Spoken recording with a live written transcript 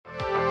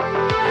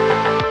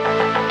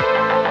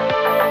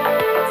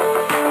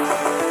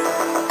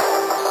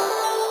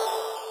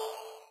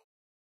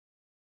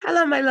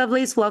my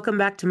lovelies, welcome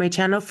back to my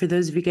channel. For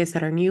those of you guys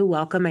that are new,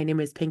 welcome. My name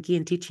is Pinky,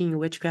 and teaching you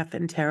witchcraft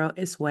and tarot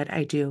is what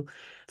I do.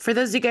 For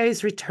those of you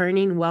guys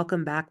returning,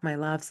 welcome back, my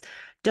loves.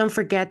 Don't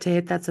forget to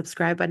hit that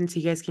subscribe button so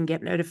you guys can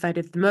get notified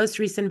of the most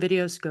recent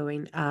videos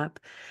going up.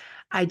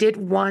 I did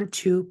want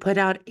to put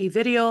out a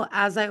video,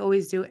 as I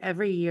always do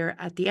every year,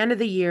 at the end of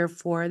the year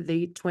for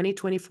the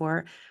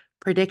 2024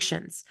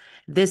 predictions.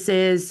 This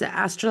is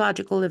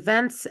astrological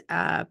events.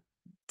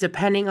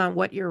 Depending on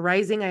what you're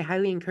rising, I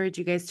highly encourage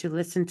you guys to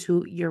listen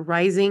to your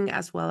rising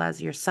as well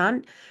as your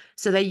sun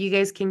so that you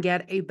guys can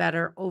get a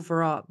better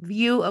overall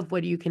view of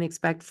what you can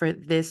expect for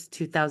this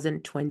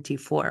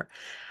 2024.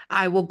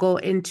 I will go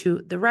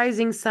into the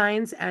rising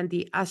signs and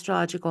the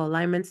astrological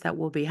alignments that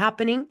will be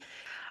happening.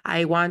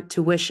 I want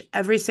to wish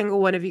every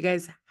single one of you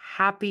guys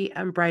happy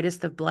and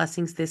brightest of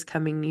blessings this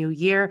coming new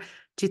year,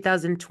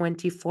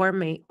 2024.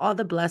 May all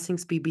the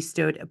blessings be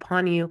bestowed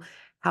upon you.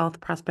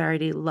 Health,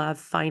 prosperity, love,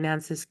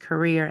 finances,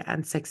 career,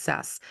 and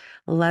success.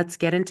 Let's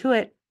get into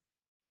it.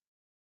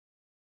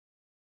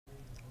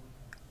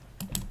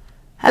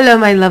 Hello,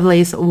 my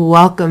lovelies.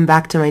 Welcome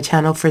back to my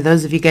channel. For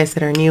those of you guys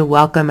that are new,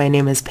 welcome. My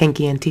name is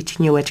Pinky, and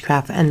teaching you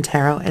witchcraft and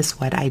tarot is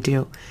what I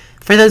do.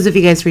 For those of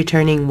you guys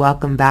returning,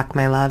 welcome back,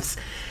 my loves.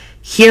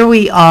 Here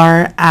we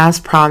are, as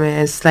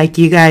promised, like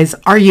you guys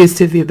are used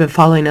to if you've been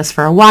following us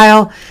for a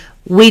while.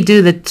 We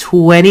do the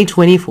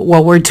 2024,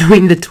 well, we're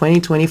doing the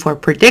 2024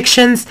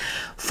 predictions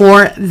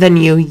for the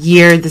new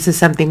year. This is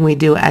something we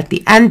do at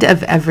the end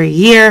of every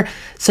year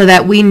so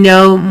that we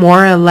know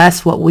more or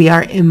less what we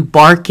are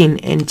embarking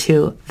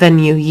into the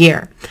new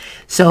year.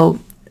 So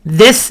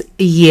this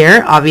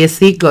year,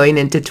 obviously going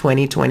into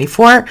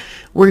 2024,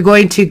 we're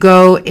going to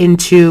go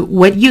into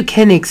what you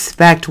can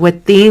expect,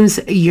 what themes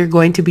you're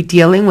going to be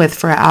dealing with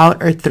throughout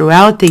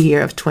the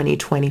year of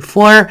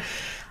 2024.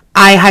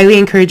 I highly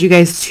encourage you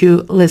guys to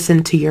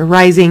listen to your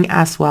rising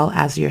as well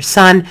as your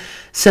sun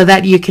so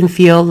that you can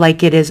feel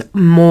like it is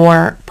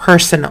more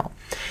personal.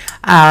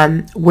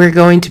 We're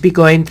going to be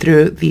going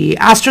through the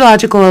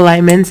astrological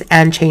alignments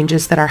and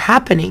changes that are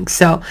happening.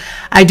 So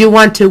I do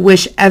want to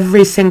wish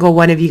every single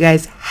one of you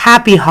guys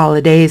happy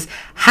holidays,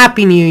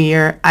 happy new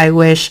year. I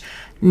wish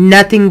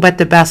nothing but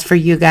the best for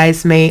you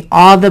guys. May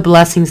all the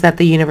blessings that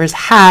the universe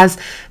has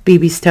be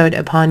bestowed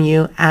upon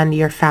you and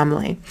your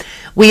family.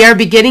 We are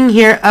beginning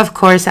here, of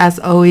course, as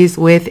always,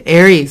 with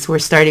Aries. We're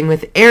starting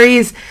with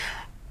Aries.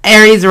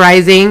 Aries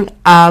rising.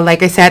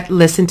 Like I said,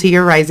 listen to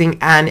your rising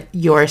and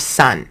your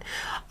sun.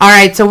 All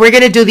right, so we're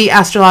going to do the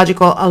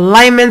astrological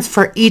alignments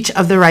for each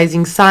of the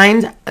rising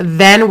signs.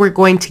 Then we're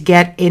going to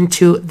get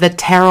into the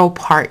tarot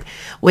part,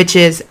 which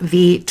is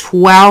the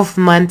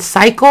 12-month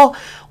cycle,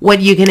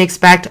 what you can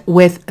expect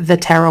with the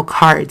tarot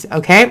cards,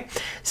 okay?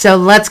 So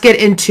let's get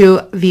into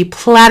the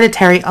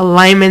planetary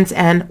alignments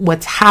and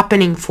what's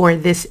happening for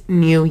this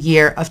new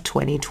year of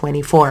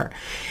 2024.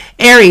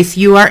 Aries,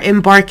 you are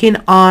embarking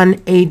on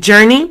a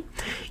journey.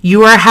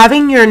 You are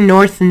having your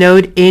north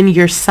node in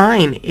your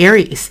sign,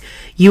 Aries.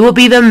 You will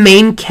be the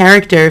main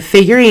character,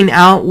 figuring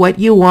out what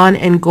you want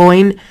and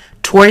going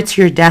towards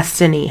your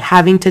destiny,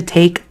 having to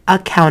take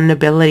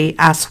accountability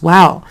as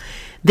well.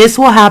 This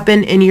will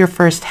happen in your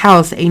first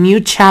house, a new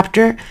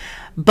chapter.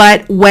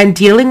 But when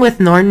dealing with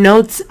north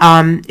nodes,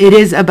 it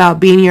is about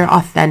being your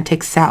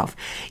authentic self.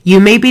 You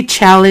may be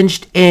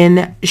challenged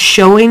in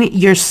showing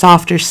your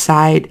softer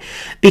side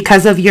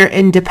because of your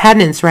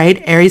independence,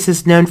 right? Aries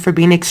is known for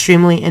being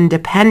extremely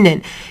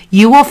independent.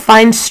 You will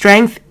find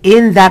strength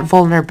in that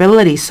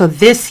vulnerability. So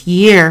this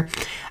year,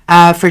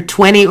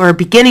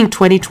 beginning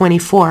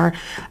 2024,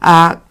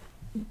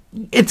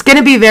 it's going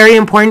to be very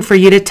important for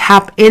you to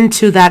tap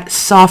into that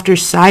softer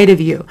side of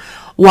you.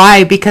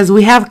 Why? Because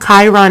we have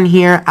Chiron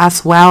here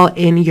as well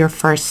in your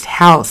first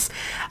house.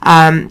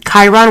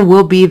 Chiron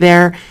will be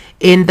there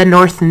in the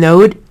North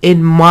Node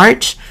in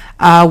March.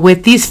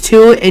 With these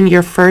two in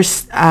your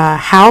first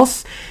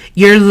house,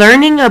 you're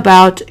learning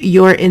about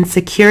your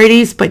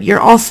insecurities, but you're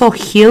also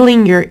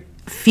healing your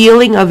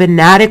feeling of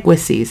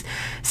inadequacies,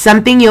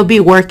 something you'll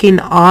be working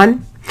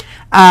on.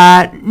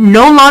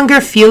 No longer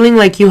feeling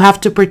like you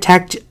have to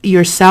protect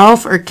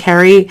yourself or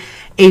carry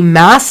a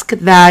mask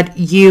that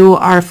you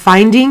are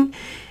finding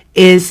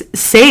is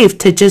safe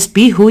to just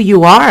be who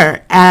you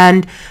are.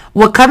 And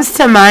what comes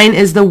to mind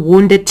is the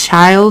wounded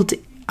child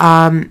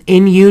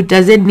in you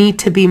doesn't need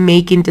to be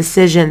making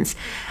decisions,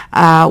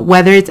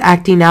 whether it's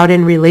acting out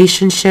in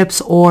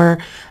relationships or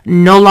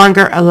no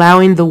longer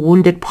allowing the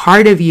wounded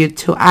part of you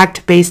to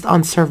act based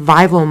on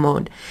survival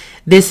mode.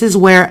 This is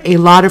where a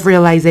lot of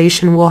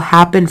realization will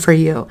happen for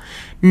you.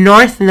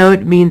 North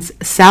node means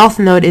south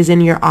node is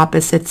in your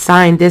opposite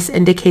sign. This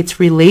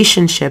indicates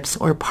relationships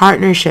or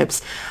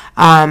partnerships.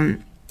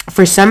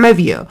 For some of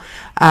you,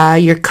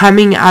 you're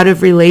coming out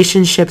of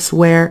relationships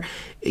where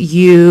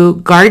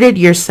you guarded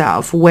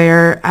yourself,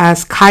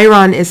 whereas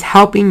Chiron is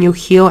helping you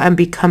heal and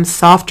become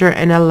softer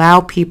and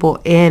allow people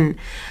in.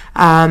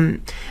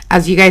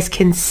 As you guys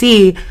can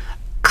see,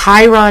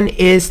 Chiron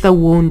is the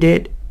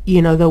wounded,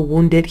 the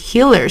wounded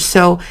healer.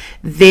 So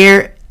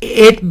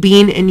it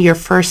being in your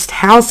first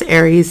house,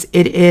 Aries,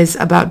 it is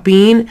about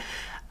being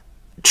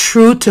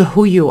true to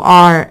who you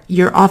are,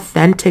 your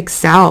authentic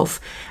self.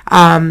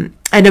 And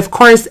of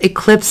course,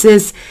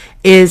 eclipses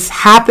is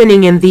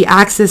happening in the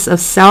axis of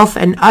self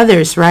and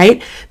others,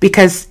 right?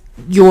 Because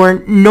your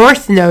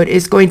north node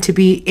is going to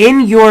be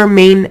in your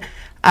main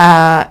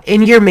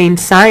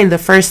sign, the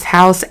first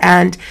house,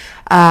 and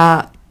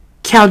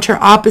counter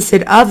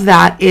opposite of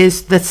that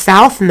is the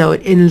south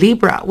node in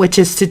Libra, which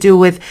is to do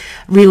with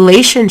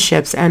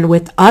relationships and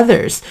with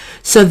others.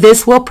 So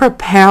this will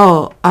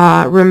propel,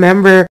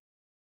 remember,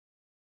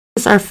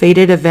 these are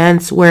fated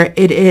events where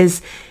it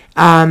is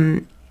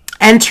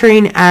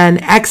entering and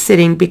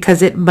exiting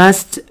because it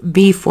must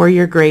be for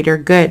your greater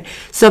good.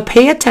 So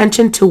pay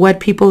attention to what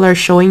people are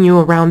showing you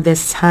around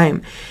this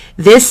time.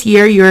 This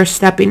year, you're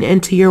stepping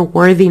into your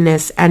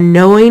worthiness and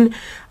knowing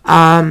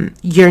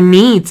your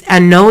needs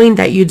and knowing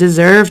that you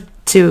deserve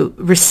to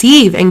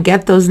receive and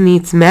get those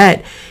needs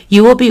met.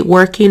 You will be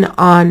working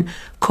on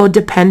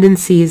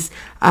codependencies,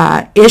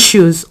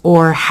 issues,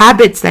 or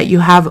habits that you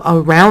have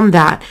around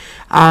that.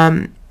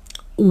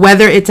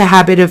 Whether it's a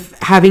habit of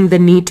having the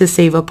need to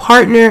save a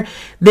partner,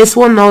 this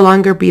will no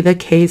longer be the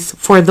case.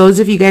 For those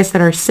of you guys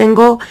that are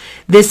single,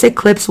 this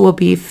eclipse will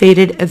be a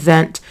fated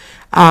event.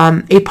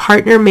 A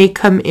partner may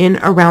come in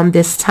around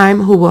this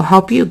time who will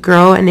help you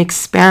grow and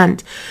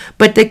expand.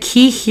 But the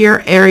key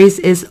here, Aries,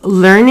 is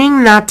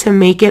learning not to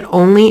make it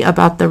only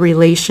about the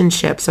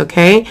relationships,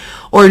 okay?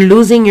 Or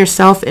losing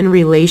yourself in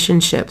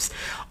relationships.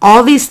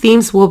 All these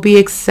themes will be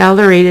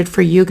accelerated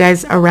for you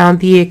guys around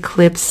the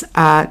eclipse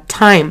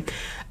time.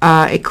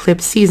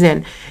 Eclipse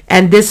season,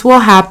 and this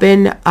will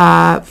happen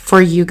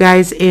for you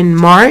guys in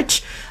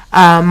March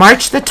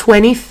the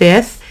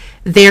 25th.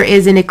 There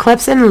is an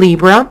eclipse in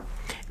Libra.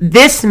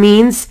 This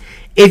means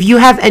if you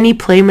have any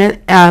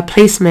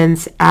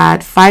placements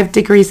at 5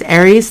 degrees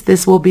Aries,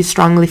 this will be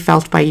strongly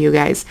felt by you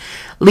guys.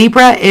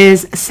 Libra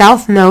is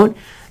south node,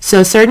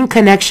 so certain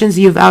connections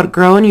you've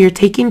outgrown, you're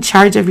taking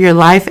charge of your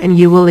life, and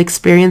you will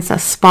experience a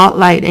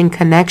spotlight in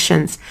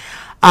connections.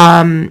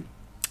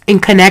 In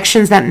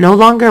connections that no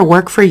longer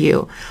work for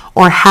you,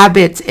 or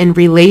habits in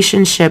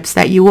relationships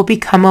that you will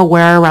become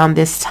aware around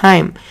this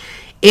time.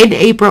 In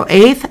April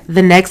 8th,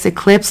 the next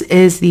eclipse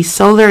is the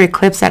solar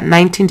eclipse at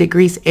 19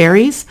 degrees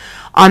Aries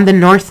on the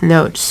north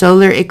node.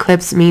 Solar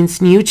eclipse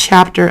means new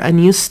chapter, a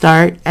new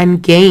start,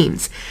 and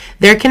gains.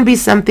 There can be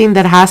something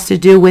that has to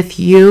do with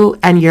you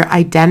and your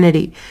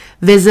identity,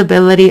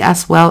 visibility,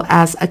 as well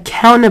as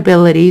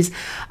accountabilities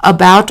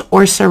about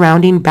or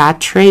surrounding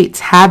bad traits,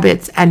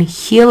 habits, and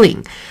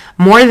healing.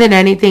 More than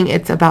anything,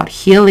 it's about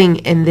healing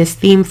in this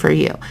theme for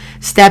you,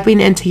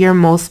 stepping into your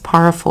most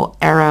powerful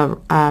era,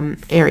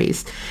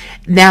 Aries.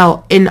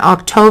 Now, in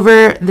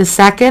October the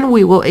 2nd,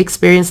 we will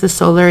experience the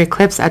solar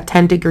eclipse at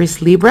 10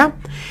 degrees Libra.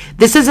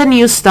 This is a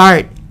new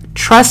start.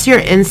 Trust your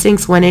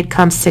instincts when it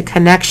comes to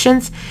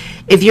connections.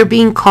 If you're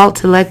being called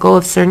to let go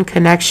of certain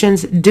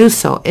connections, do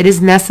so. It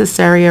is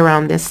necessary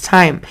around this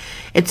time.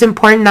 It's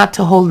important not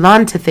to hold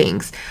on to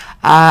things.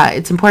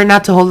 It's important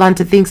not to hold on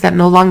to things that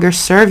no longer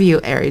serve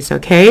you, Aries,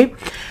 okay?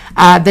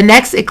 The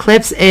next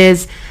eclipse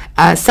is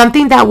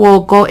something that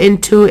we'll go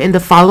into in the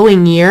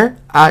following year,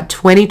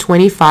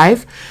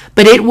 2025,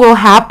 but it will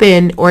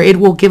happen, or it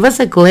will give us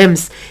a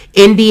glimpse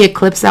in the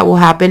eclipse that will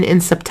happen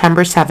in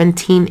September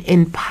 17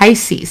 in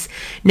Pisces.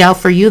 Now,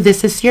 for you,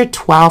 this is your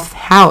 12th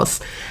house.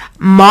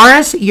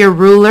 Mars, your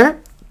ruler.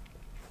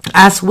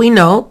 As we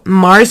know,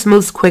 Mars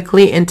moves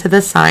quickly into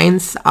the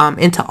signs,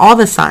 into all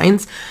the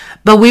signs.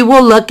 But we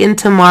will look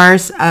into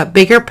Mars'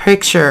 bigger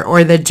picture,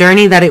 or the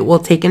journey that it will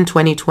take in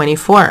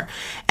 2024.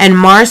 And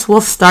Mars will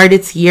start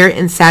its year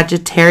in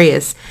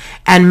Sagittarius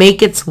and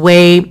make its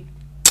way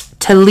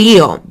to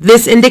Leo.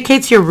 This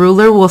indicates your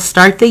ruler will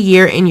start the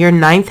year in your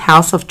 9th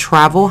house of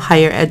travel,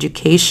 higher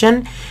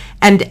education,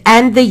 and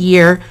end the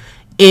year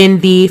in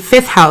the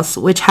 5th house,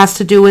 which has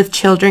to do with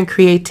children,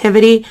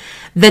 creativity.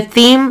 The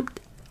theme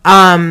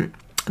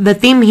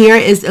here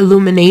is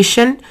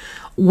illumination,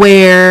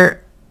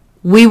 where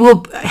we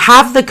will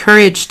have the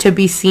courage to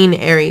be seen,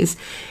 Aries.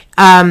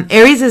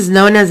 Aries is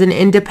known as an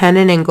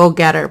independent and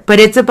go-getter, but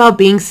it's about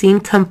being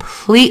seen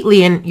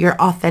completely in your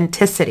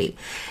authenticity.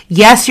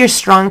 Yes, your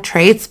strong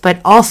traits, but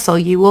also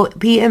you will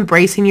be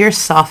embracing your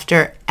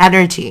softer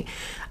energy,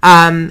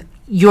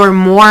 your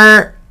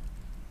more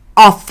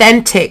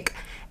authentic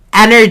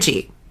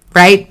energy,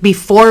 right?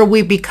 Before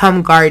we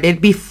become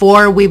guarded,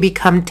 before we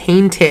become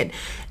tainted.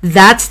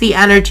 That's the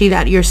energy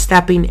that you're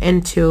stepping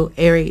into,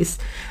 Aries.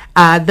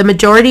 The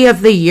majority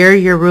of the year,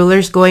 your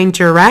ruler's going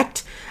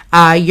direct.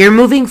 You're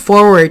moving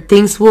forward.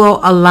 Things will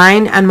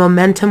align and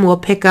momentum will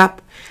pick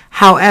up.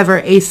 However,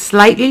 a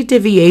slightly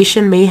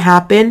deviation may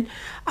happen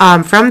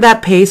from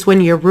that pace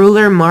when your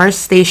ruler Mars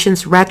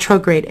stations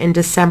retrograde in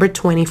December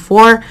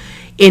 24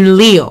 in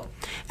Leo.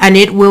 And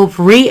it will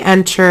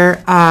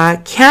re-enter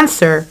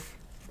Cancer.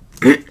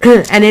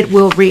 And it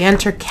will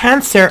re-enter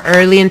Cancer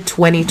early in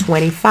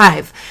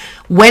 2025.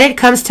 When it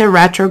comes to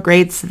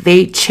retrogrades,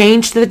 they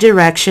change the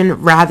direction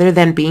rather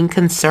than being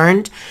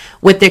concerned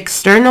with the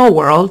external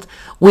world.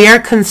 We are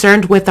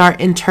concerned with our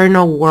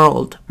internal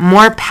world,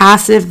 more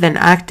passive than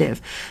active.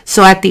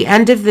 So at the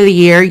end of the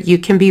year, you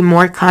can be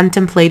more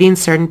contemplating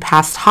certain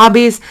past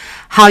hobbies,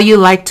 how you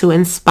like to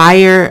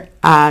inspire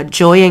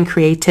joy and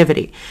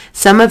creativity.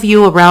 Some of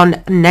you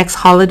around next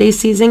holiday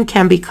season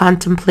can be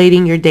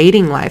contemplating your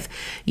dating life,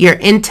 your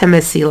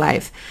intimacy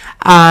life,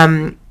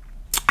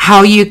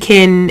 how you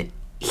can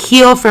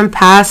heal from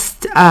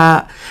past,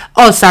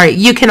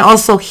 you can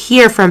also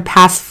hear from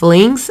past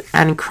flings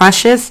and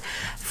crushes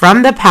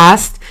from the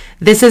past.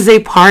 This is a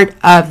part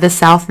of the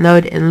South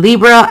Node in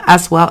Libra,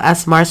 as well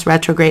as Mars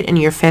retrograde in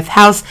your 5th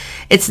house.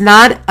 It's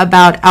not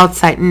about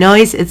outside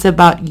noise, it's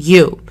about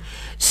you.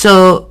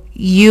 So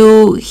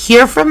you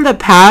hear from the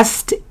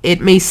past.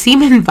 It may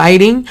seem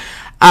inviting,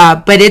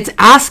 but it's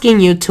asking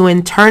you to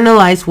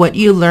internalize what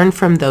you learned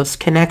from those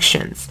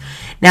connections.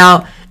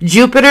 Now,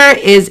 Jupiter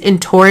is in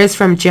Taurus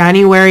from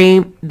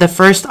January the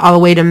 1st all the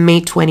way to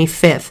May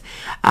 25th.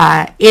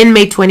 In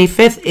May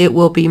 25th, it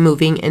will be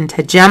moving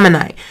into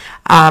Gemini.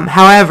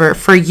 However,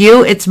 for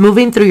you, it's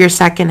moving through your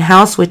 2nd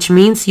house, which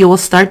means you will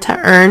start to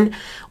earn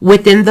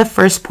within the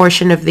first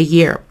portion of the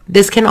year.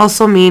 This can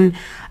also mean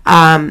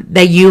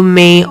that you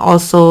may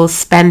also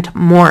spend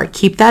more.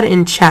 Keep that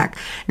in check,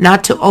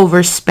 not to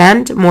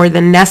overspend more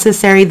than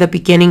necessary the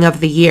beginning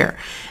of the year.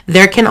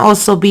 There can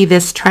also be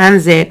this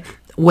transit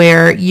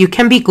where you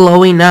can be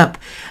glowing up.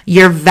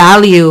 Your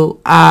value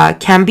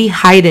can be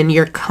heightened.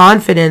 Your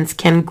confidence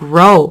can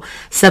grow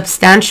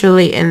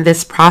substantially in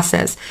this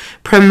process.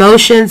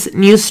 Promotions,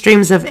 new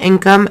streams of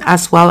income,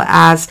 as well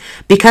as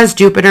because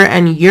Jupiter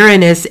and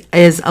Uranus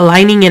is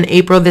aligning in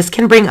April, this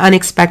can bring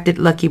unexpected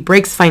lucky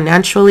breaks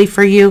financially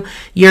for you.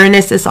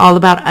 Uranus is all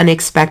about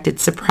unexpected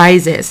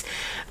surprises.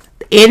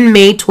 In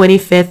May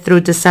 25th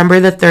through December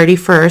the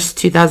 31st,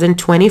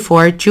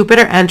 2024,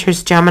 Jupiter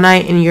enters Gemini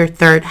in your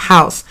 3rd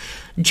house.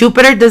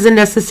 Jupiter doesn't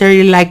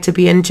necessarily like to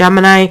be in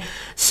Gemini,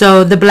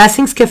 so the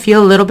blessings can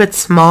feel a little bit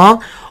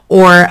small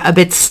or a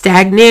bit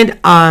stagnant,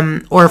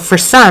 or for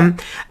some,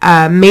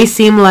 may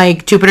seem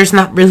like Jupiter's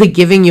not really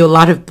giving you a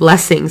lot of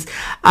blessings.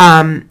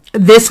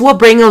 This will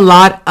bring a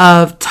lot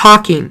of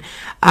talking.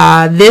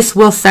 This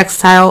will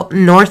sextile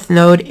North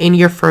Node in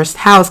your 1st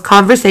house.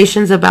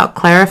 Conversations about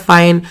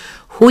clarifying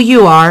who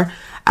you are.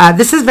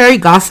 This is very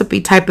gossipy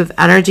type of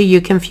energy.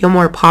 You can feel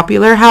more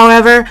popular,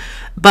 however,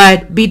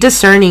 but be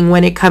discerning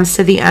when it comes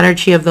to the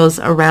energy of those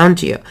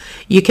around you.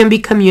 You can be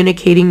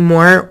communicating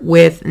more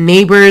with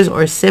neighbors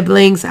or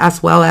siblings,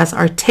 as well as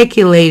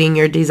articulating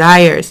your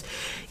desires.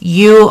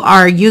 You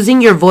are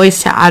using your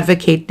voice to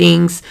advocate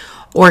things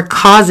or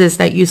causes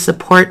that you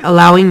support,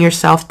 allowing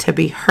yourself to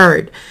be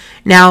heard.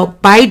 Now,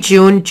 by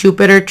June,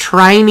 Jupiter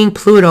trining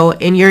Pluto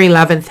in your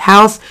 11th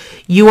house,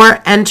 you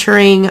are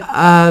entering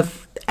a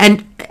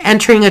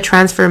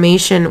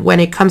transformation when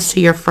it comes to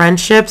your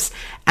friendships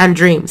and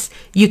dreams.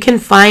 You can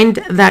find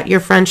that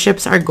your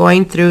friendships are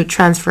going through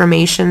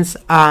transformations.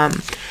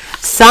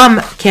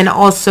 Some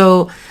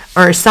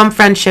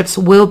friendships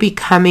will be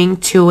coming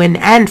to an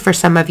end for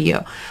some of you.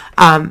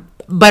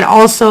 But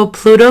also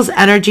Pluto's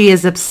energy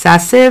is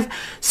obsessive,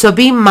 so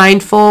be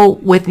mindful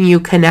with new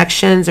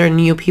connections or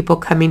new people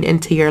coming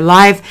into your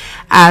life,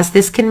 as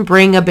this can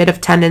bring a bit of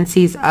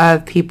tendencies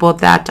of people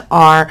that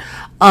are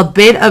a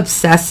bit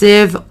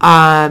obsessive,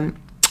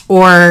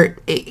 or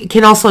it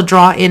can also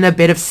draw in a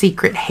bit of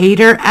secret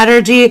hater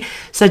energy.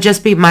 So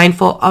just be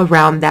mindful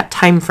around that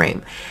time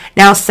frame.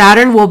 Now,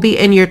 Saturn will be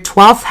in your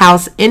 12th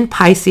house in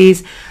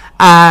Pisces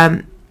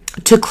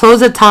to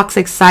close a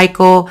toxic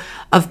cycle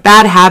of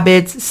bad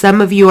habits.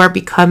 Some of you are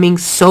becoming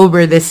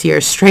sober this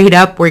year. Straight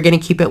up, we're going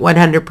to keep it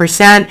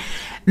 100%.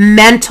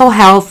 Mental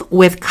health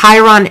with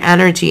Chiron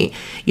energy.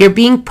 You're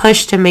being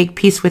pushed to make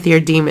peace with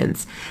your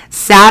demons.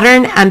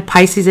 Saturn and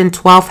Pisces in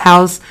 12th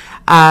house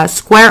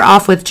square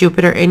off with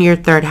Jupiter in your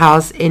 3rd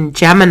house in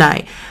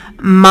Gemini.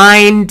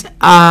 Mind,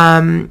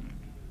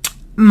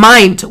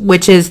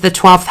 which is the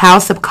 12th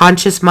house,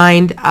 subconscious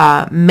mind,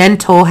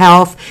 mental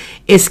health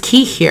is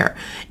key here.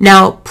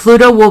 Now,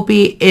 Pluto will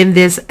be in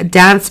this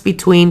dance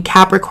between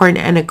Capricorn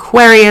and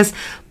Aquarius.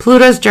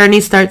 Pluto's journey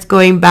starts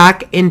going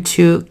back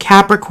into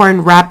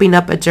Capricorn, wrapping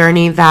up a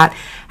journey that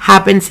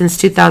happened since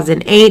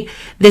 2008.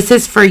 This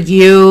is for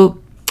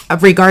you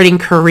regarding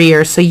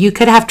career. So you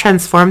could have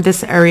transformed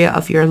this area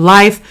of your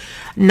life.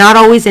 Not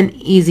always an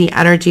easy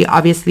energy.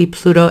 Obviously,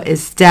 Pluto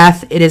is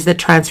death. It is the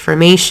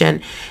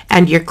transformation,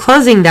 and you're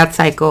closing that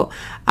cycle.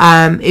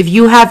 If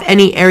you have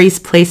any Aries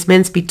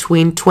placements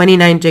between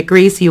 29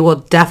 degrees, you will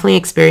definitely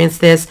experience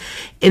this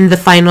in the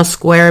final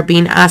square,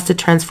 being asked to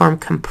transform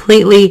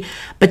completely.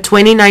 But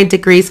 29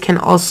 degrees can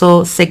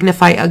also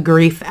signify a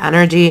grief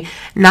energy,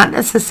 not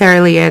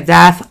necessarily a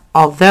death,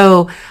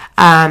 although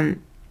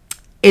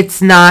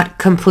it's not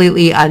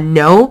completely a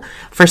no.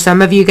 For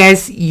some of you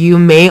guys, you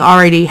may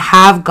already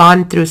have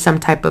gone through some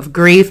type of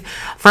grief.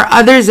 For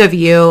others of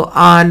you,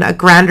 on a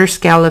grander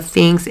scale of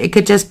things, it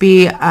could just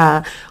be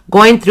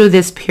going through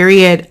this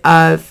period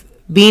of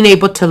being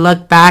able to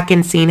look back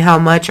and seeing how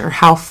much or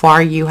how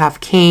far you have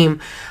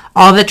came,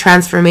 all the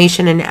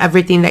transformation and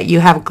everything that you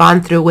have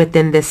gone through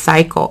within this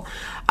cycle.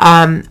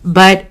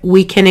 But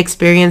we can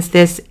experience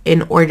this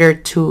in order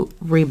to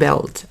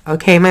rebuild.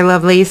 Okay, my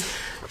lovelies.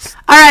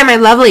 All right, my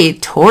lovely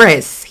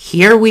Taurus,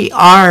 here we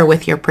are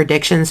with your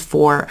predictions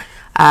for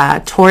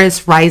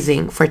Taurus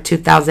rising for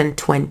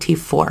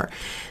 2024.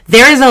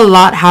 There is a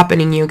lot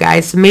happening, you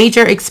guys.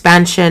 Major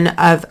expansion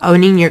of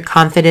owning your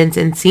confidence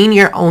and seeing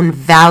your own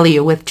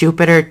value with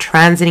Jupiter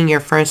transiting your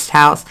first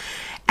house.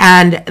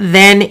 And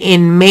then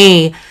in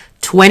May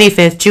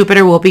 25th,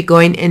 Jupiter will be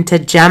going into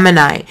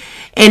Gemini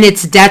and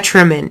its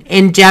detriment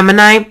in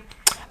Gemini.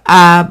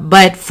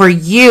 But for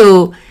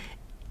you,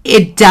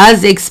 it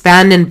does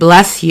expand and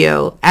bless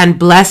you and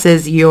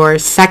blesses your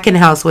second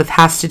house, which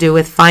has to do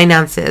with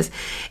finances,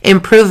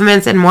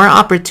 improvements, and more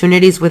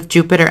opportunities with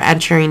Jupiter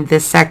entering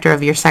this sector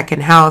of your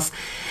second house.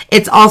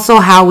 It's also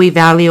how we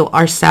value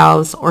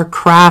ourselves or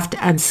craft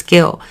and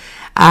skill.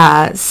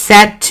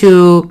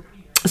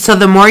 So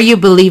the more you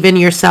believe in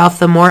yourself,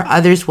 the more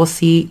others will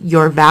see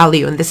your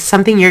value. And this is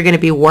something you're going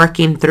to be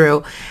working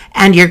through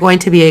and you're going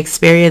to be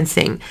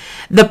experiencing.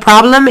 The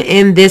problem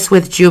in this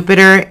with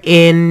Jupiter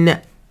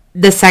in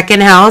the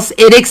second house,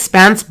 it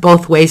expands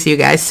both ways, you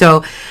guys.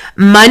 So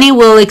money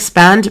will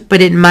expand,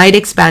 but it might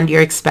expand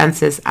your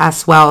expenses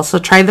as well. So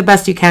try the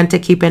best you can to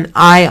keep an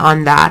eye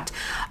on that,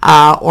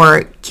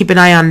 or keep an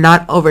eye on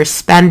not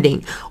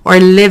overspending or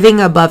living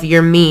above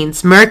your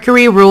means.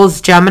 Mercury rules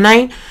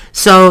Gemini.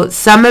 So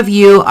some of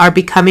you are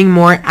becoming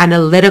more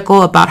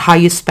analytical about how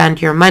you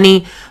spend your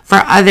money.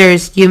 For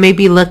others, you may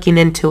be looking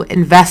into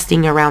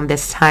investing around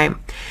this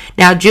time.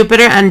 Now,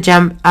 Jupiter and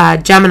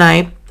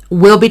Gemini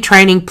will be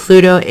trining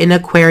Pluto in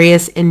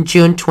Aquarius in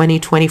June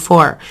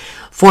 2024.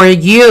 For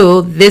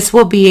you, this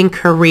will be in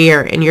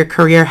career, in your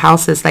career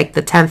houses like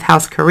the 10th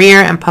house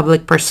career and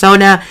public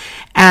persona,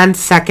 and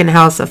second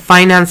house of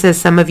finances.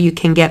 Some of you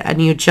can get a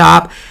new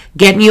job,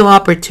 get new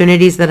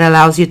opportunities that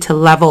allows you to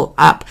level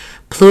up.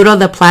 Pluto,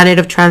 the planet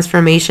of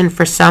transformation,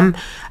 for some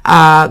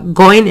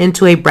going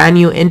into a brand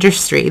new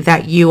industry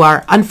that you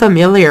are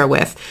unfamiliar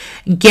with.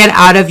 Get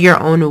out of your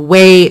own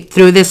way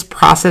through this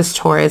process,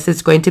 Taurus.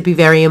 It's going to be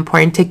very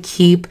important to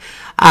keep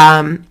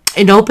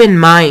an open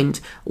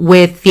mind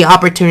with the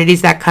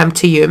opportunities that come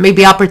to you. It may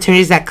be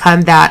opportunities that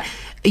come that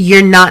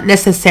you're not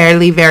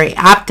necessarily very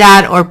apt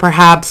at, or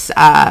perhaps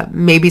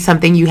maybe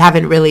something you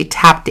haven't really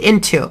tapped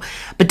into.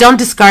 But don't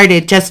discard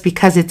it just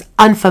because it's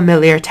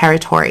unfamiliar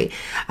territory.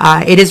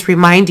 It is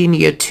reminding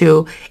you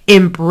to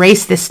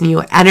embrace this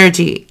new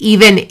energy,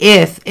 even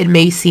if it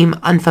may seem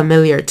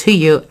unfamiliar to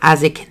you,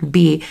 as it can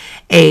be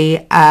a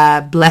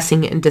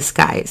blessing in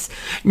disguise.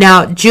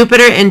 Now,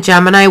 Jupiter in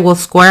Gemini will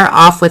square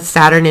off with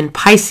Saturn in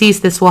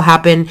Pisces. This will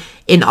happen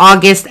in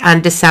August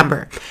and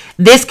December.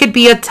 This could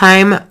be a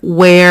time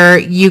where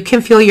you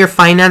can feel your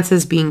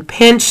finances being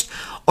pinched,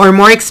 or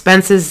more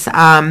expenses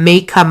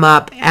may come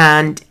up,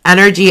 and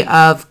energy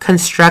of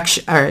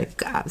construction,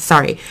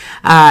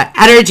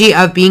 energy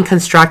of being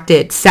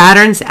constructed.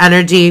 Saturn's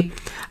energy,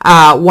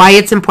 why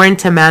it's important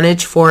to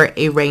manage for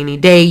a rainy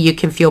day. You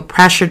can feel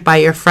pressured by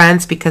your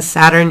friends because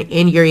Saturn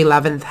in your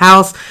 11th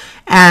house,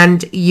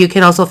 and you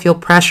can also feel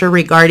pressure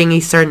regarding a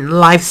certain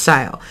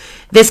lifestyle.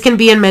 This can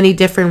be in many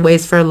different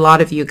ways for a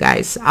lot of you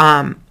guys.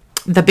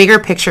 The bigger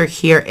picture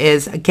here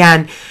is,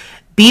 again,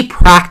 be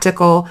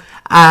practical.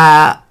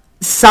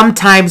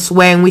 Sometimes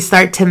when we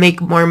start to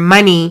make more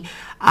money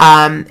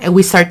and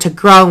we start to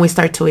grow and we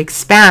start to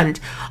expand,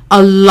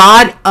 a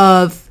lot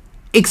of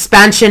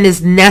expansion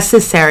is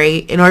necessary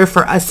in order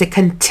for us to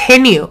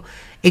continue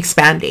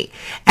expanding.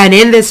 And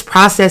in this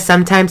process,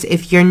 sometimes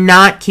if you're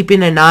not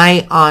keeping an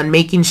eye on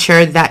making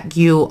sure that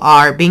you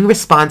are being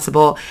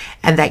responsible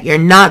and that you're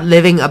not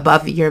living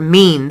above your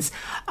means,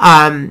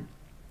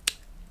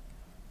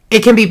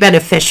 it can be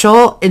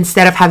beneficial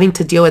instead of having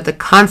to deal with the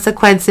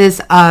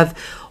consequences of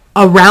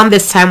around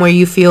this time where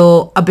you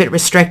feel a bit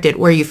restricted,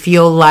 where you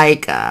feel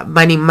like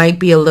money might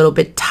be a little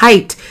bit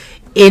tight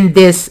in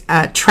this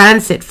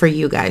transit for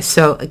you guys.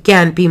 So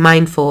again, be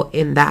mindful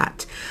in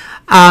that.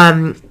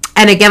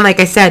 And again, like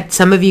I said,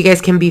 some of you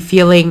guys can be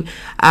feeling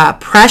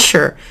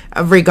pressure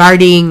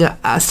regarding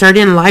a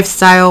certain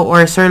lifestyle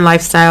or a certain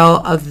lifestyle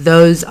of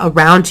those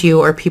around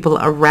you or people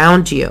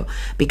around you,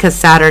 because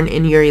Saturn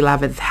in your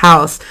 11th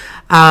house.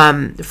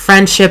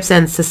 Friendships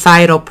and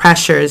societal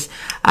pressures.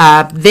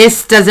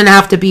 This doesn't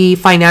have to be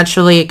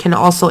financially. It can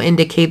also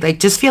indicate like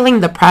just feeling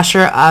the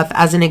pressure of,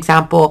 as an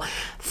example,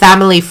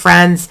 family,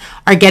 friends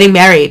are getting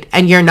married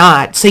and you're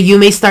not. So you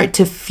may start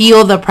to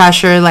feel the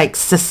pressure, like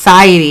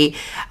society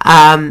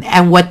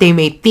and what they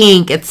may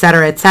think,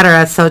 etc.,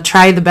 etc. So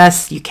try the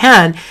best you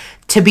can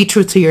to be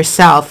true to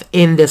yourself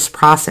in this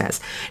process.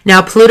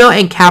 Now, Pluto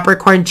and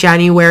Capricorn,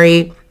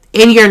 January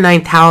in your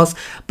 9th house,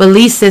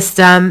 belief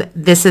system.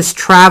 This is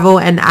travel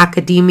and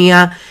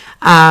academia.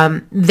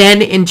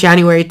 Then in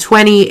January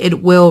 20,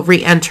 it will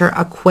re-enter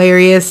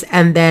Aquarius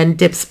and then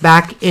dips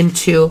back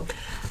into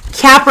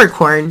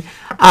Capricorn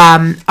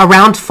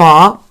around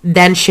fall,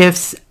 then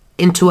shifts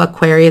into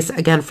Aquarius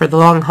again for the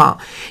long haul.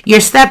 You're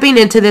stepping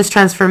into this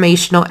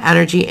transformational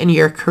energy in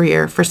your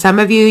career. For some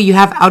of you, you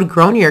have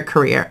outgrown your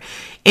career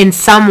in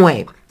some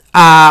way.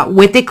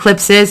 With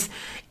eclipses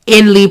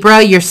in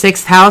Libra, your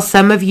 6th house,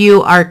 some of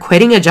you are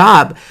quitting a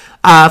job.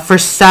 For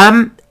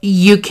some,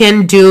 you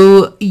can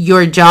do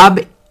your job,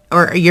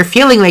 or you're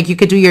feeling like you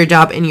could do your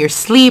job in your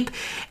sleep,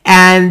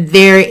 and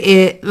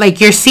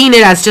you're seeing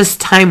it as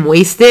just time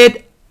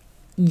wasted.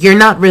 You're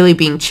not really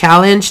being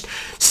challenged.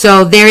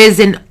 So there is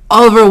an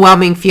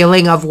overwhelming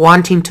feeling of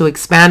wanting to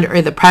expand,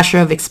 or the pressure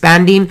of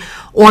expanding,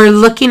 or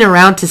looking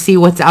around to see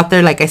what's out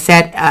there. Like I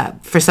said,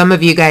 for some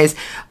of you guys,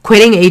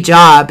 quitting a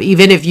job,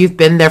 even if you've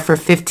been there for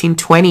 15,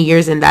 20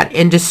 years in that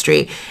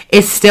industry,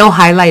 is still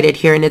highlighted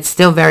here, and it's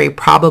still very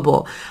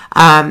probable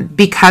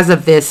because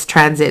of this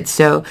transit.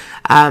 So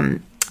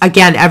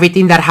again,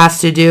 everything that has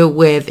to do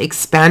with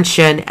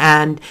expansion,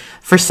 and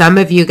for some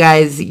of you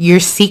guys, you're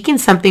seeking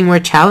something more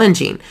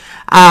challenging.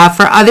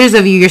 For others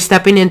of you, you're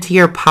stepping into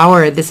your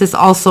power. This is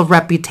also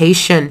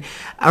reputation,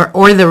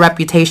 or the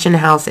reputation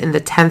house in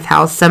the 10th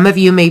house. Some of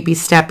you may be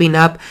stepping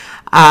up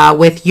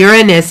with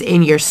Uranus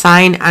in your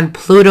sign and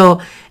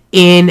Pluto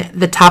in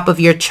the top of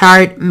your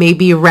chart,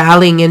 maybe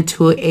rallying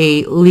into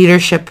a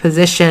leadership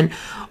position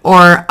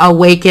or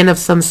awaken of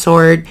some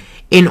sort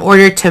in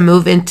order to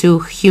move into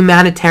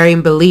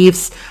humanitarian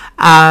beliefs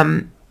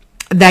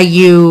that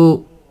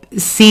you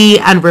see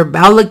and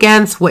rebel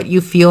against, what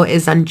you feel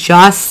is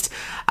unjust.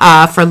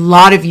 For a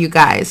lot of you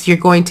guys, you're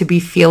going to be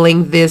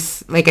feeling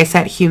this, like I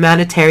said,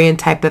 humanitarian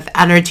type of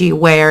energy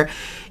where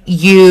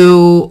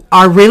you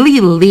are really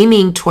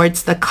leaning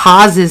towards the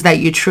causes that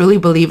you truly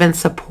believe and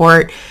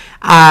support.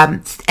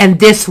 And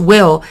this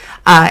will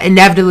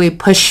inevitably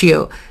push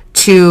you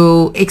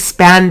to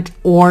expand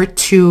or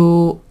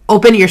to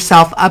open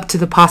yourself up to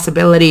the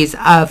possibilities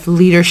of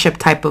leadership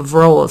type of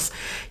roles.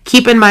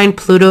 Keep in mind,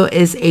 Pluto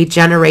is a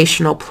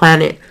generational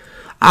planet.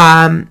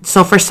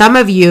 So for some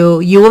of you,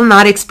 you will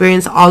not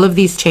experience all of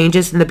these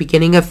changes in the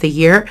beginning of the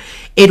year.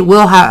 It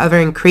will, however,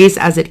 increase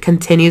as it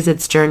continues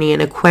its journey in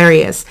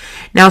Aquarius.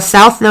 Now,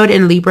 South Node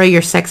in Libra,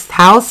 your 6th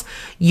house,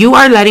 you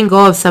are letting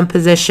go of some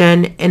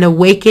position and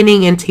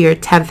awakening into your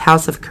 10th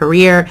house of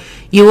career.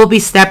 You will be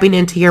stepping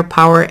into your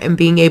power and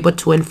being able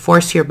to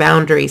enforce your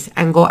boundaries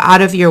and go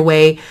out of your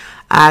way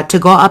to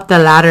go up the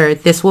ladder.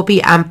 This will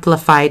be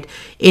amplified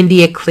in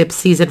the eclipse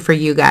season for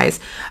you guys.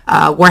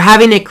 We're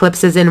having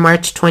eclipses in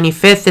March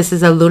 25th. This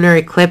is a lunar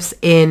eclipse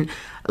in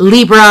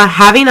Libra.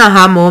 Having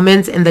aha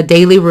moments in the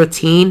daily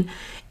routine,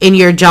 in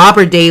your job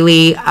or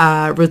daily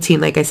routine,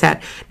 like I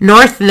said.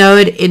 North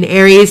Node in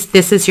Aries,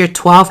 this is your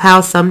 12th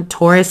house. Some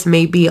Taurus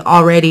may be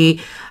already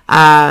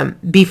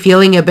be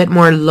feeling a bit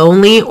more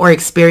lonely or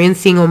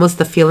experiencing almost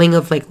the feeling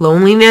of like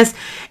loneliness.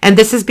 And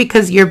this is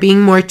because you're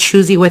being more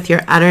choosy with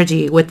your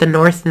energy, with the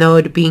North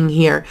Node being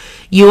here.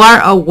 You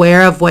are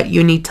aware of what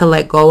you need to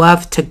let go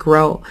of to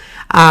grow.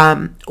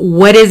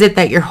 What is it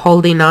that you're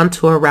holding on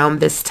to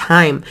around this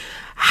time?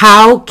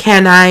 How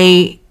can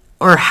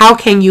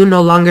you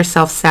no longer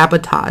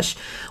self-sabotage?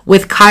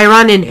 With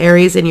Chiron in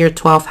Aries in your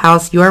 12th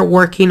house, you are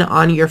working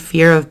on your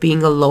fear of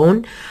being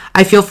alone.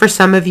 I feel for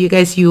some of you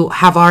guys, you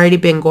have already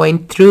been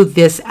going through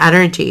this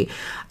energy.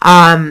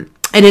 And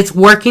it's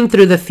working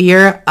through the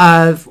fear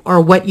of,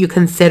 or what you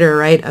consider,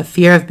 right, a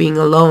fear of being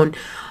alone.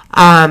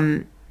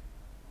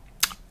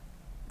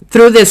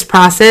 Through this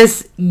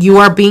process, you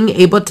are being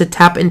able to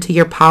tap into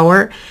your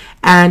power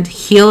and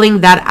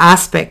healing that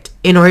aspect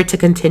in order to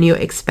continue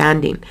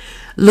expanding.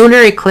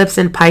 Lunar eclipse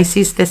in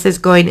Pisces, this is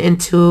going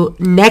into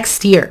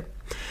next year.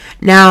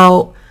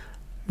 Now,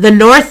 the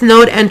North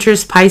Node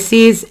enters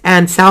Pisces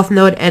and South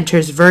Node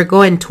enters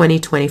Virgo in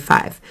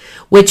 2025,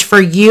 which for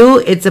you,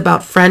 it's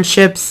about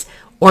friendships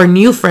or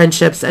new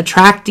friendships,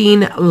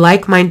 attracting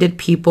like-minded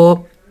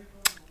people.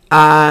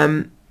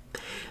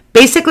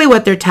 Basically,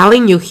 what they're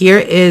telling you here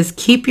is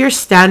keep your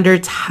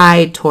standards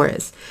high,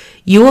 Taurus.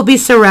 You will be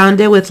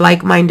surrounded with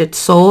like-minded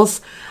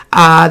souls.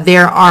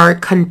 There are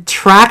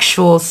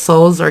contractual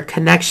souls or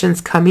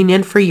connections coming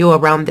in for you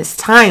around this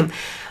time.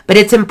 But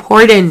it's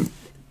important,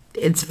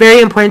 it's very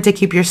important to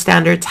keep your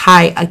standards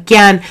high.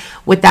 Again,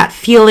 with that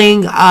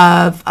feeling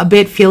of a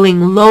bit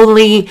feeling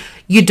lonely,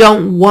 you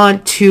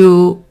want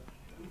to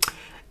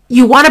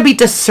be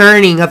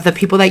discerning of the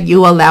people that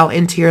you allow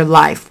into your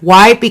life.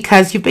 Why?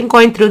 Because you've been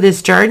going through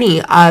this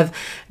journey of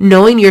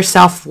knowing your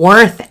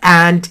self-worth,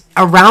 and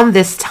around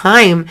this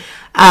time,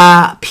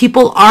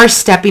 people are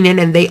stepping in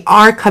and they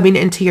are coming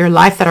into your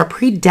life that are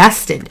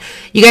predestined.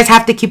 You guys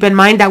have to keep in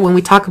mind that when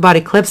we talk about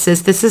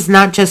eclipses, this is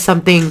not just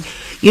something,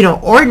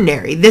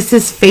 ordinary. This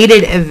is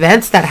fated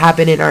events that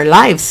happen in our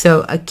lives.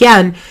 So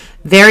again,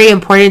 very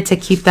important to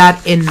keep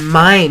that in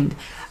mind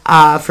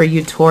for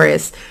you,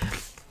 Taurus.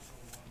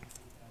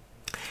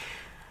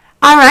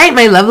 All right,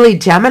 my lovely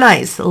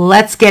Geminis,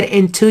 let's get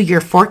into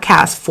your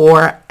forecast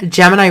for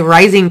Gemini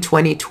rising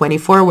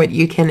 2024, what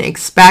you can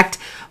expect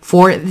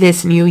for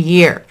this new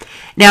year.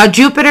 Now,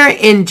 Jupiter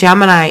in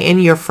Gemini in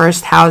your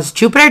first house.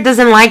 Jupiter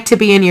doesn't like to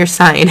be in your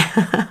sign.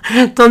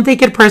 Don't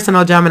take it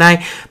personal,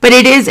 Gemini. But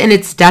it is in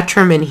its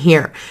detriment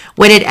here.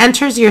 When it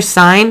enters your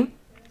sign,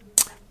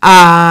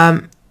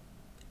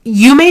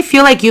 you may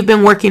feel like you've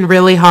been working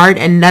really hard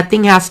and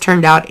nothing has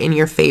turned out in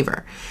your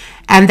favor.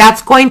 And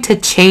that's going to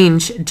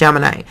change,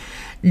 Gemini.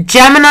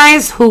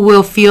 Geminis who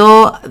will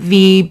feel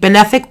the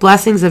benefic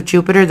blessings of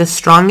Jupiter the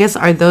strongest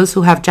are those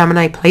who have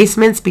Gemini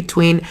placements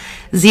between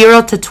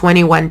 0 to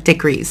 21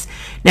 degrees.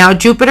 Now,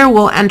 Jupiter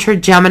will enter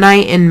Gemini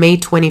in May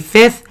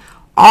 25th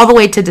all the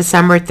way to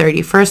December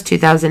 31st,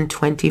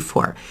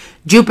 2024.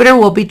 Jupiter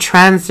will be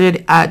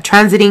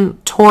transiting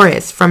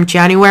Taurus from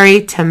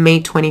January to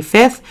May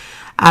 25th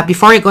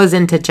before it goes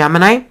into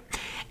Gemini.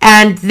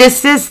 And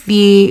this is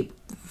the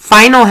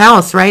final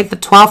house, right? The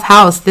 12th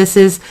house. This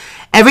is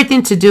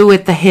everything to do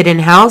with the hidden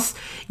house.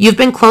 You've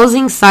been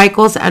closing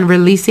cycles and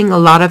releasing a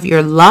lot of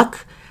your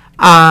luck.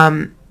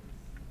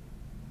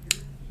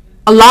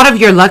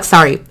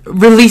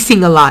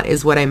 Releasing a lot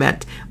is what I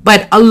meant.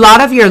 But a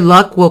lot of your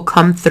luck will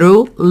come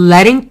through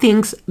letting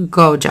things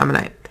go,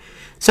 Gemini.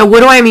 So what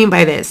do I mean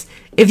by this?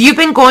 If you've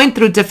been going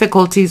through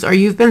difficulties or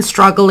you've been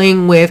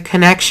struggling with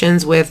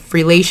connections, with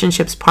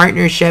relationships,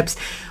 partnerships,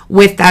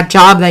 with that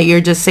job that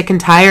you're just sick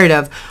and tired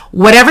of,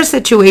 whatever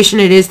situation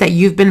it is that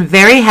you've been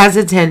very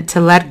hesitant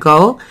to let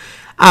go,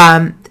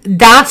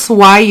 that's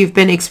why you've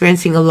been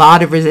experiencing a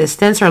lot of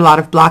resistance or a lot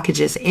of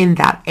blockages in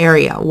that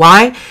area.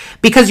 Why?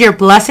 Because your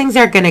blessings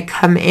are going to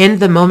come in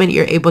the moment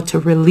you're able to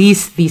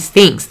release these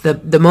things,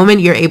 the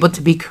moment you're able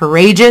to be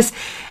courageous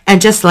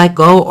and just let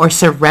go or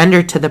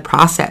surrender to the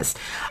process.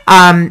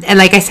 And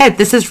like I said,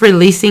 this is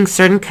releasing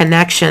certain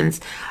connections.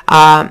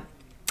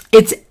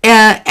 It's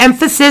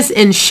emphasis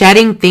in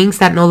shedding things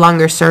that no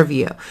longer serve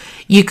you.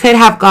 You could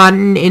have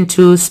gotten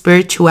into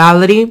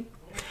spirituality.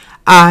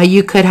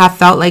 You could have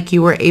felt like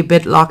you were a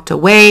bit locked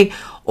away,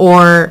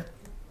 or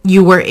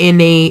you were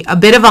in a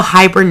bit of a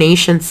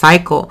hibernation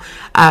cycle.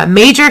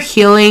 Major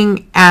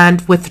healing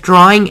and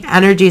withdrawing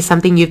energy is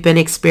something you've been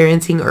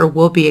experiencing or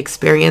will be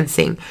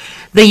experiencing.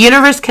 The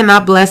universe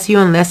cannot bless you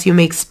unless you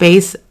make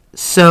space.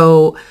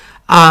 So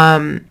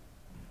being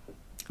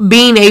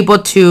able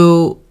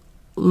to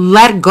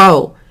let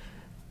go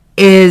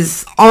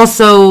is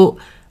also,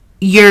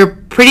 you're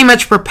pretty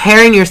much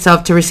preparing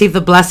yourself to receive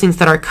the blessings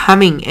that are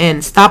coming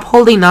in. Stop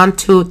holding on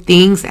to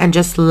things and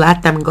just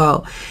let them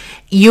go.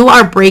 You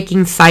are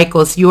breaking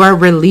cycles. You are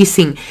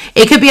releasing.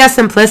 It could be as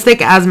simplistic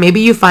as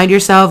maybe you find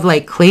yourself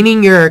like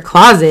cleaning your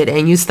closet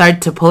and you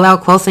start to pull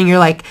out clothes and you're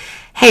like,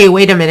 hey,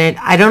 wait a minute,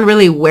 I don't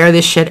really wear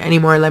this shit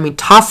anymore. Let me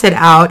toss it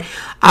out.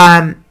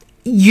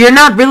 You're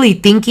not really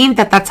thinking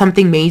that that's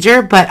something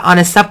major, but on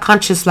a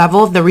subconscious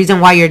level, the reason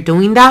why you're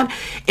doing that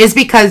is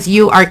because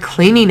you are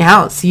cleaning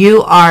house.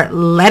 You are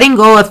letting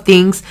go of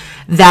things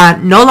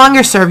that no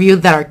longer serve you,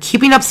 that are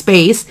keeping up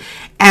space,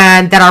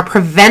 and that are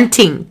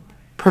preventing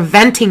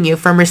you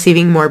from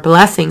receiving more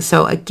blessings.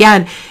 So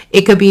again,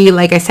 it could be,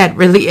 like I said,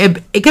 really,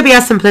 it could be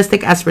as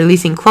simplistic as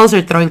releasing clothes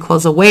or throwing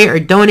clothes away or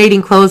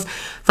donating clothes.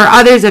 For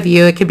others of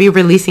you, it could be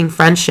releasing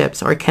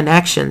friendships or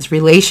connections,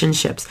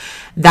 relationships,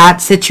 that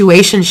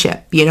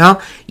situationship, you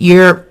know,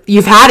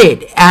 you've had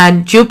it.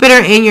 And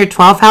Jupiter in your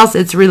 12th house,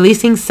 it's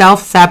releasing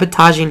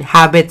self-sabotaging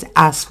habits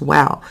as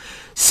well.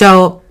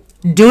 So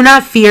do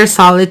not fear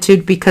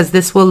solitude, because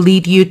this will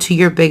lead you to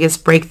your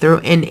biggest breakthrough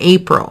in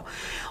April.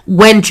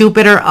 When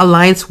Jupiter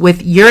aligns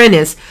with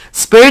Uranus,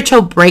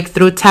 spiritual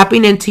breakthrough,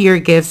 tapping into your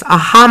gifts,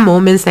 aha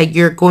moments that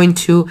you're going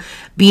to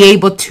be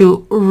able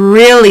to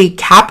really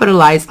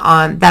capitalize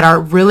on, that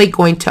are really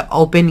going to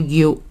open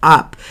you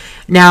up.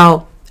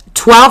 Now,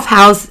 12th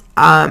house,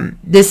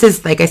 this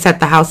is, like I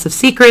said, the house of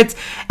secrets.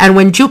 And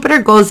when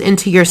Jupiter goes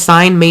into your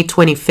sign May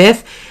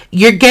 25th,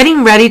 you're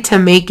getting ready to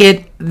make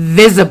it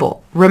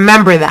visible.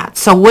 Remember that.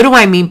 So what do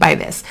I mean by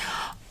this?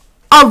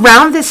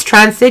 Around this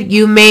transit,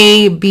 you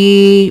may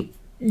be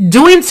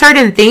doing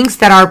certain things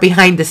that are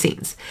behind the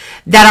scenes,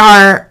 that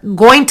are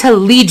going to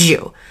lead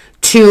you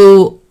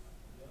to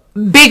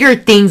bigger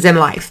things in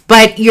life,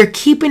 but you're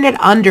keeping it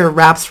under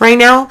wraps right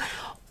now.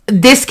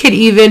 This could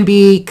even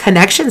be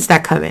connections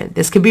that come in.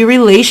 This could be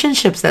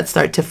relationships that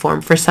start to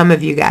form for some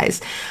of you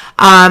guys,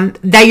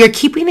 that you're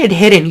keeping it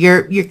hidden.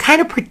 You're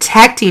kind of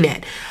protecting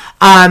it.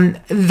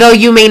 Though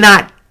you may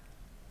not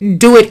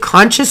do it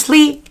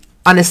consciously,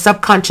 on a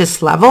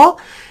subconscious level,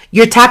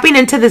 you're tapping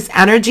into this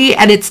energy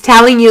and it's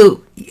telling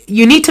you,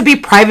 you need to be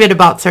private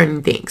about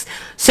certain things.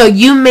 So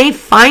you may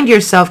find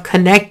yourself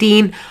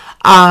connecting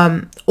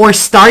or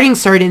starting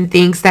certain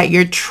things that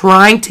you're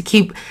trying to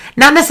keep,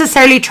 not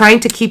necessarily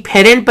trying to keep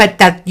hidden, but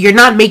that you're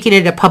not making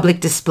it a public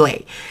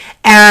display.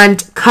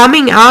 And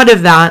coming out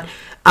of that,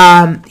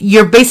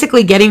 you're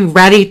basically getting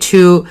ready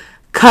to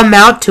come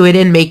out to it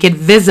and make it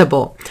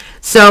visible.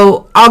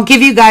 So I'll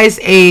give you guys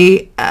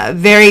a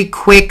very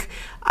quick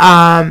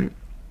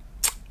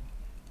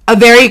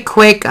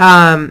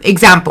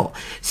example.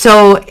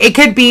 So it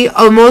could be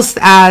almost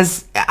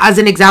as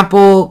an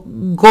example,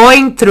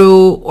 going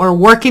through or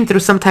working through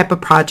some type of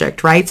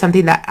project, right?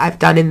 Something that I've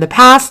done in the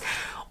past,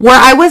 where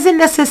I wasn't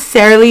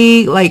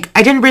necessarily like,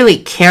 I didn't really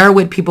care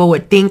what people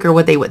would think or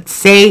what they would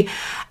say.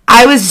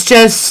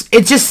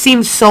 It just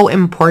seemed so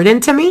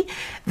important to me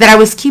that I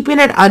was keeping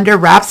it under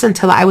wraps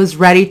until I was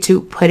ready to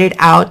put it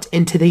out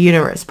into the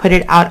universe, put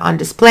it out on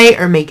display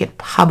or make it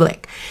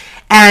public.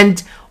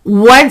 And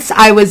once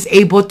I was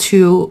able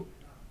to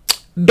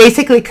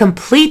basically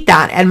complete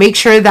that and make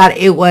sure that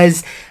it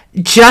was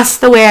just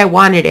the way I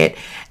wanted it,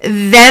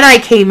 then I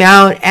came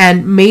out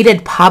and made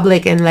it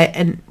public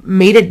and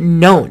made it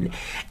known.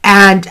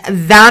 And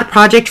that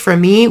project for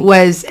me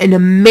was an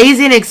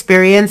amazing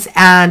experience,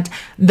 and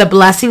the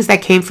blessings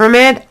that came from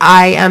it,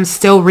 I am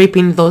still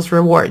reaping those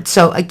rewards.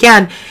 So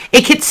again,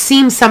 it could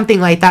seem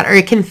something like that, or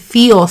it can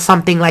feel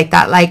something like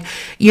that. Like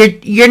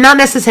you're not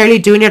necessarily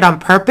doing it on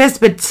purpose,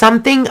 but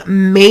something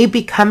may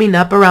be coming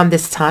up around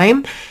this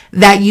time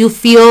that you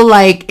feel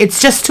like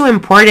it's just too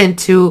important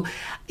to,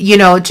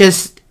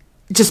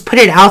 just put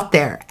it out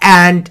there,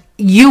 and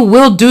you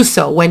will do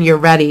so when you're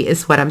ready,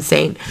 is what I'm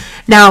saying.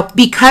 Now,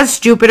 because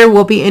Jupiter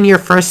will be in your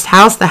first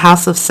house, the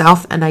house of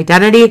self and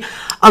identity,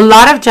 a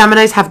lot of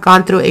Geminis have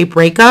gone through a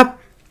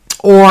breakup,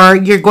 or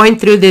you're going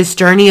through this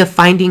journey of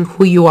finding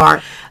who you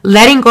are,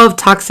 letting go of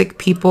toxic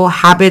people,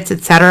 habits,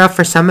 etc.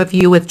 For some of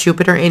you with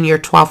Jupiter in your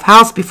 12th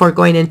house before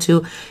going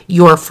into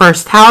your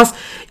first house,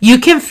 you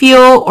can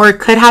feel or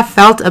could have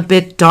felt a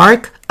bit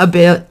dark, a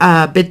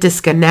bit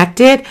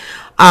disconnected.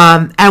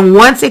 And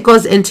once it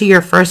goes into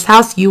your first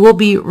house, you will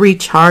be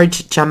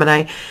recharged,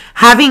 Gemini,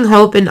 having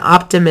hope and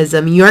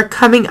optimism. You're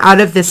coming out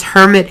of this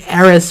hermit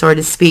era, so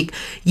to speak.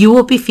 You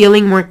will be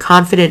feeling more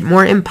confident,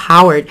 more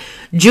empowered.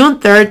 June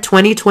 3rd,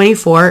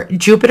 2024,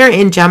 Jupiter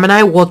in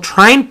Gemini will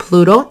trine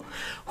Pluto,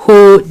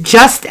 who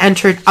just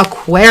entered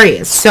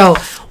Aquarius. So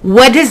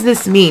what does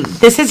this mean?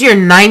 This is your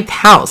 9th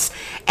house,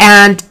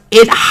 and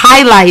it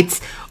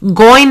highlights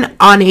going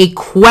on a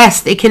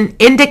quest. It can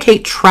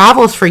indicate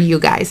travels for you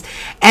guys.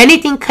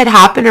 Anything could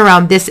happen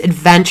around this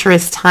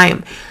adventurous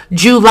time.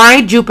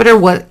 July, Jupiter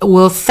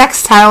will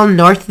sextile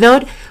North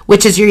Node,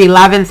 which is your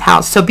 11th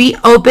house. So be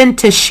open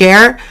to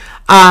share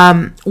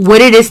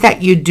what it is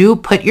that you do.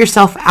 Put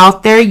yourself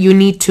out there. You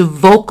need to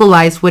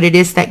vocalize what it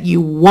is that you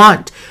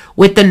want.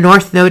 With the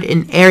North Node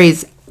in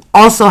Aries,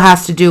 also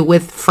has to do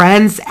with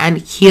friends and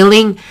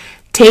healing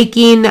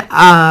taking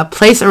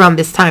place around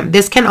this time.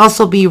 This can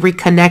also be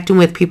reconnecting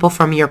with people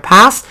from your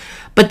past,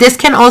 but this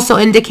can also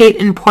indicate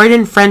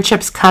important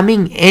friendships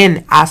coming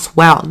in as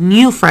well,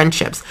 new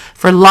friendships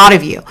for a lot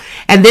of you.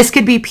 And this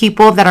could be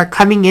people that are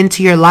coming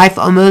into your life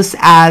almost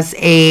as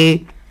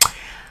a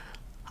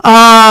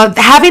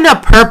having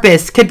a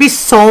purpose. Could be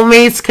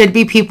soulmates, could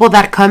be people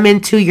that come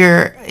into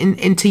your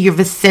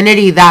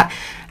vicinity that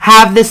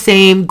have the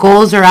same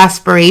goals or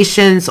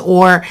aspirations,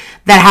 or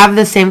that have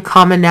the same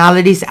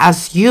commonalities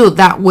as you,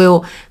 that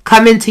will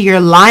come into your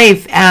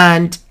life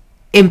and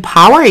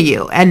empower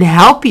you and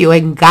help you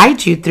and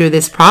guide you through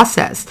this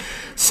process.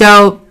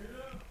 So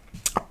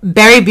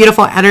very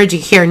beautiful energy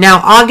here. Now,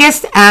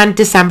 August and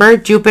December,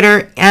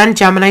 Jupiter and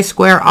Gemini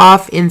square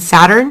off in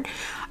Saturn,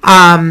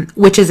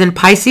 which is in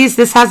Pisces.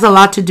 This has a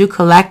lot to do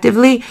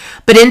collectively,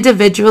 but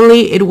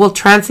individually, it will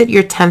transit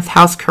your 10th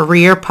house,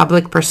 career,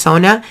 public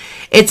persona.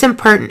 It's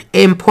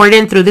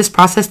important through this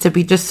process to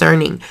be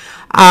discerning.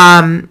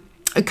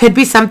 It could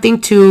be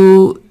something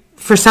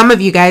for some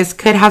of you guys,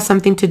 could have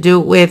something to do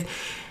with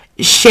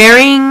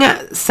sharing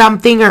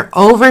something or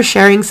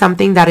oversharing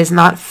something that is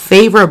not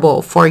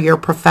favorable for your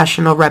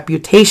professional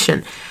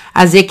reputation,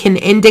 as it can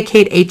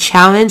indicate a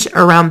challenge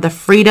around the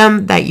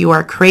freedom that you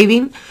are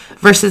craving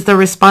versus the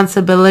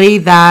responsibility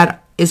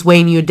that is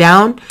weighing you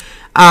down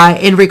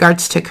in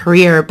regards to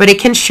career. But it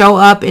can show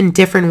up in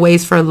different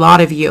ways for a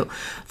lot of you.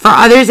 For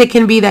others, it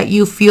can be that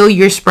you feel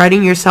you're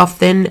spreading yourself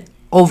thin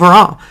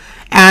overall.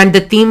 And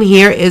the theme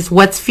here is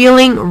what's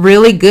feeling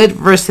really good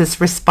versus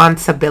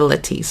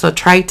responsibility. So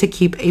try to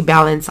keep a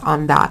balance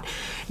on that.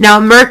 Now,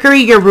 Mercury,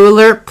 your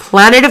ruler,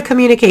 planet of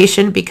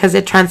communication, because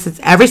it transits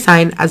every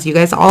sign, as you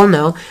guys all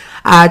know,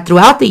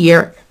 throughout the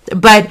year.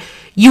 But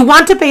you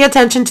want to pay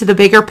attention to the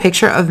bigger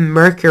picture of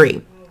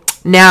Mercury.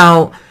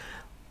 Now,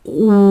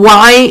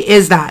 why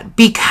is that?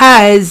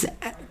 Because,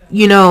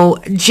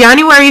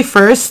 January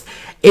 1st,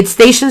 it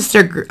stations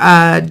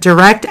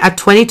direct at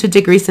 22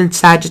 degrees in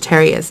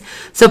Sagittarius.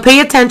 So pay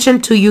attention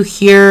to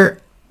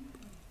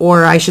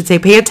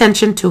pay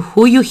attention to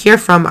who you hear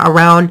from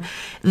around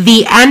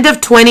the end of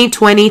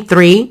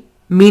 2023,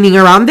 meaning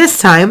around this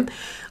time,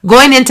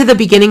 going into the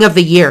beginning of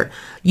the year.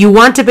 You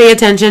want to pay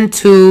attention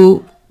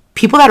to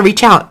people that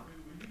reach out.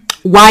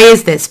 Why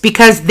is this?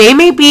 Because they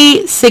may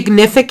be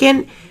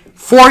significant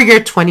for your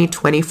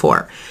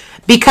 2024,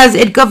 because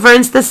it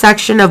governs the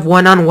section of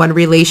one-on-one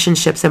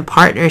relationships and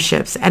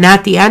partnerships. And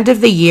at the end of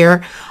the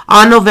year,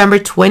 on November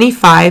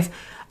 25,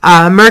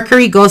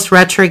 Mercury goes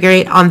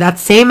retrograde on that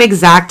same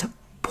exact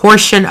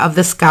portion of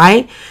the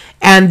sky,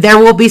 and there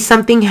will be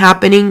something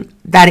happening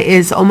that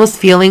is almost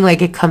feeling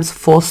like it comes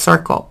full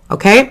circle.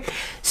 Okay,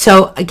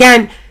 so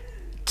again,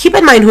 keep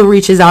in mind who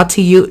reaches out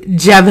to you,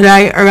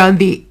 Gemini, around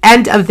the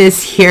end of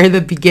this year, the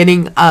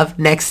beginning of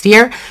next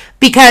year,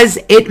 because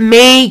it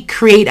may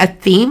create a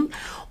theme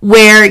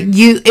where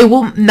it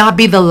will not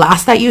be the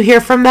last that you hear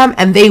from them,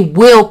 and they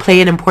will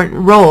play an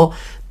important role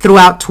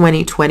throughout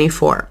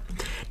 2024.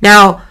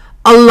 Now,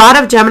 a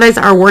lot of Geminis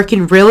are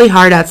working really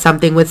hard at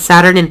something with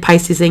Saturn and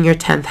Pisces in your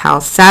 10th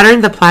house.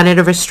 Saturn, the planet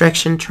of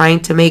restriction, trying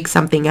to make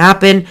something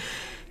happen.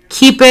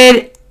 Keep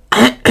at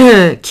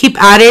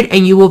it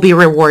and you will be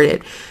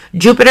rewarded.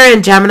 Jupiter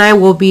and Gemini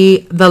will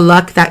be the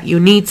luck that you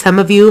need. Some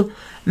of you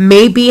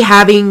may be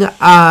having,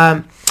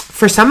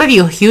 for some of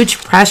you, huge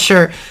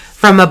pressure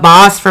from a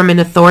boss, from an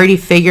authority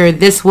figure.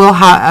 This will,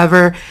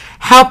 however,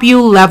 help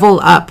you level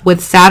up.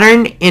 With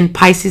Saturn in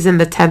Pisces in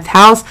the 10th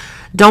house,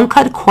 don't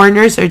cut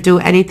corners or do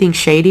anything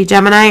shady,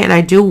 Gemini. And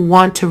I do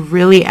want to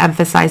really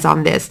emphasize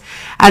on this,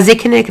 as it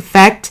can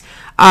affect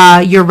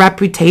your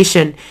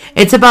reputation.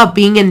 It's about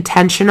being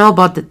intentional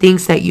about the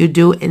things that you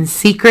do in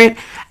secret,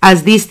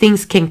 as these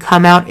things can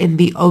come out in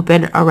the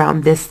open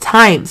around this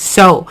time.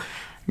 So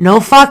no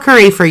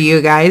fuckery for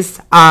you guys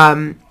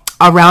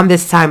around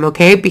this time,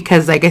 okay?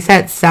 Because like I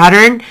said,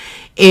 Saturn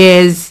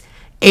is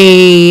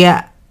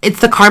it's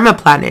the karma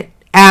planet.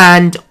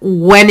 And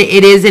when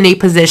it is in a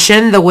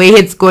position, the way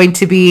it's going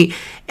to be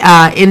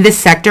in this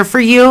sector for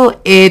you,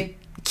 it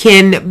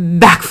can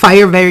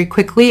backfire very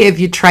quickly if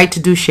you try to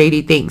do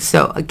shady things.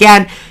 So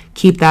again,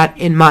 keep that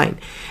in mind.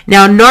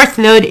 Now, North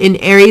Node in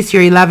Aries,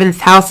 your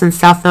 11th house, and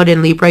South Node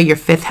in Libra, your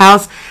 5th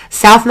house.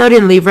 South Node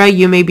in Libra,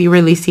 you may be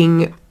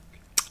releasing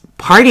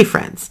party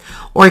friends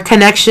or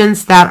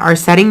connections that are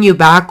setting you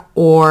back,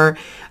 or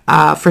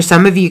for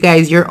some of you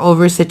guys, you're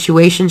over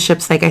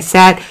situationships. Like I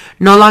said,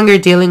 no longer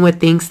dealing with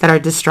things that are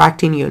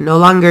distracting you, no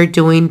longer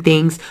doing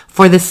things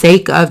for the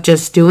sake of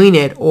just doing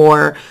it,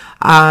 or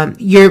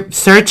you're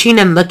searching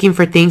and looking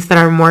for things that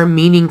are more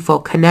meaningful,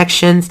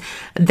 connections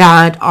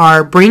that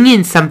are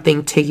bringing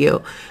something to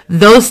you.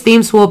 Those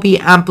themes will be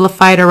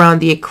amplified around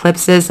the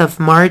eclipses of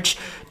March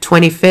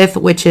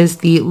 25th, which is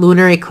the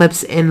lunar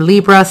eclipse in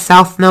Libra,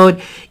 South Node.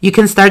 You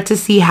can start to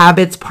see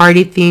habits,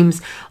 party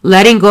themes,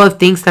 letting go of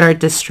things that are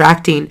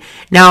distracting.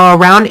 Now,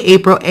 around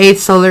April 8th,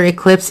 solar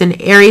eclipse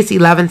in Aries,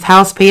 11th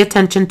house. Pay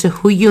attention to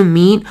who you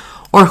meet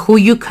or who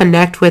you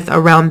connect with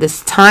around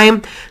this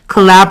time.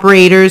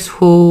 Collaborators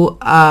who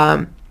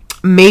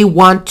may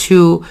want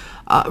to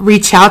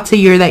reach out to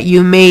you, that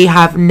you may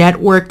have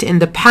networked in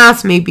the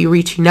past, may be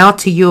reaching out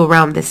to you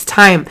around this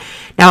time.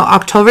 Now,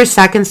 October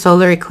 2nd,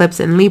 solar eclipse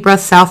in Libra,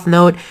 South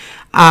Node.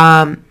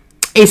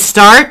 A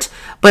start,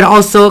 but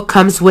also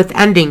comes with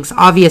endings,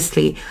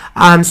 obviously.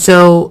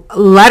 So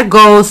let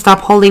go, stop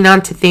holding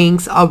on to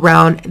things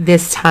around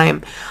this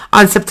time.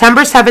 On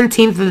September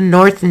 17th, the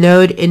North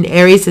Node in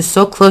Aries is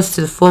so close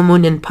to the full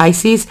moon in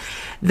Pisces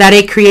that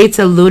it creates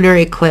a lunar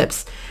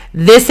eclipse.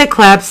 This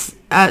eclipse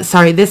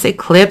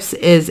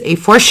is a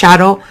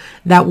foreshadow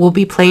that will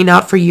be playing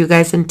out for you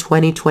guys in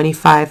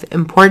 2025.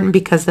 Important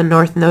because the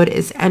North Node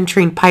is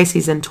entering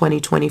Pisces in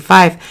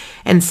 2025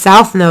 and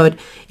South Node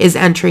is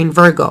entering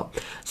Virgo.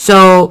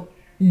 So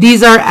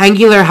these are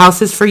angular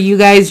houses for you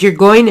guys. You're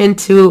going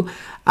to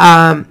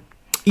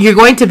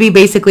be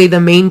basically the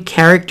main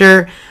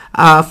character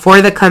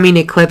for the coming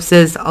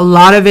eclipses. A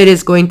lot of it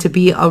is going to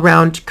be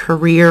around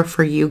career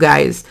for you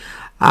guys,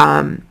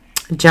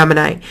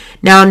 Gemini.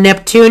 Now,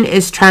 Neptune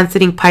is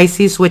transiting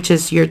Pisces, which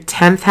is your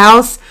 10th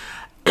house.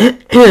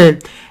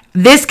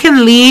 This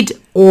can lead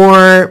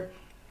or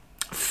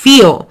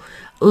feel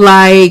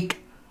like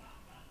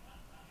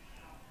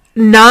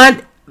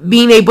not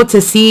being able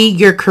to see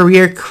your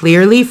career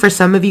clearly. For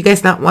some of you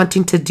guys, not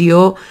wanting to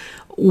deal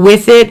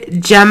with it.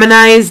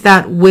 Geminis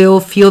that will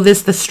feel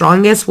this the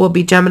strongest will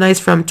be Geminis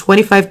from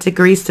 25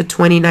 degrees to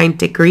 29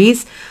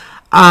 degrees.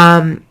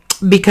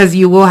 Because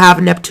you will have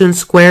Neptune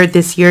square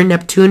this year.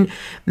 Neptune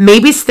may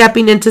be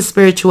stepping into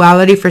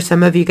spirituality for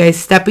some of you guys,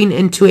 stepping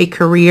into a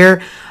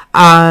career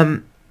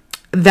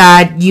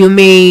that you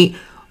may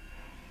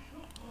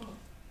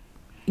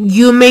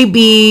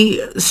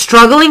be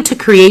struggling to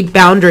create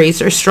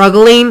boundaries, or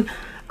struggling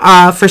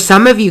for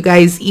some of you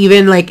guys,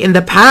 even like in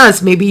the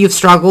past, maybe you've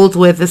struggled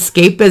with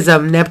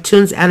escapism.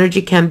 Neptune's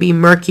energy can be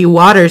murky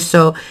water,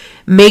 so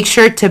make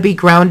sure to be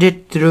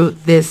grounded through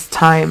this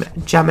time,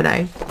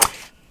 Gemini.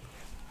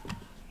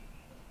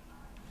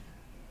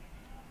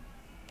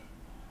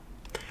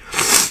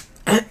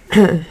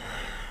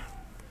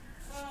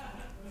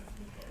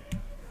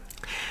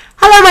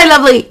 Hello, my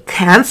lovely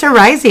Cancer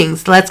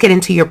risings. Let's get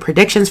into your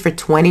predictions for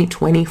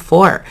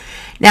 2024.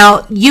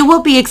 Now, you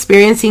will be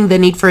experiencing the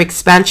need for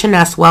expansion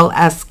as well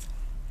as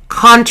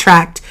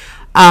contrast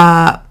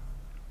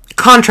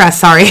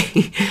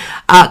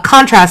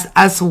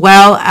as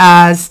well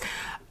as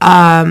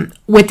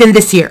within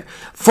this year.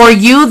 For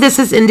you, this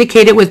is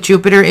indicated with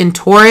Jupiter in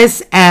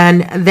Taurus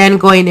and then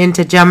going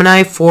into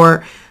Gemini.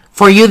 For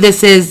you,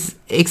 this is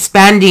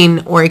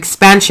expanding or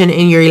expansion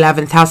in your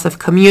 11th house of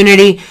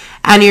community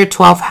and your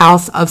 12th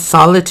house of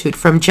solitude.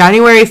 From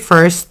January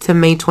 1st to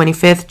May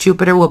 25th,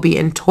 Jupiter will be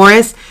in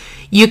Taurus.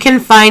 You can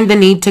find the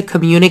need to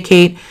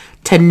communicate,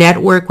 to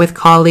network with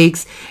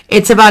colleagues.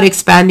 It's about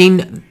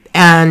expanding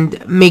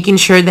and making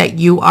sure that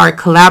you are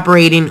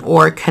collaborating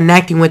or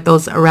connecting with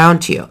those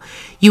around you.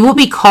 You will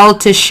be called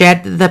to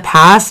shed the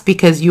past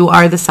because you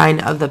are the sign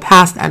of the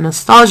past and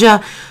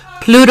nostalgia.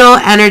 Pluto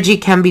energy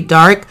can be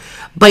dark,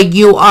 but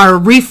you are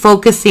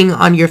refocusing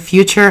on your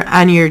future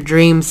and your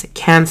dreams,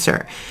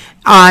 Cancer.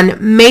 On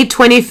May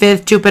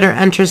 25th, Jupiter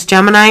enters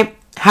Gemini.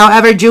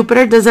 However,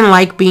 Jupiter doesn't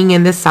like being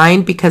in this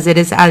sign because it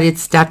is at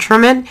its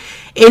detriment.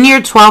 In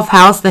your 12th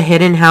house, the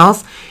hidden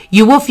house,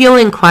 you will feel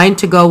inclined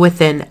to go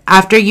within.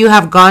 After you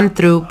have gone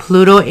through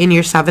Pluto in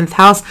your 7th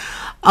house,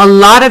 a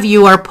lot of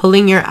you are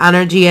pulling your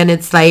energy, and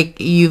it's like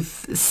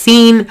you've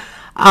seen,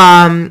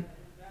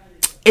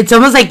 it's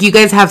almost like you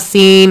guys have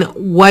seen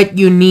what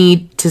you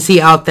need to see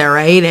out there,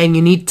 right? And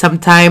you need some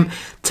time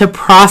to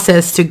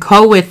process, to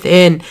go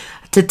within,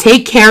 to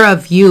take care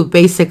of you,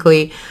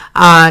 basically.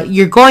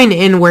 You're going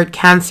inward,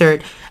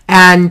 Cancer,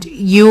 and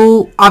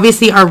you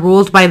obviously are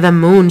ruled by the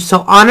moon.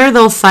 So honor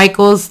those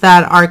cycles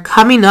that are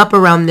coming up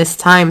around this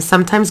time.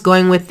 Sometimes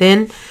going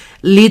within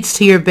leads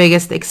to your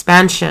biggest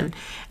expansion.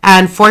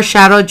 And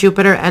foreshadow,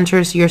 Jupiter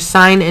enters your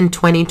sign in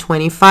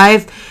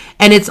 2025,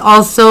 and it's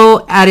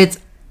also at its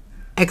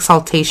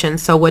exaltation.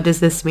 So what does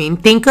this mean?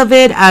 Think of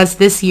it as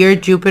this year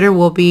Jupiter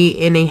will be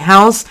in a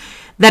house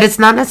that it's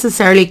not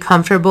necessarily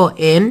comfortable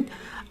in,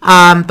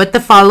 but the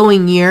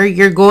following year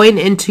you're going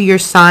into your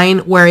sign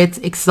where it's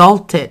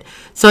exalted.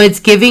 So it's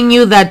giving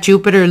you that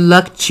Jupiter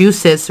luck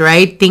juices,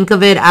 right? Think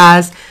of it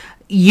as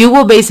you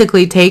will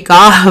basically take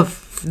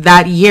off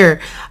that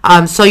year.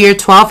 So your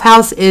 12th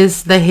house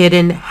is the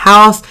hidden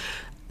house.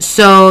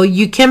 So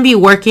you can be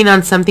working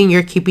on something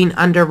you're keeping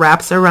under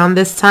wraps around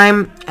this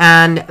time,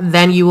 and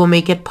then you will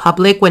make it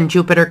public when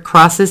Jupiter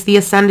crosses the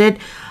ascendant,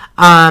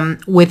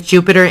 with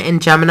Jupiter in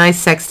Gemini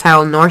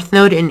sextile North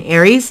Node in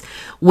Aries,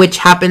 which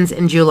happens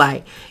in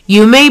July.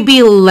 You may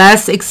be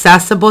less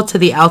accessible to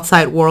the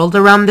outside world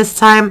around this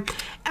time.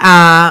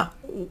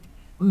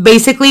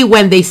 Basically,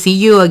 when they see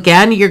you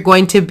again, you're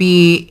going to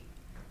be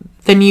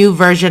the new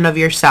version of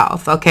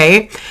yourself,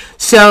 okay?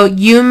 So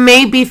you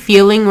may be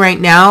feeling right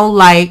now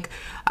like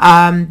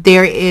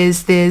there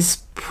is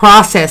this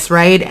process,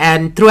 right?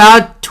 And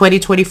throughout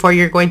 2024,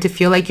 you're going to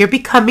feel like you're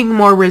becoming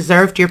more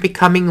reserved, you're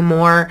becoming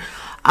more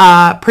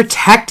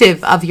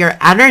protective of your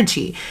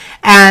energy.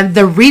 And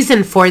the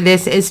reason for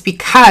this is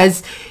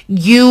because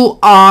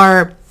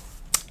there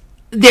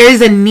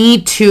is a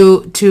need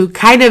to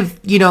kind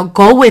of,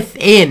 go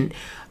within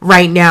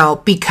right now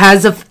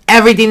because of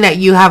everything that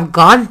you have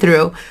gone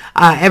through,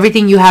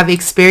 everything you have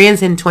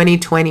experienced in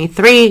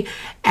 2023.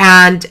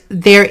 And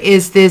there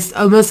is this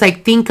almost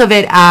like, think of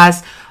it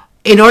as,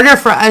 in order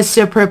for us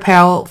to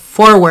propel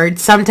forward,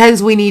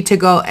 sometimes we need to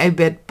go a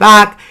bit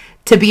back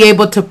to be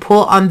able to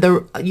pull on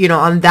the,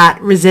 on that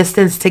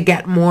resistance to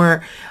get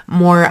more,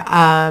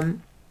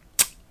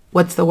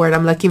 what's the word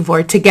I'm looking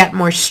for? To get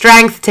more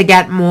strength, to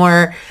get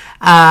more,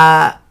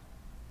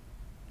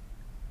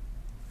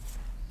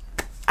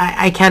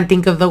 I can't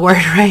think of the word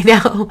right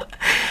now,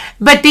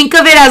 but think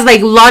of it as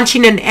like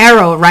launching an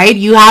arrow, right?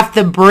 You have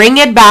to bring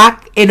it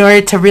back in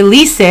order to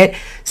release it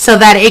so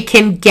that it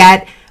can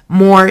get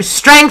more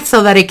strength,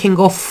 so that it can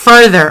go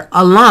further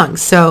along.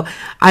 So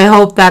I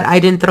hope that I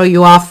didn't throw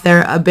you off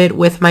there a bit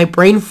with my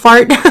brain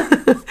fart.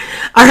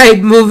 All right,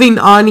 moving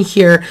on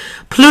here.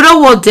 Pluto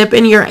will dip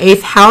in your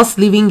 8th house,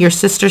 leaving your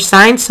sister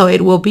sign. So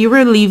it will be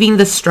relieving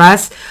the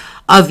stress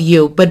of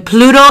you. But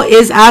Pluto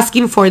is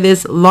asking for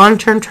this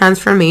long-term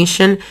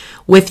transformation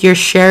with your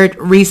shared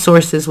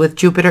resources with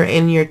Jupiter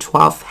in your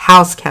 12th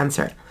house,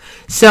 Cancer.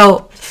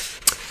 So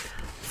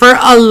for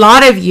a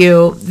lot of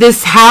you,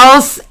 this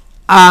house,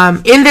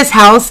 in this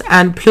house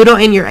and Pluto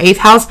in your 8th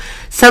house,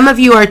 some of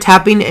you are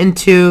tapping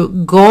into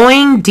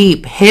going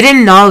deep,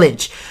 hidden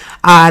knowledge.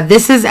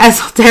 This is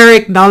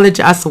esoteric knowledge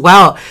as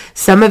well.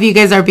 Some of you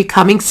guys are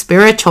becoming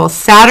spiritual.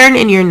 Saturn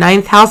in your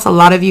 9th house, a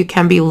lot of you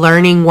can be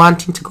learning,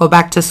 wanting to go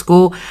back to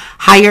school,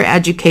 higher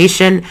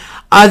education.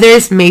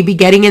 Others may be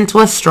getting into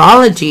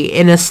astrology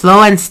in a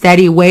slow and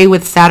steady way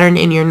with Saturn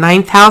in your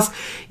 9th house.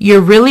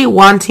 You're really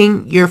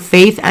wanting your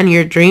faith and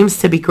your dreams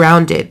to be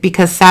grounded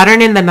because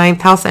Saturn in the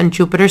 9th house and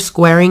Jupiter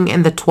squaring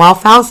in the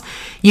 12th house,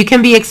 you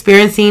can be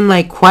experiencing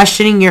like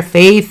questioning your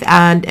faith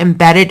and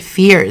embedded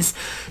fears.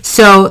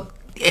 So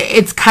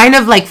it's kind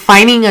of like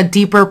finding a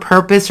deeper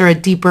purpose or a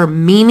deeper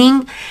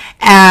meaning.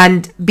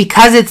 And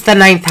because it's the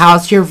 9th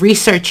house, you're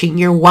researching,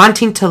 you're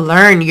wanting to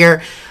learn,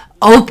 you're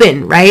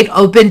open, right?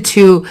 Open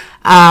to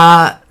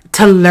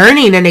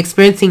learning and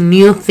experiencing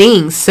new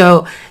things.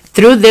 So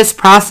through this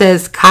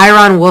process,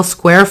 Chiron will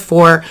square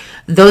for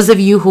those of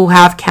you who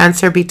have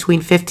Cancer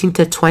between 15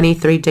 to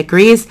 23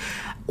 degrees.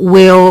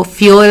 Will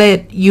feel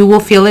it. You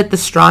will feel it the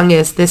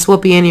strongest. This will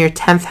be in your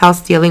 10th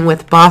house, dealing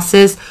with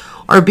bosses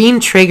or being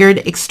triggered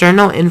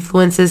external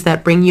influences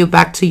that bring you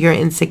back to your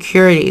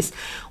insecurities.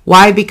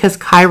 Why? Because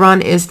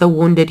Chiron is the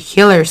wounded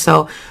healer.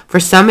 So for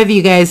some of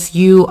you guys,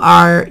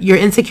 your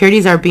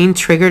insecurities are being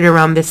triggered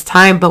around this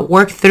time, but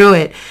work through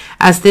it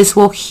as this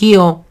will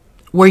heal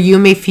where you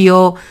may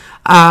feel,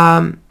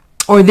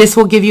 or this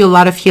will give you a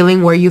lot of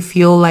healing where you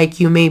feel like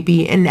you may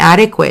be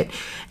inadequate.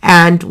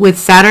 And with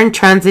Saturn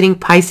transiting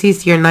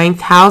Pisces, your 9th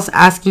house,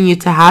 asking you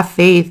to have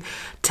faith,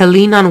 to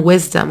lean on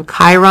wisdom.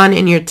 Chiron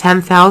in your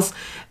 10th house,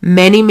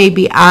 many may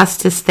be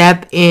asked to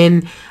step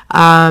in.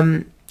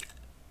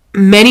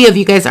 Many of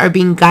you guys are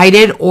being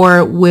guided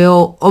or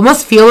will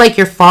almost feel like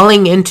you're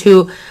falling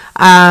into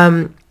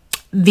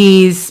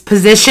these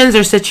positions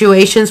or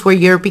situations where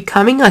you're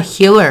becoming a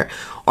healer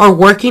or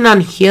working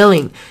on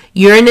healing.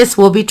 Uranus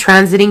will be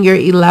transiting your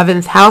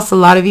 11th house. A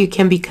lot of you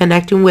can be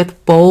connecting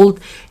with bold,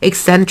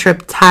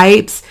 eccentric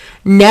types.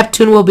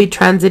 Neptune will be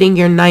transiting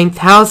your 9th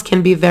house.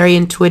 Can be a very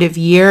intuitive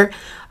year.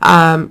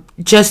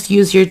 Just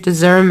use your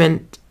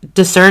discernment,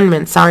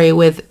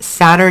 with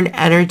Saturn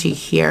energy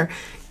here,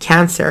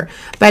 Cancer.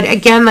 But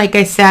again, like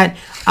I said,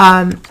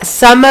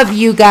 some of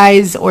you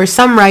guys or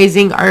some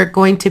rising are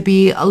going to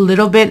be a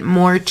little bit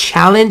more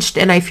challenged,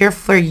 and I fear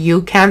for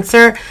you,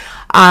 Cancer.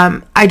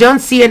 I don't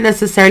see it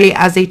necessarily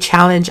as a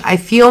challenge. I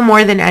feel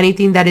more than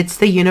anything that it's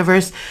the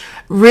universe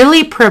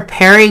really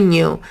preparing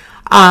you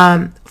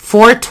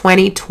for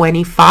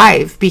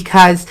 2025,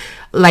 because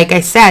like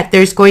I said,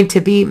 there's going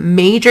to be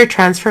major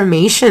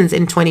transformations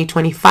in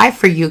 2025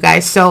 for you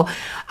guys. So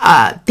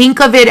think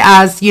of it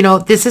as, you know,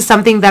 this is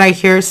something that I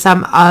hear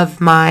some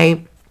of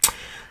my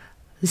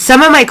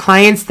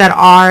clients that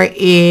are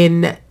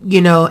in, you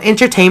know,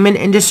 entertainment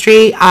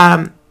industry,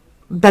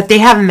 but they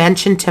have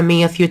mentioned to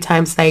me a few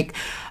times, like,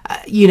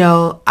 you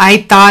know,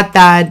 I thought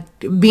that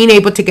being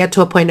able to get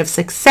to a point of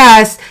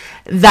success,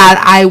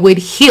 that I would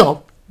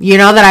heal, you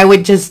know, that I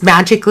would just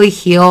magically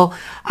heal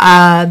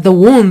the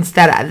wounds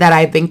that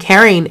I've been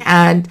carrying.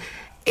 And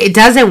it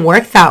doesn't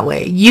work that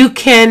way. You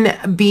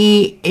can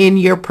be in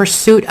your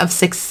pursuit of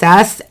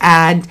success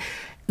and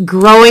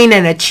growing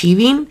and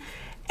achieving.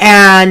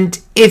 And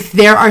if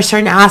there are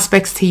certain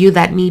aspects to you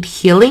that need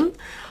healing,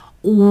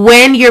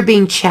 when you're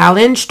being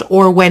challenged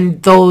or when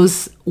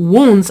those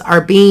wounds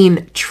are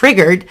being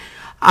triggered,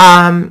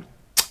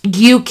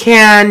 you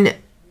can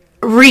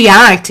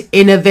react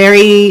in a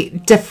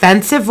very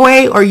defensive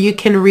way, or you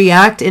can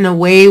react in a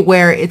way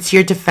where it's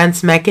your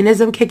defense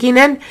mechanism kicking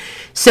in.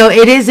 So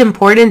it is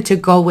important to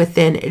go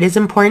within. It is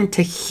important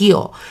to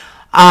heal.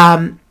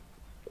 And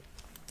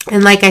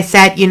like I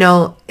said, you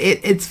know,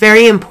 it's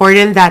very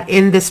important that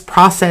in this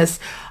process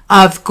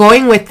of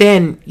going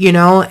within, you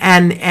know,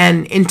 and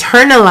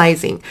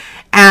internalizing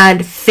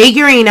and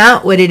figuring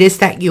out what it is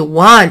that you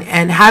want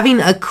and having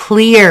a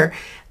clear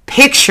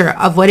picture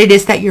of what it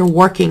is that you're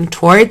working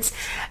towards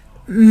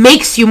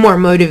makes you more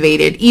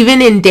motivated,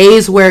 even in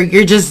days where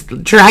you're just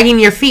dragging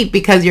your feet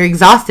because you're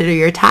exhausted or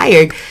you're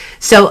tired.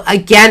 So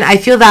again, I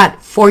feel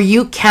that for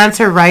you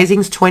Cancer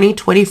risings,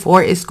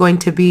 2024 is going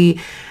to be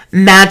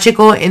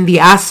magical in the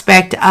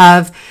aspect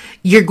of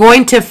you're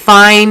going to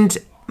find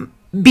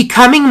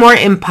becoming more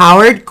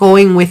empowered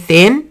going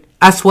within,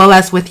 as well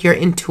as with your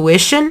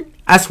intuition,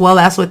 as well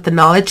as with the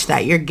knowledge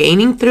that you're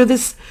gaining through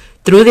this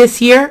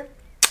year,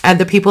 and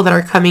the people that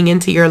are coming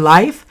into your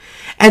life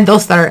and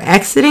those that are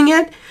exiting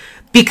it,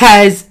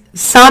 because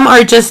some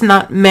are just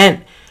not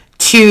meant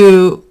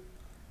to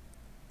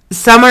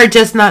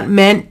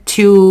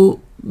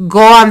go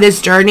on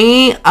this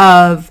journey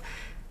of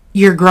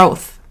your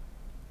growth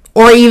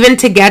or even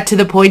to get to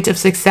the point of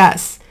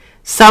success.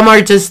 Some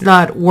are just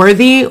not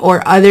worthy,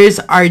 or others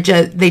are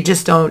they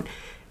just don't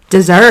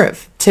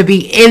deserve to be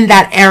in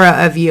that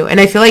era of you. And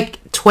I feel like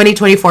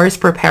 2024 is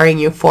preparing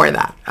you for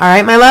that. All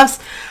right, my loves.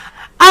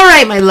 All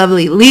right, my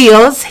lovely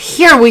Leos,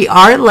 here we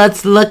are.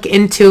 Let's look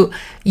into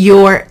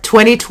your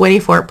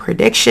 2024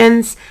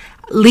 predictions.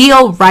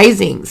 Leo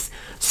risings.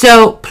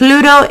 So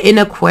Pluto in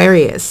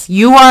Aquarius.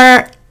 You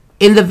are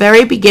in the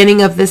very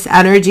beginning of this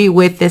energy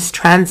with this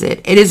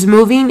transit. It is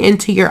moving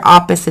into your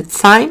opposite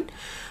sign.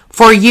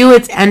 For you,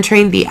 it's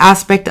entering the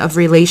aspect of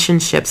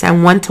relationships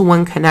and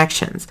one-to-one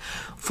connections.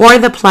 For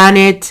the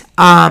planet,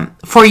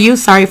 for you,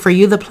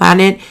 the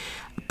planet,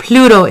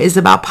 Pluto is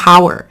about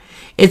power.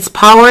 It's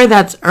power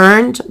that's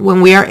earned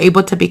when we are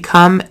able to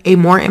become a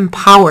more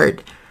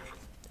empowered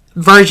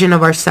version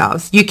of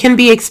ourselves. You can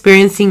be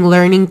experiencing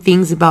learning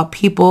things about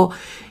people.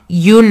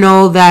 You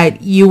know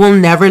that you will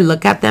never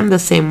look at them the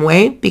same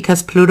way,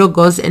 because Pluto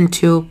goes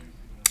into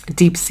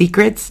deep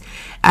secrets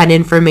and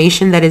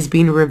information that is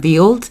being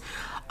revealed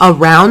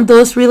around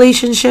those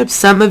relationships.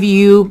 Some of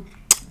you,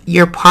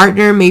 your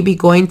partner may be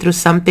going through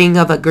something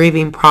of a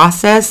grieving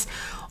process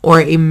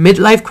or a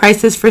midlife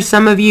crisis for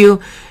some of you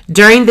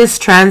during this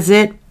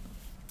transit.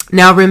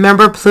 Now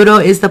remember, Pluto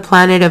is the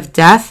planet of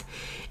death.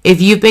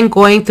 If you've been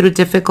going through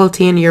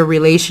difficulty in your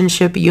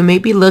relationship, you may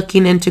be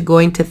looking into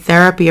going to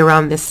therapy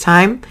around this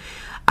time.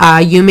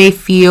 You may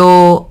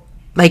feel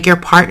like your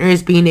partner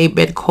is being a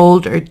bit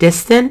cold or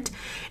distant.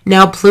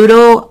 Now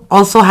Pluto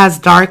also has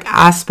dark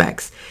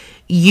aspects.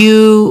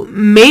 You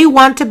may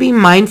want to be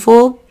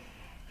mindful,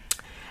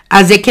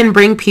 as it can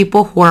bring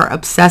people who are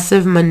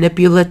obsessive,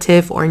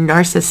 manipulative, or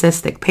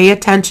narcissistic. Pay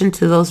attention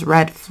to those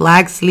red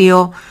flags,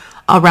 Leo,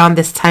 around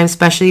this time,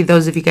 especially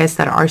those of you guys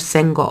that are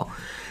single.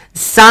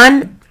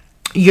 Sun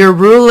your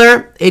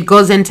ruler, it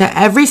goes into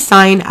every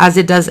sign as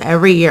it does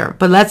every year.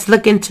 But let's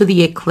look into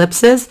the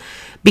eclipses,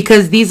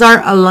 because these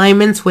are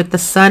alignments with the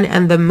sun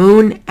and the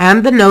moon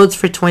and the nodes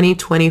for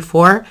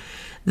 2024.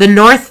 The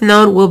North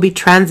Node will be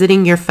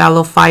transiting your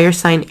fellow fire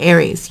sign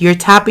Aries. You're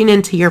tapping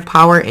into your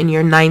power in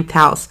your 9th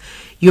house.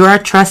 You are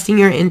trusting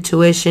your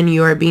intuition.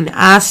 You are being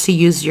asked to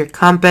use your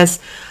compass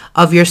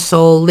of your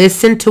soul.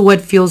 Listen to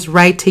what feels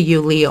right to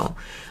you, Leo.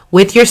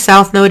 With your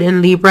South Node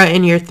in Libra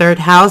in your 3rd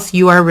house,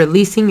 you are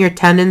releasing your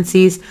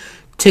tendencies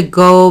to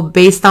go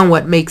based on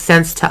what makes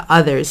sense to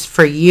others.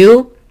 For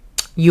you,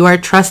 you are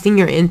trusting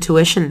your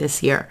intuition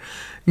this year.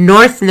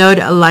 North Node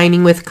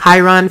aligning with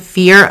Chiron,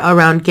 fear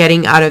around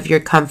getting out of your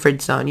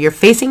comfort zone. You're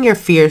facing your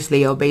fears,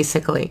 Leo,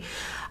 basically.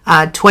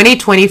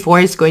 2024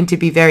 is going to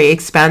be very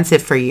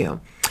expansive for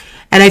you.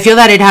 And I feel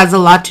that it has a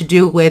lot to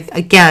do with,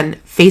 again,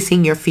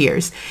 facing your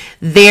fears.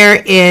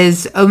 There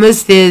is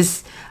almost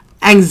this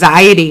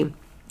anxiety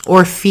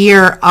or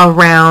fear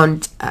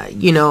around,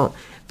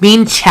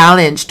 being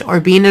challenged or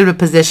being in a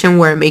position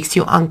where it makes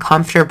you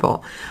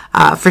uncomfortable.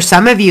 For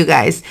some of you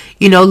guys,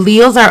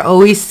 Leos are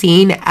always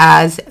seen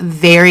as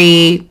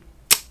very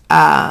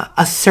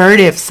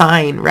assertive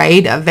sign,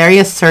 right? A very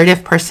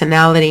assertive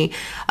personality,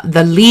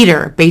 the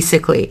leader,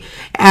 basically.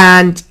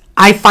 And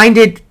I find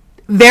it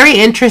very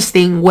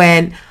interesting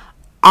when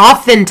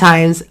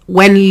oftentimes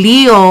when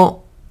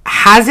Leo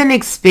hasn't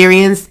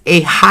experienced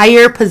a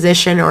higher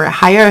position or a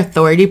higher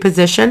authority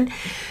position,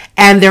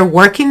 and they're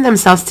working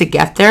themselves to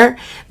get there,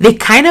 they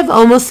kind of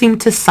almost seem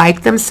to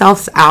psych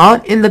themselves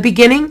out in the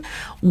beginning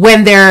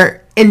when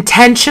they're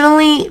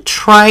intentionally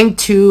trying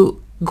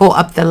to go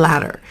up the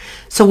ladder.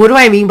 So what do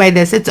I mean by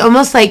this? It's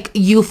almost like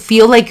you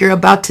feel like you're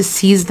about to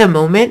seize the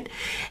moment.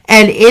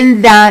 And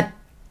in that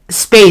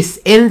space,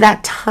 in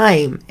that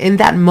time, in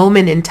that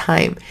moment in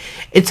time,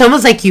 it's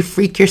almost like you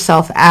freak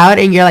yourself out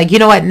and you're like, you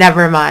know what,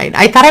 never mind.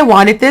 I thought I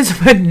wanted this,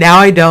 but now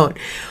I don't.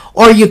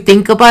 Or you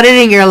think about it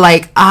and you're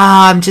like,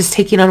 I'm just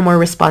taking on more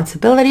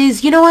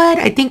responsibilities. You know what?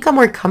 I think I'm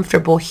more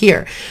comfortable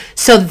here.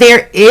 So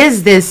there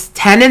is this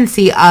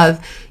tendency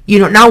of,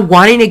 not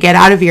wanting to get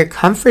out of your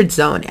comfort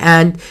zone.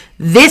 And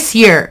this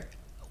year,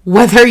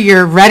 whether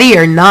you're ready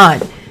or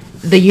not,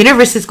 the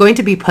universe is going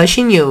to be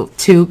pushing you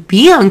to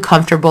be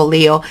uncomfortable,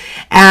 Leo.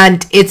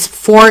 And it's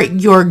for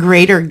your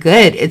greater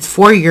good. It's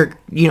for your,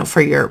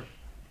 for your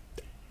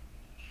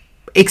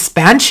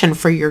expansion,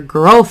 for your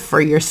growth,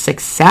 for your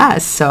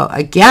success. So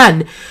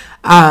again,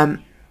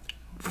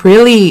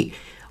 really,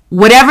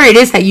 whatever it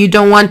is that you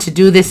don't want to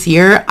do this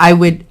year, I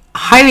would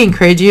highly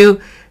encourage you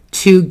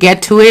to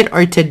get to it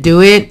or to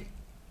do it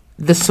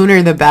the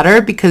sooner the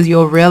better, because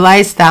you'll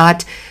realize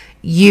that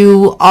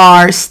you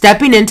are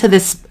stepping into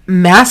this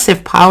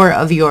massive power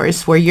of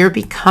yours where you're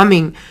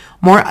becoming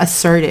more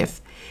assertive.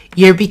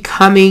 You're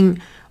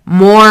becoming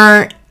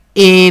more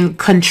in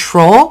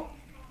control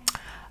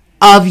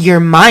of your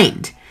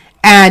mind,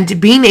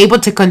 and being able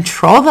to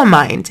control the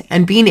mind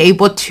and being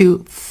able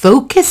to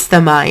focus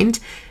the mind,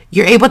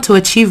 you're able to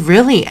achieve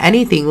really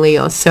anything,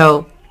 Leo.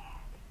 So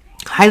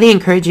highly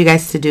encourage you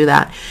guys to do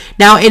that.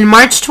 Now in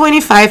March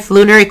 25,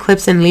 lunar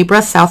eclipse in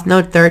Libra, South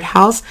Node, 3rd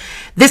house.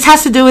 This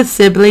has to do with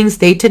siblings,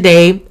 day to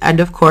day, and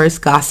of course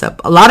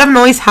gossip. A lot of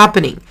noise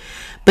happening,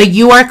 but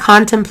you are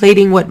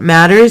contemplating what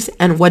matters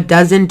and what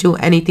doesn't do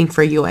anything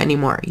for you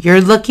anymore.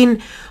 You're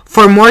looking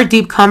for more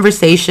deep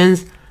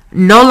conversations,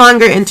 no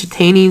longer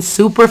entertaining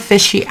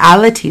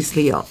superficialities,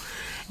 Leo.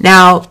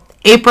 Now,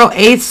 April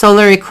 8th,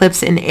 solar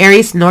eclipse in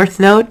Aries, North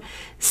Node,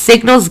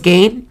 signals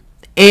gain.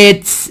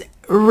 It's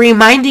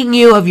reminding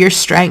you of your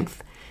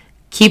strength.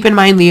 Keep in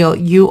mind, Leo,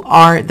 you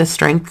are the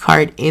strength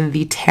card in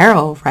the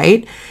tarot,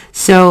 right?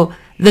 So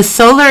the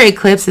solar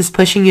eclipse is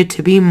pushing you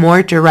to be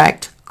more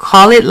direct.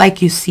 Call it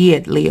like you see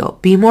it, Leo.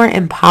 Be more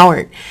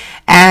empowered.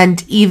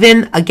 And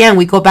even, again,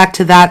 we go back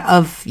to that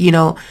of,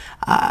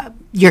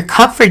 your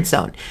comfort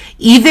zone.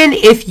 Even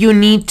if you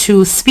need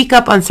to speak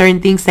up on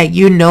certain things that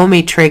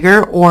may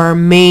trigger or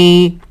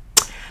may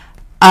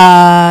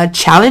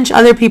challenge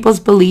other people's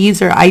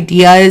beliefs or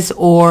ideas,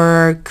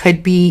 or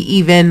could be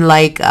even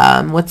like,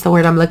 what's the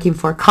word I'm looking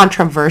for?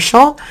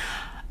 Controversial.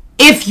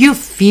 If you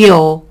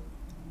feel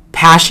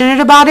passionate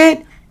about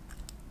it,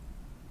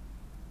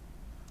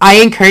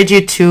 I encourage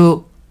you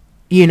to,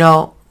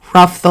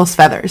 ruff those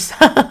feathers.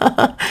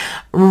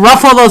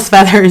 Ruffle those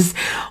feathers.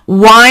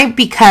 Why?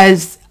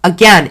 Because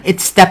again,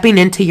 it's stepping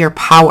into your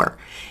power.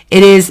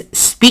 It is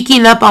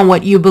speaking up on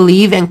what you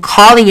believe and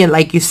calling it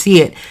like you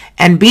see it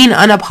and being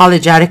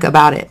unapologetic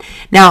about it.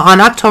 Now,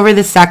 on October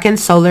the 2nd,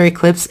 solar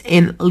eclipse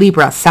in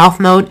Libra, South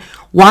Node,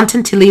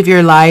 wanting to live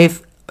your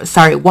life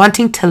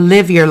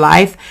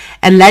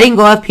and letting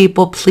go of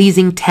people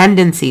pleasing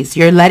tendencies.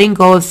 You're letting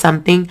go of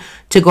something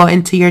to go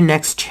into your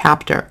next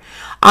chapter.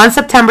 On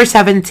September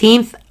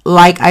 17th,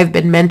 like I've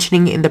been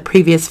mentioning in the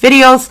previous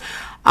videos,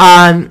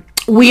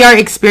 we are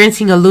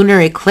experiencing a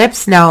lunar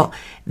eclipse. Now,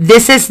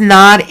 this is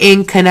not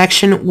in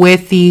connection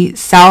with the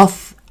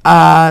South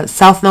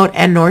Node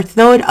and North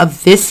Node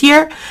of this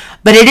year,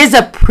 but it is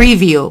a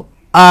preview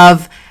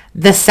of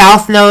the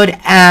South Node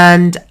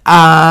and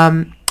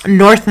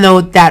north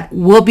node that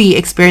we'll be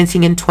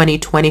experiencing in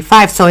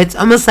 2025. So it's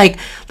almost like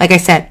I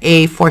said,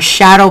 a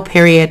foreshadow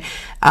period,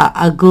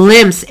 a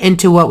glimpse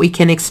into what we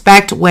can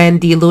expect when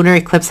the lunar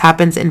eclipse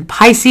happens in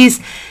Pisces.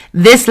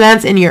 This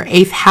lands in your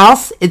 8th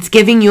house. It's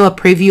giving you a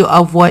preview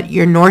of what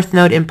your north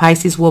node in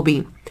Pisces will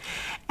be.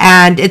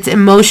 And it's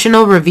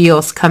emotional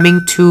reveals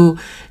coming to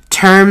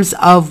terms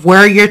of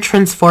where you're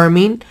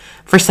transforming.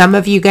 For some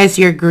of you guys,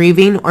 you're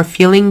grieving or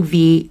feeling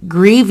the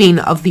grieving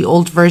of the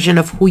old version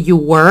of who you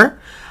were.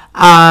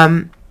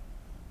 For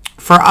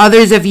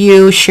others of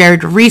you,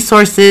 shared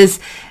resources.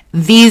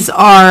 These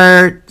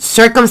are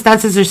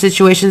circumstances or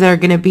situations that are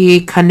going to be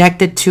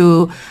connected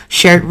to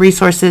shared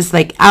resources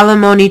like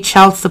alimony,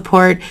 child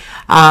support,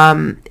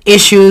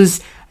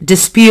 issues,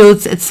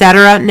 disputes,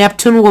 etc.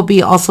 Neptune will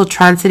be also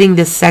transiting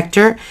this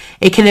sector.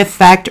 It can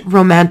affect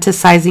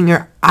romanticizing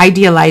or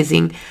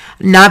idealizing,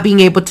 not being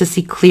able to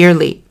see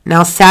clearly.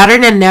 Now,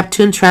 Saturn and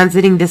Neptune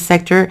transiting this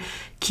sector,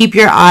 keep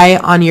your eye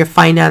on your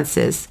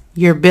finances,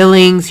 your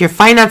billings, your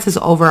finances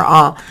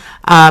overall.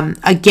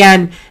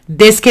 Again,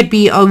 this could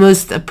be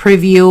almost a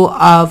preview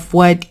of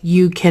what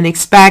you can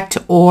expect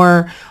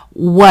or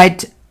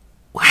what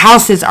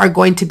houses are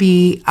going to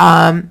be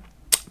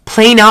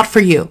playing out for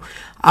you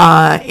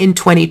in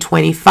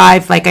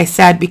 2025. Like I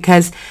said,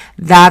 because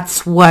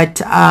that's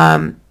what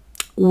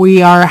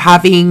we are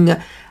having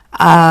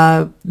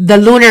the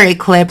lunar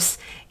eclipse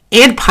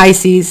in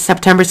Pisces,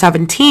 September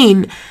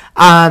 17,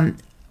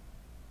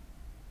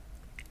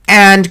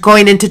 and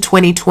going into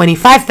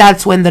 2025,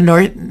 that's when the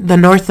north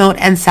node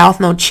and south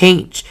node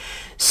change.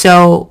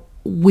 So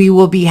we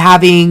will be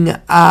having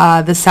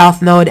the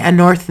south node and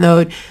north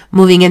node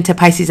moving into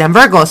Pisces and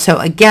Virgo. So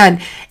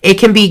again, it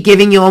can be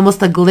giving you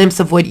almost a glimpse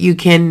of what you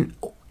can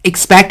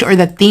expect or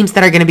the themes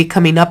that are going to be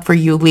coming up for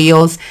you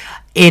Leos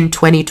in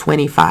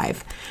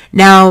 2025.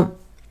 Now,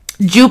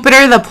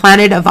 Jupiter, the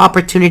planet of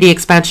opportunity,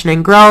 expansion,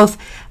 and growth.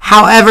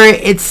 However,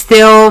 it's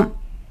still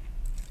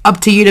up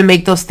to you to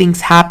make those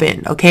things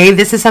happen. Okay,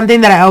 this is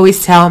something that I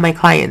always tell my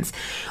clients.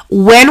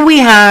 When we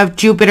have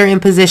Jupiter in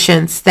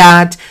positions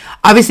that,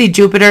 obviously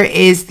Jupiter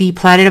is the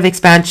planet of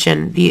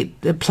expansion, the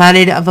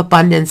planet of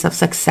abundance, of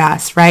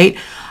success, right?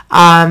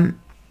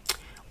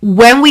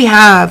 When we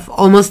have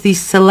almost these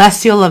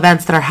celestial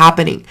events that are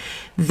happening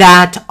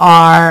that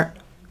are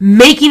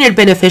making it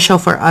beneficial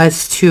for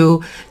us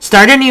to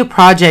start a new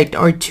project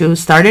or to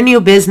start a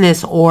new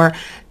business or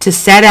to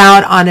set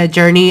out on a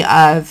journey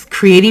of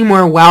creating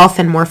more wealth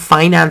and more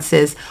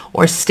finances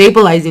or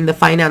stabilizing the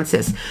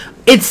finances,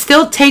 it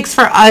still takes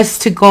for us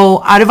to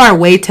go out of our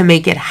way to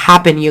make it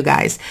happen, you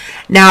guys.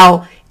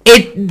 Now,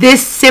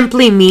 this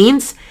simply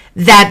means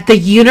that the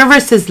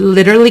universe is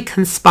literally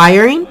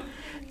conspiring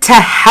to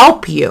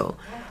help you,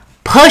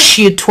 push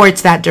you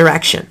towards that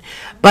direction.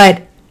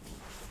 But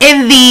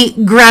in the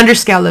grander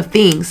scale of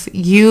things,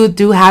 you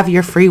do have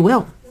your free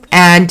will.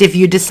 And if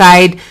you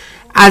decide,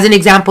 as an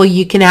example,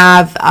 you can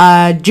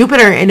have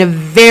Jupiter in a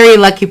very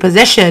lucky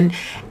position,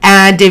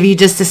 and if you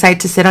just decide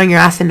to sit on your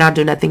ass and not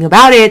do nothing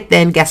about it,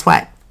 then guess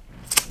what?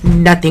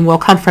 Nothing will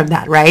come from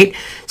that, right?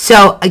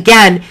 So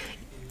again,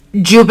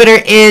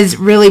 Jupiter is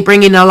really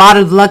bringing a lot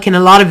of luck and a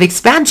lot of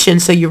expansion,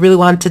 so you really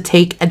want to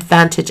take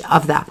advantage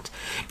of that.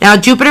 Now,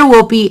 Jupiter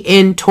will be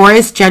in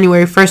Taurus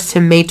January 1st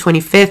to May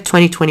 25th,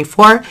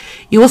 2024.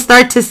 You will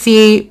start to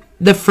see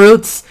the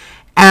fruits,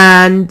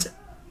 and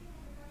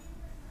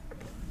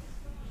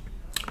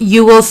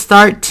you will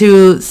start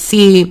to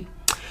see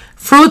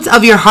fruits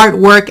of your hard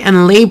work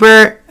and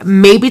labor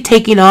maybe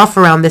taking off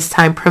around this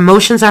time.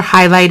 Promotions are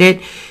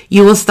highlighted.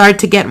 You will start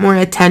to get more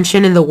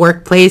attention in the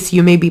workplace.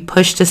 You may be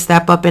pushed to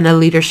step up in a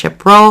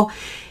leadership role.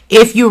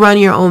 If you run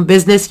your own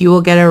business, you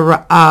will get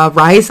a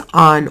rise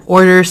on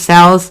order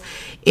sales.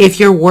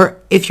 If you're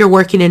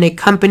working in a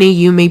company,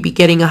 you may be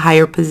getting a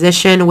higher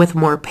position with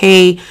more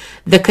pay.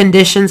 The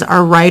conditions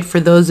are right for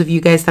those of you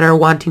guys that are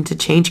wanting to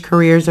change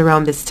careers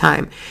around this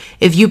time.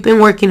 If you've been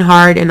working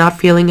hard and not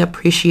feeling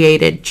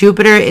appreciated,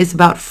 Jupiter is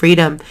about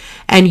freedom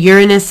and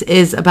Uranus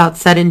is about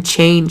sudden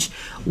change.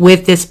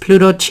 With this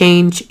Pluto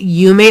change,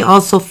 you may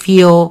also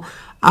feel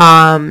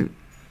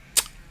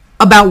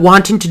about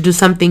wanting to do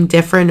something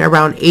different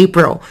around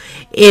April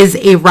is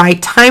a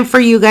right time for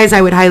you guys.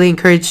 I would highly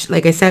encourage,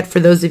 like I said, for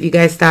those of you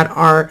guys that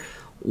are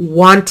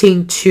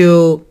wanting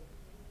to,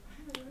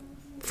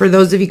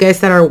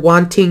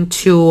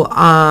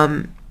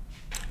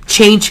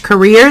 change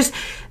careers,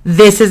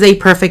 this is a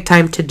perfect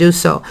time to do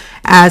so,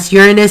 as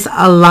Uranus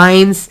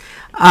aligns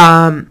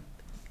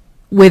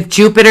with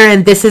Jupiter,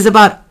 and this is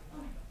about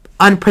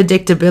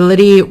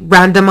unpredictability,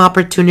 random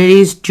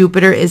opportunities.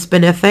 Jupiter is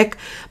benefic,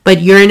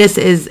 but Uranus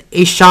is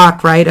a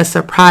shock, right? A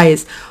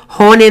surprise.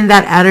 Hone in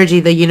that energy.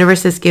 The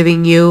universe is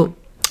giving you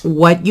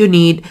what you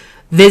need,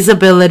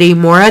 visibility,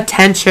 more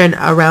attention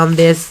around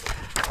this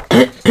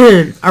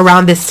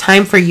around this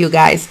time for you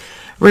guys.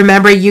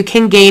 Remember, you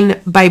can gain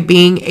by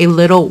being a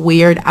little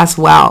weird as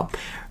well.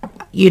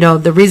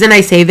 the reason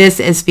I say this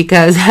is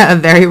because a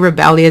very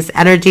rebellious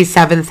energy,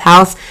 7th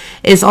house,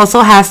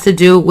 also has to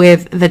do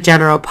with the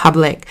general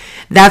public.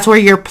 That's where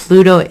your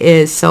Pluto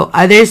is. So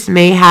others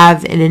may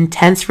have an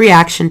intense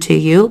reaction to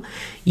you.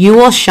 You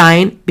will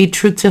shine, be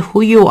true to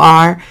who you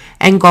are,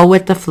 and go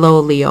with the flow,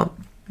 Leo.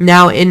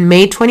 Now, in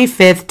May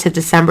 25th to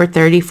December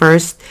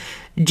 31st,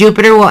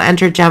 Jupiter will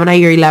enter Gemini,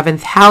 your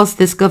 11th house.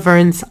 This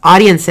governs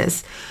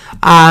audiences.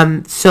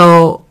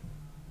 So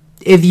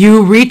if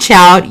you reach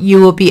out,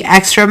 you will be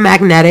extra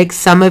magnetic.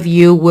 Some of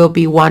you will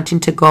be wanting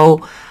to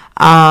go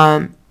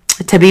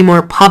to be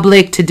more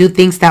public, to do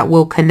things that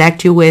will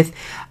connect you with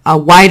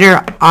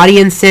wider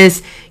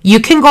audiences. You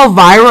can go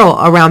viral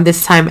around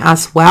this time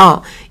as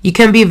well. You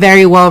can be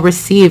very well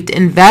received.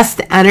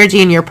 Invest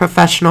energy in your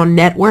professional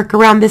network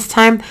around this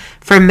time.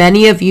 For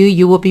many of you,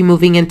 you will be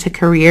moving into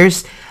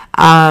careers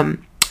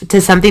to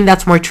something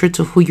that's more true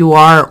to who you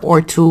are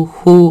or to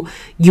who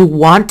you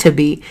want to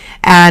be.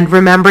 And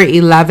remember,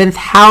 11th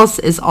house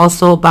is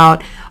also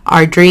about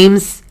our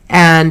dreams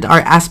and our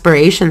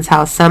aspirations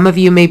house. Some of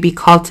you may be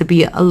called to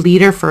be a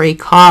leader for a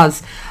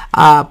cause,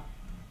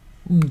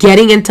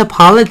 getting into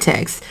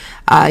politics.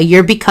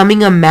 You're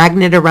becoming a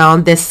magnet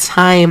around this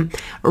time.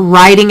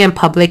 Writing and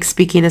public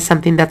speaking is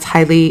something that's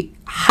highly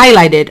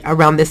highlighted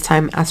around this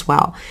time as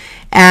well.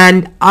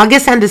 And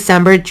August and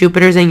December,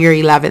 Jupiter's in your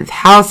 11th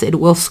house. It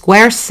will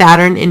square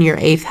Saturn in your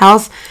 8th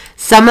house.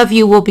 Some of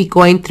you will be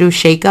going through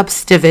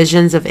shakeups,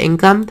 divisions of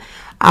income.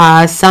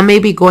 Some may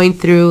be going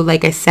through,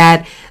 like I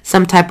said,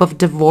 some type of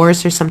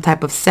divorce or some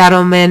type of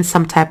settlement,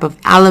 some type of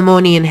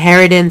alimony,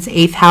 inheritance.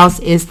 8th house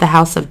is the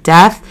house of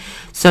death.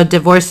 So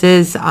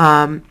divorces,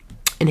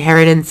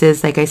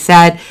 inheritances, like I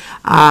said,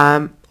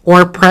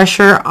 or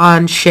pressure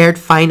on shared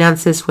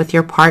finances with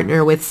your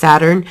partner with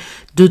Saturn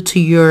due to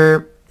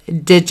your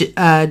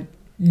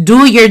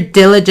do your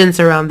diligence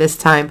around this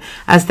time,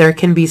 as there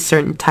can be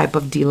certain type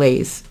of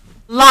delays.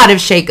 A lot of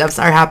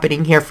shakeups are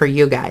happening here for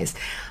you guys.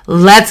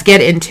 Let's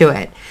get into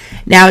it.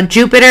 Now,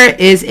 Jupiter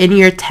is in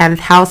your 10th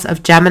house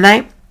of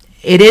Gemini.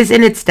 It is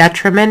in its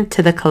detriment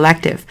to the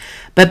collective.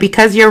 But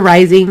because you're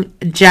rising,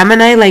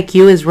 Gemini, like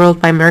you, is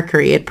ruled by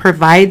Mercury. It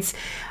provides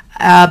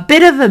a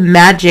bit of a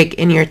magic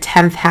in your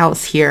 10th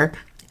house here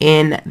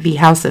in the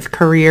house of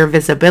career,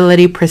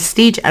 visibility,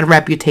 prestige, and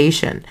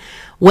reputation.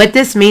 What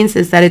this means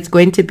is that it's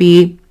going to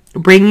be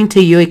bringing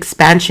to you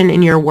expansion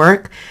in your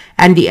work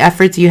and the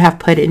efforts you have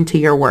put into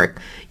your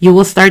work. You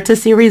will start to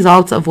see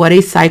results of what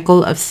a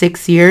cycle of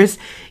 6 years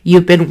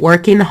you've been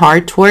working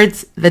hard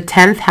towards. The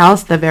 10th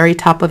house, the very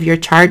top of your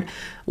chart,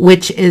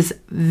 which is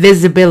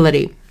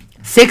visibility.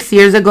 6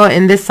 years ago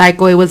in this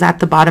cycle, it was at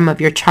the bottom of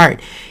your chart.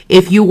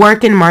 If you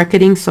work in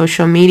marketing,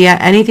 social media,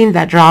 anything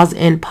that draws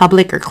in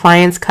public or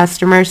clients,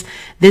 customers,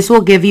 this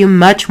will give you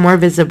much more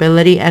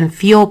visibility and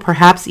fuel,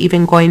 perhaps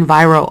even going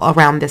viral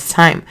around this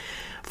time.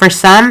 For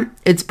some,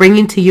 it's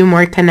bringing to you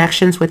more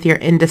connections with your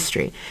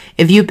industry.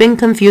 If you've been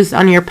confused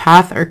on your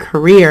path or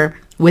career,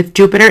 with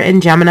Jupiter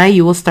in Gemini,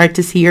 you will start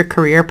to see your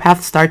career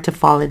path start to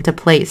fall into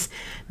place.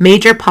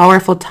 Major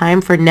powerful time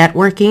for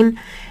networking,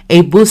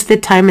 a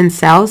boosted time in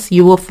sales.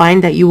 You will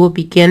find that you will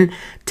begin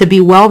to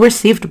be well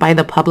received by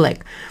the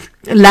public.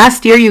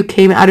 Last year, you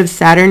came out of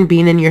Saturn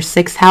being in your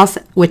 6th house,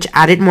 which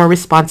added more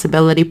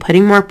responsibility,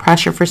 putting more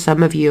pressure for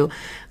some of you.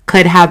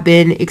 Could have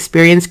been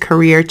experienced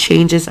career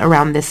changes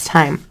around this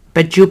time.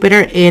 But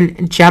Jupiter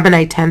in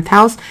Gemini 10th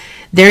house,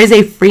 there is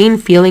a freeing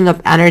feeling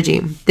of energy.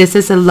 This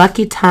is a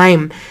lucky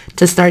time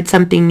to start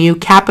something new.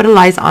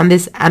 Capitalize on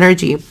this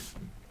energy.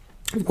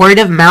 Word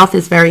of mouth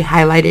is very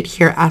highlighted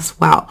here as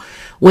well.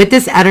 With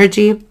this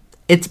energy,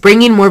 it's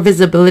bringing more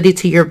visibility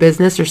to your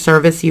business or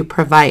service you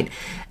provide.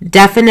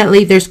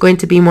 Definitely, there's going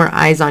to be more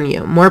eyes on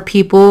you. More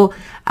people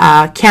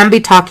can be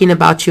talking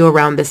about you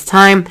around this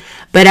time.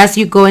 But as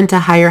you go into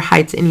higher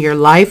heights in your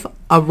life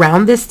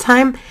around this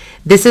time,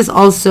 this is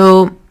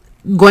also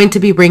going to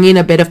be bringing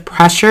a bit of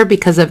pressure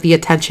because of the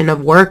attention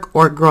of work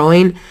or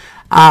growing.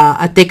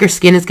 A thicker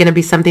skin is going to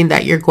be something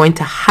that you're going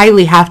to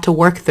highly have to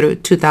work through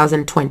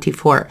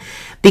 2024,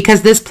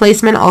 because this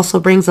placement also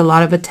brings a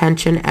lot of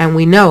attention, and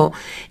we know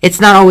it's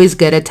not always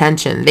good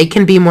attention. They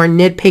can be more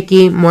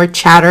nitpicky, more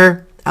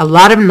chatter, a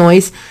lot of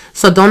noise.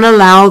 So don't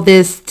allow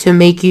this to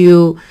make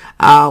you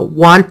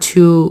want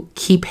to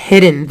keep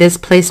hidden. This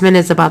placement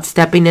is about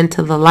stepping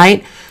into the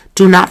light.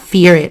 Do not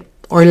fear it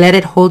or let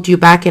it hold you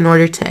back in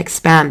order to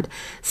expand.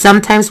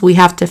 Sometimes we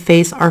have to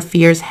face our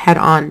fears head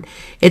on.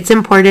 It's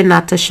important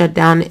not to shut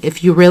down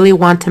if you really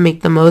want to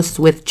make the most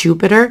with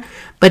Jupiter,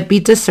 but be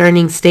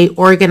discerning, stay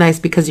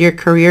organized, because your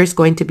career is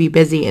going to be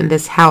busy in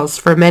this house.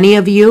 For many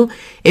of you,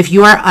 if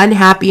you are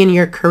unhappy in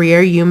your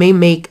career, you may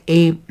make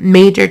a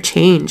major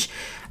change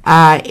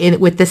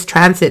with this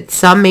transit.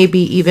 Some may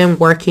be even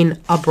working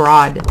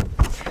abroad.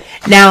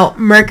 Now,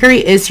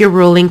 Mercury is your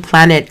ruling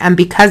planet, and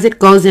because it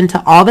goes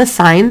into all the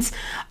signs,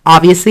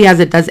 obviously,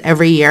 as it does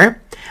every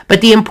year,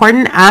 but the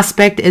important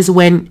aspect is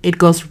when it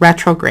goes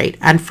retrograde.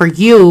 And for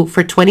you,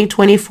 for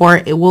 2024,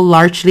 it will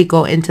largely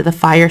go into the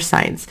fire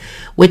signs,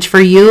 which for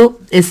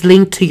you is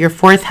linked to your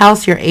 4th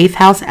house, your 8th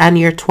house, and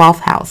your 12th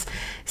house.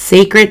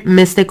 sacred,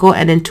 mystical,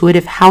 and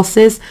intuitive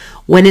houses.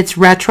 When it's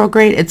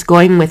retrograde, it's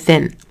going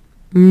within.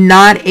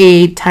 Not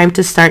a time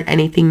to start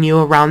anything new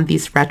around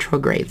these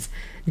retrogrades.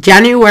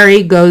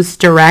 January goes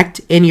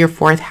direct in your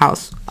 4th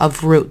house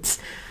of roots.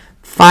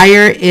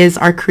 Fire is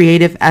our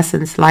creative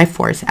essence, life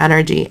force,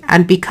 energy.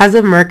 And because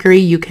of Mercury,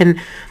 you can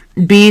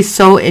be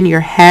so in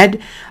your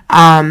head.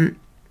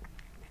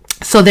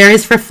 So there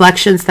is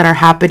reflections that are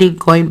happening,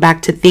 going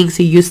back to things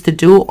you used to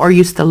do or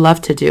used to love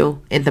to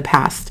do in the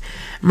past.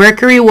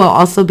 Mercury will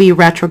also be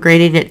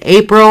retrograding in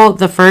April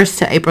the 1st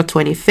to April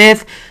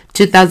 25th,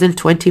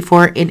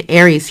 2024 in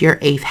Aries, your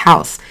 8th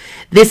house.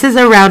 This is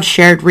around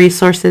shared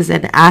resources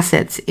and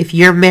assets. If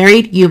you're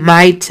married, you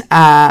might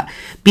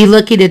be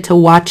looking into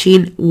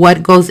watching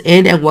what goes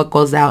in and what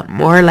goes out.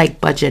 More like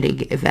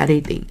budgeting, if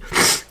anything.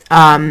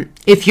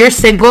 If you're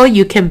single,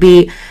 you can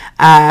be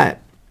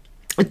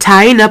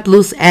tying up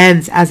loose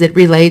ends as it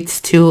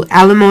relates to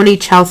alimony,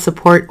 child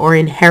support, or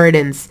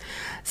inheritance.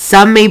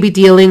 Some may be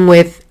dealing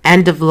with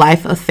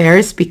end-of-life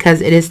affairs because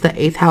it is the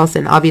 8th house,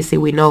 and obviously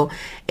we know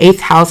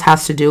 8th house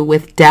has to do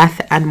with death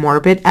and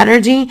morbid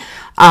energy.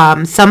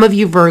 Some of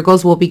you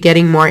Virgos will be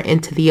getting more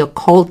into the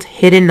occult,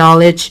 hidden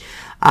knowledge,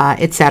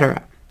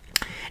 etc.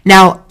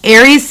 Now,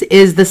 Aries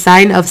is the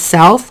sign of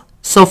self.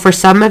 So for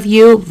some of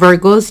you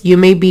Virgos, you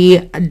may be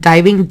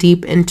diving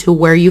deep into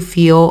where you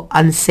feel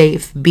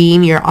unsafe,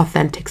 being your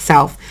authentic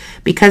self.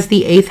 Because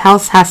the 8th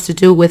house has to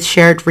do with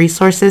shared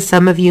resources,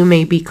 some of you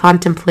may be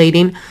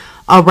contemplating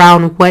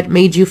around what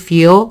made you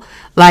feel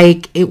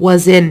like it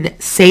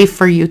wasn't safe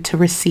for you to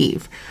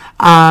receive.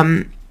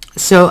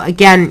 So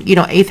again,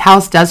 8th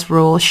house does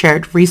rule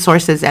shared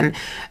resources. And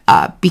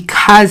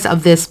because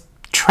of this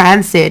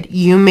transit,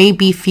 you may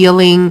be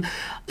feeling,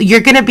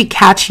 you're going to be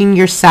catching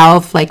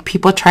yourself, like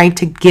people trying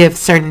to give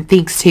certain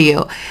things to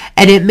you.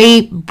 And it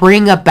may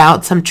bring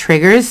about some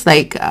triggers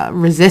like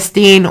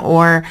resisting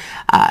or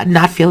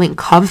not feeling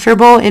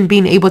comfortable in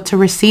being able to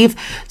receive.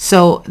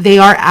 So they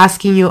are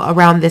asking you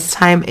around this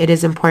time, it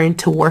is important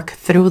to work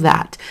through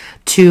that,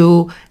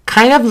 to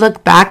kind of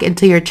look back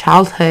into your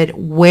childhood.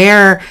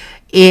 Where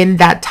in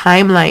that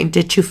timeline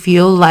did you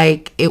feel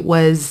like it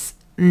was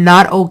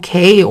not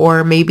okay,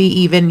 or maybe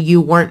even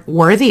you weren't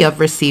worthy of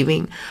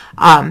receiving?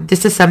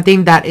 This is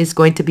something that is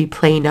going to be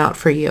playing out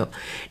for you.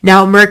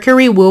 Now,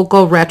 Mercury will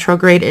go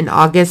retrograde in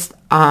August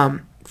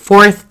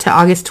 4th to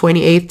August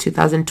 28th,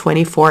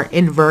 2024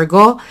 in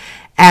Virgo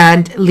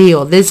and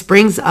Leo. This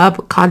brings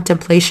up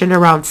contemplation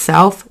around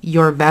self,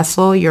 your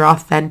vessel, your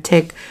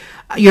aesthetic,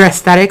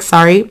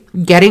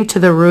 getting to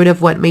the root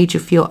of what made you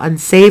feel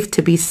unsafe,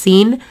 to be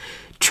seen.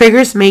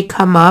 Triggers may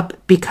come up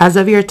because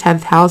of your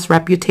 10th house,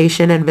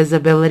 reputation and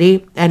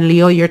visibility, and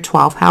Leo, your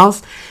 12th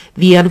house,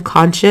 the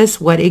unconscious,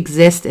 what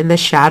exists in the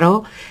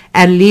shadow.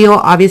 And Leo,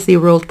 obviously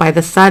ruled by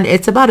the sun,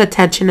 it's about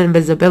attention and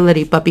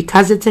visibility. But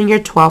because it's in your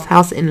 12th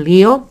house in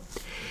Leo,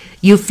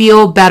 you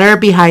feel better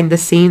behind the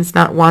scenes,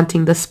 not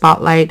wanting the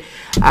spotlight,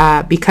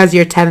 because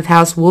your 10th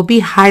house will be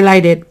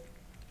highlighted.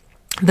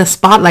 The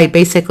spotlight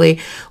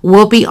basically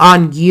will be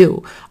on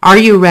you. Are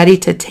you ready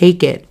to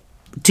take it?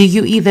 Do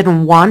you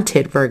even want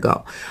it,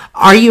 Virgo?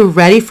 Are you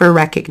ready for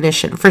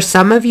recognition? For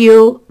some of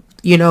you,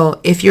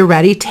 if you're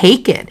ready,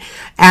 take it.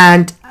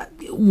 And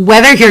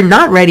whether you're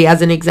not ready,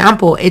 as an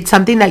example, it's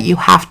something that you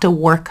have to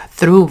work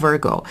through,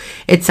 Virgo.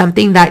 It's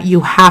something that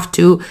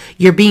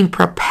you're being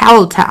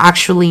propelled to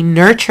actually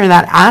nurture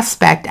that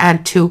aspect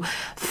and to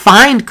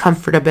find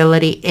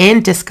comfortability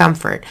in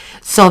discomfort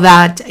so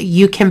that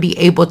you can be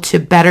able to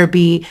better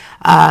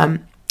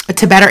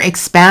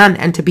expand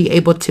and to be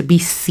able to be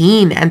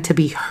seen and to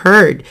be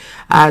heard.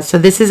 So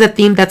this is a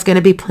theme that's going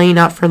to be playing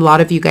out for a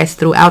lot of you guys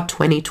throughout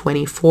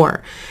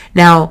 2024.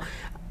 Now,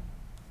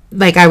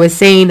 like I was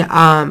saying,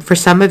 for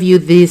some of you,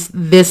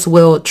 this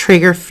will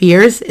trigger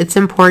fears. It's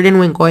important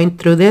when going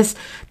through this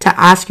to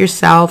ask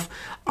yourself,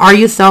 are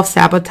you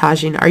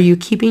self-sabotaging? Are you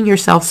keeping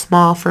yourself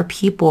small for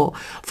people,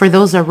 for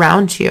those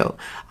around you,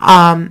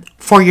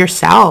 for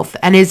yourself?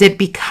 And is it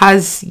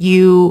because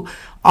you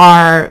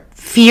are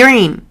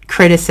fearing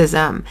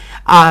criticism?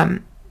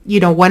 One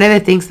of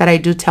the things that I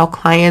do tell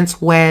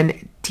clients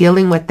when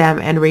dealing with them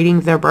and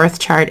reading their birth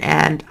chart,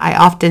 and I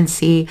often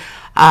see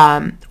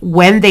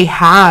when they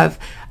have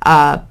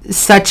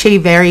such a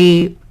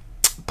very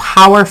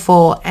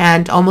powerful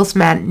and almost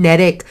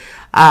magnetic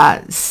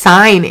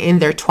sign in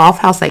their 12th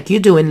house, like you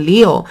do in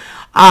Leo,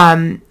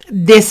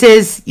 this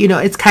is,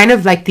 it's kind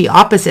of like the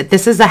opposite.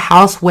 This is a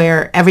house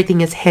where everything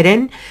is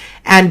hidden.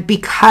 And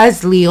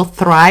because Leo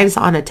thrives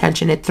on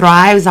attention, it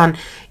thrives on,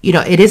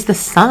 it is the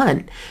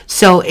sun.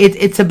 So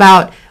it's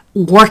about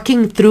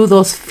working through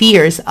those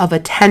fears of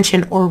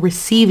attention or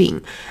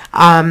receiving.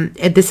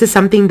 This is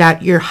something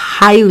that you're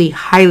highly,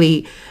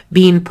 highly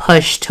being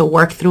pushed to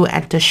work through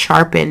and to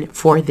sharpen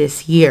for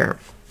this year.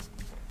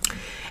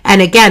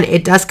 And again,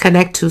 it does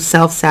connect to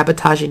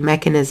self-sabotaging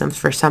mechanisms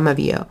for some of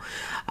you.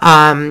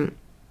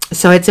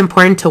 So it's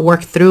important to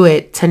work through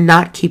it, to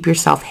not keep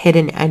yourself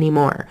hidden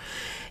anymore.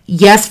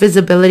 Yes,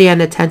 visibility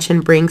and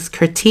attention brings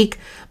critique,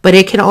 but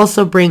it can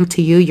also bring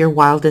to you your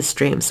wildest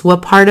dreams.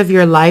 What part of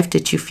your life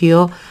did you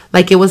feel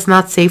like it was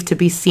not safe to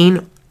be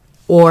seen,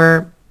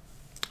 or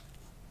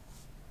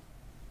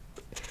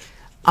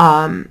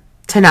to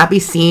not be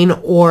seen,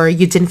 or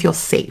you didn't feel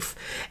safe?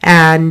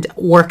 And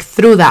work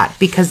through that,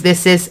 because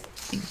this is,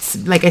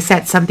 like I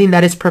said, something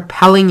that is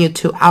propelling you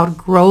to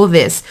outgrow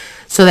this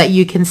so that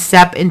you can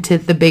step into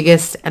the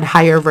biggest and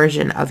higher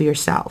version of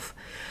yourself.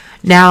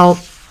 Now,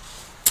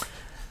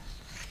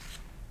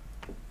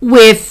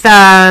 with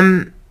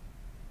I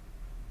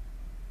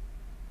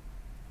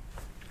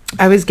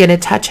was going to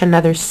touch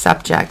another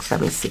subject.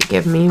 Let me see.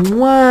 Give me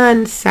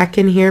 1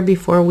 second here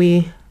before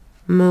we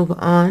move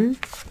on.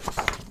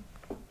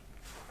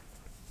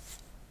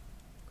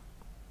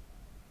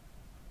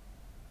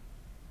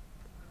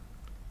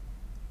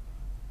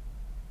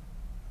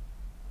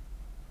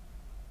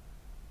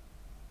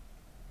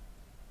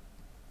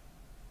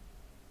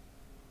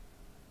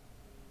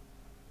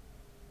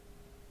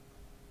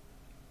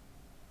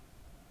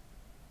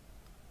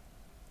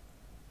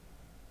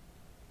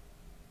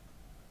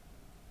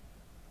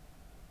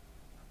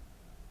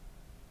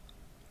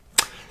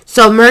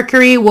 So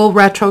Mercury will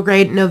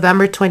retrograde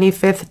November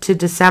 25th to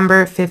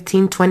December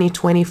 15,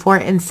 2024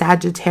 in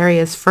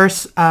Sagittarius.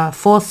 First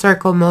full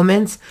circle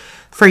moments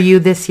for you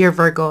this year,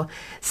 Virgo.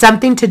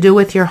 Something to do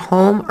with your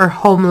home or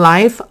home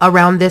life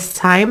around this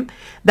time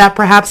that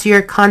perhaps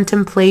you're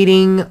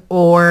contemplating,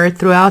 or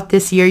throughout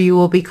this year you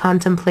will be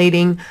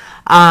contemplating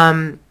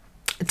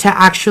to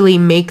actually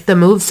make the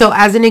move. So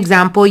as an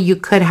example, you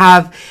could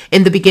have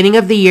in the beginning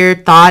of the year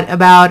thought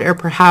about, or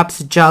perhaps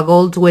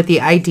juggled with the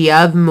idea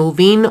of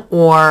moving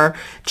or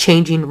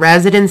changing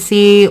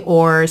residency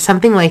or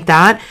something like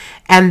that.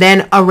 And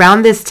then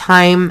around this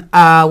time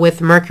with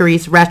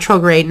Mercury's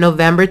retrograde,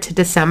 November to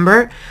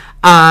December,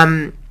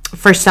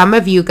 for some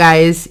of you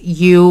guys,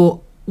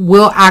 you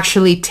will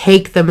actually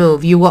take the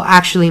move. You will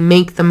actually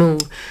make the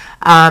move.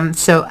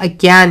 So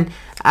again,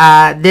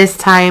 this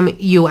time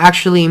you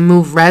actually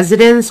move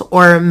residence,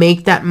 or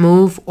make that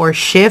move or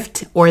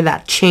shift or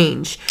that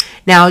change.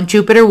 Now,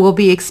 Jupiter will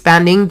be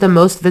expanding the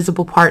most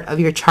visible part of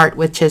your chart,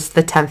 which is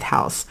the 10th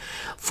house.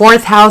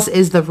 4th house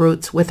is the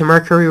roots, with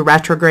Mercury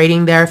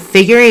retrograding there,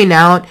 figuring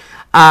out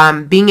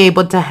being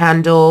able to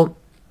handle,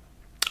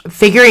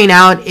 figuring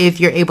out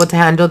if you're able to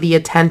handle the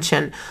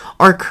attention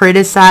or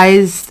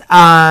criticized,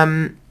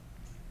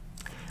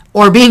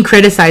 or being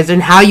criticized,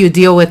 and how you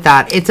deal with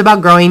that. It's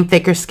about growing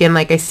thicker skin,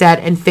 like I said,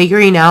 and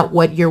figuring out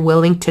what you're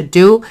willing to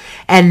do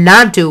and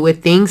not do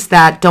with things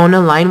that don't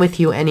align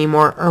with you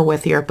anymore, or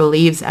with your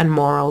beliefs and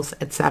morals,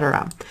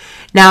 etc.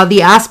 Now,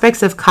 the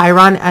aspects of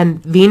Chiron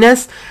and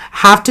Venus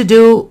have to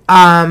do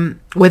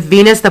with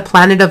Venus, the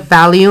planet of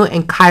value,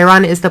 and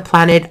Chiron is the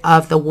planet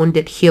of the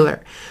wounded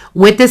healer.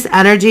 With this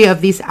energy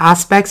of these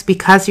aspects,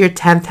 because your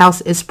 10th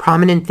house is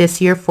prominent this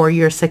year for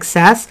your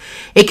success,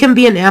 it can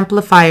be an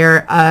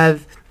amplifier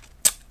of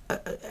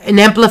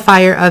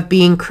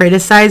being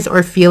criticized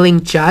or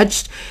feeling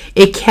judged.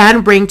 It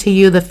can bring to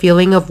you the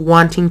feeling of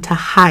wanting to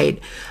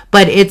hide,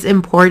 but it's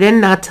important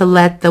not to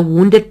let the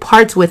wounded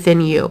parts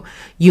within you.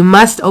 You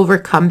must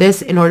overcome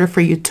this in order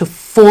for you to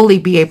fully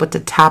be able to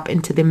tap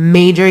into the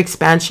major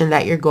expansion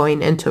that you're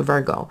going into,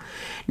 Virgo.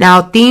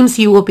 Now, themes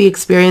you will be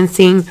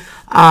experiencing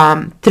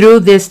through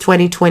this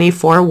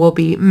 2024 will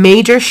be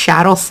major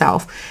shadow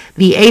self.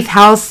 The 8th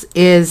house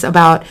is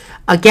about,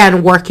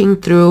 again, working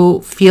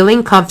through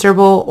feeling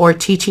comfortable or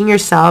teaching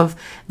yourself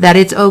that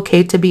it's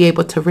okay to be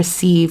able to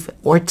receive,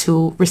 or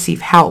to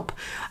receive help.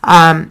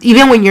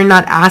 Even when you're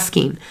not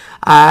asking,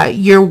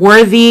 you're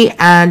worthy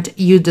and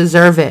you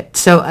deserve it.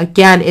 So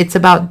again, it's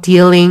about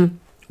dealing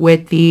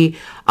with the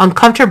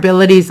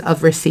uncomfortabilities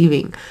of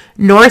receiving.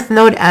 North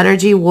Node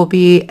energy will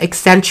be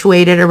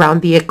accentuated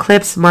around the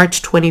eclipse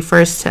March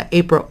 21st to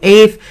April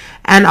 8th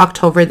and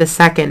October the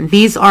 2nd.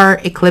 These are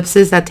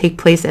eclipses that take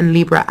place in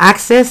Libra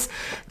axis,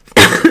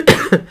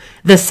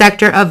 the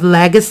sector of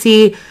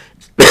legacy,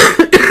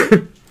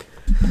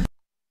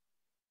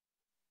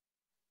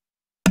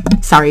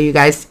 sorry you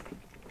guys,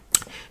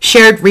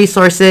 shared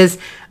resources,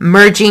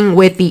 merging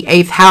with the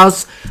 8th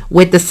house,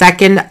 with the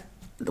second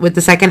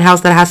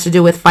house that has to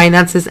do with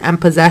finances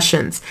and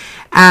possessions.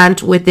 And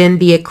within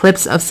the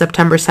eclipse of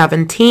September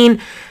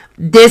 17,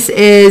 this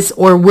is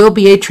or will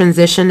be a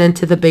transition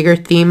into the bigger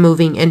theme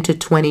moving into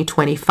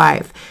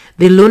 2025.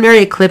 The lunar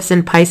eclipse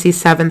in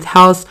Pisces 7th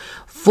house,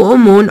 full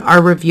moon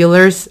are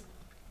revealers.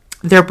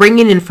 They're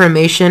bringing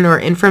information, or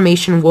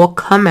information will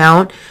come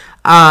out.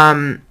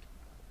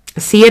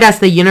 See it as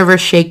the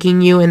universe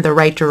shaking you in the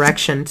right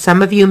direction.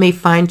 Some of you may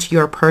find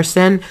your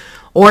person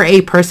or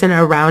a person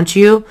around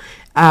you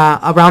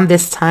around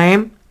this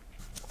time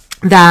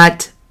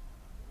that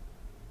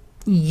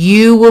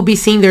you will be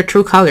seeing their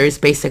true colors,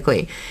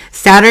 basically.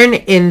 Saturn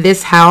in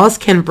this house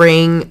can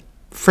bring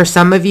For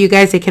some of you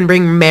guys, it can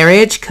bring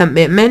marriage,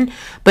 commitment,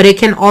 but it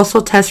can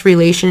also test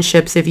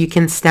relationships if you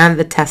can stand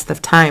the test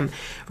of time.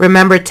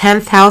 Remember,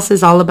 10th house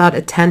is all about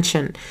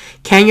attention.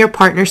 Can your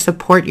partner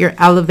support your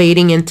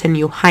elevating into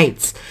new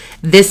heights?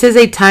 This is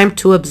a time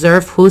to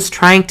observe who's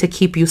trying to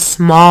keep you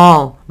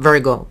small,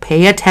 Virgo.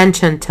 Pay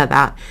attention to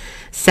that.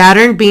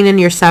 Saturn being in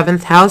your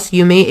 7th house,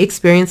 you may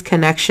experience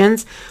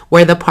connections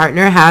where the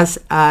partner has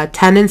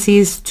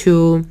tendencies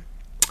to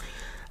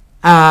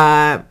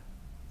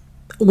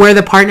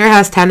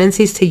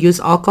use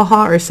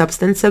alcohol or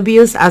substance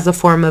abuse as a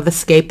form of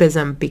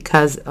escapism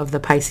because of the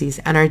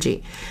Pisces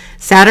energy.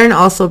 Saturn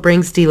also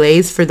brings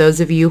delays for those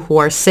of you who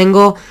are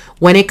single.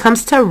 When it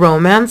comes to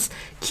romance,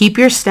 keep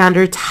your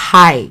standards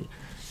high.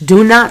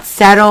 Do not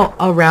settle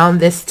around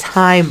this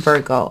time,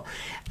 Virgo,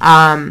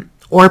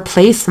 or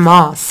play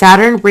small.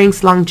 Saturn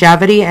brings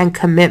longevity and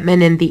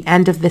commitment in the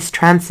end of this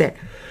transit,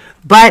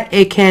 but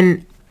it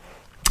can,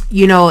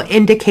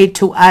 indicate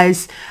to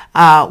us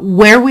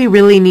where we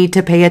really need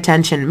to pay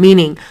attention.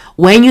 Meaning,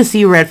 when you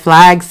see red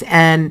flags,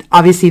 and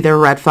obviously they're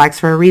red flags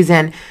for a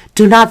reason,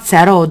 do not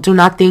settle. Do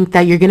not think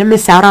that you're going to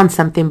miss out on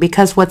something,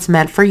 because what's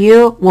meant for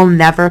you will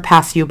never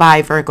pass you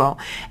by, Virgo.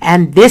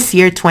 And this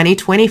year,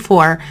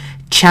 2024,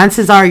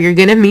 chances are you're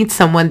going to meet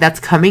someone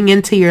that's coming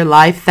into your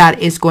life that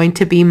is going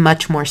to be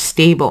much more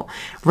stable.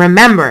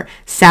 Remember,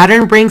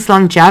 Saturn brings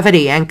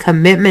longevity and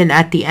commitment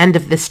at the end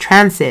of this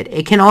transit.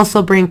 It can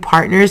also bring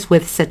partners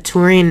with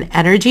Saturnian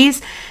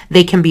energies.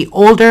 They can be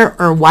older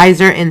or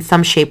wiser in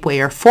some shape, way,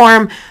 or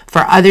form.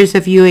 For others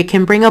of you, it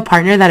can bring a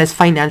partner that is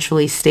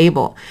financially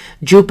stable.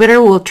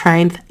 Jupiter will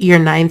trine your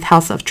 9th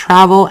house of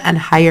travel and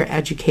higher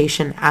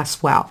education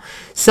as well.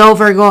 So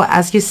Virgo,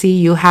 as you see,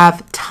 you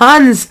have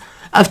tons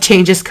of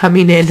changes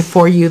coming in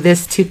for you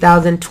this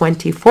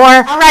 2024.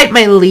 All right,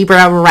 my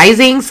Libra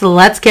risings,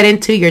 let's get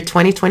into your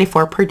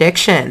 2024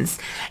 predictions.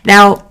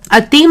 Now,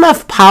 a theme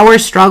of power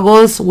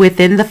struggles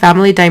within the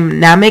family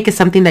dynamic is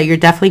something that you're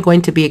definitely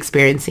going to be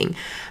experiencing.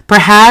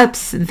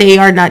 Perhaps they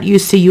are not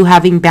used to you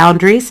having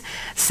boundaries.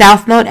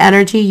 South Node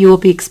energy you will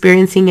be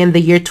experiencing in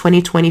the year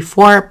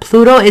 2024.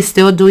 Pluto is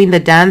still doing the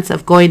dance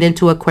of going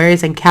into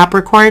Aquarius and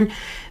Capricorn.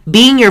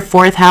 Being your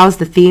 4th house,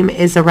 the theme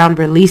is around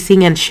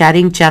releasing and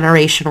shedding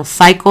generational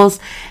cycles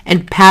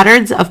and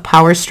patterns of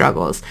power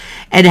struggles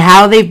and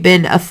how they've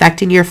been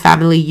affecting your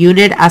family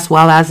unit, as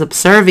well as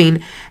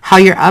observing how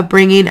your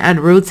upbringing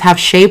and roots have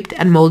shaped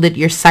and molded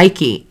your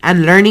psyche,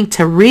 and learning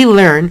to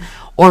relearn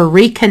or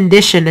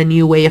recondition a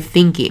new way of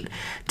thinking.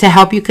 To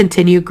help you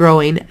continue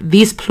growing,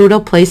 these Pluto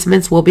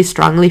placements will be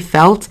strongly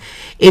felt.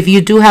 If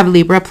you do have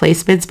Libra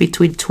placements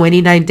between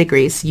 29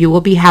 degrees, you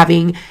will be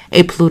having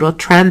a Pluto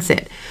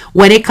transit.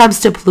 When it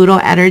comes to Pluto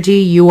energy,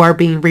 you are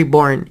being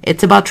reborn.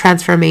 It's about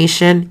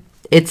transformation.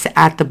 It's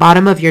at the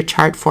bottom of your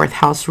chart, 4th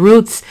house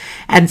roots,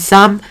 and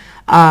some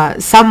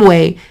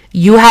way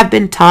you have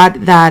been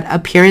taught that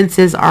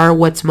appearances are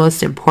what's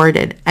most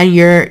important, and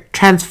you're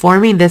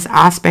transforming this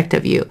aspect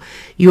of you.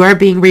 You are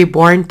being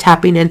reborn,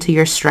 tapping into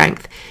your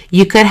strength.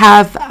 You could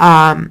have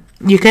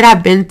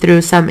been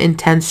through some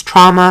intense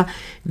trauma,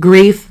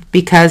 grief,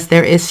 because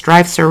there is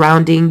strife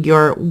surrounding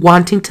your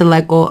wanting to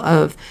let go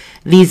of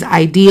these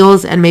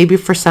ideals, and maybe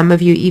for some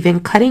of you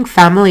even cutting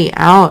family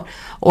out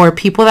or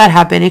people that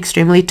have been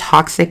extremely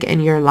toxic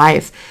in your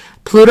life.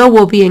 Pluto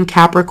will be in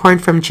Capricorn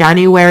from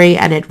January,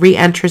 and it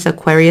re-enters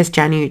Aquarius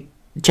January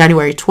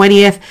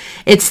 20th.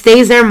 It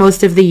stays there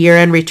most of the year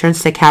and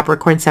returns to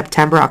Capricorn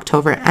September,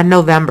 October, and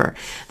November.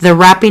 The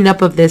wrapping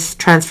up of this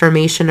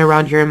transformation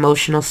around your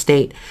emotional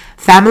state,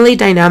 family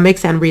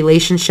dynamics, and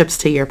relationships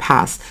to your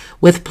past.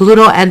 With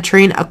Pluto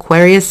entering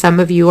Aquarius,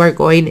 some of you are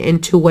going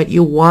into what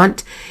you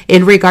want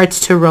in regards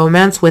to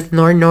romance with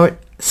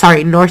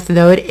North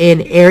Node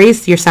in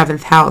Aries, your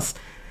 7th house.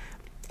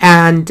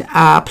 And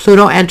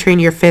Pluto entering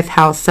your 5th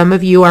house. Some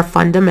of you are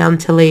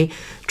fundamentally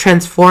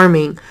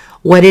transforming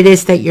what it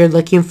is that you're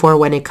looking for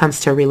when it comes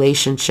to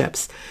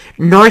relationships.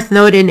 North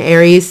Node in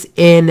Aries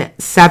in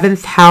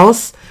 7th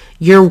house.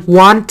 You're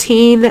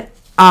wanting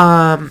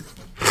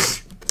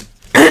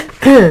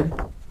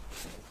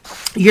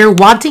you're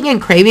wanting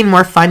and craving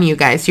more fun, you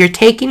guys. You're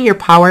taking your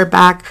power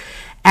back,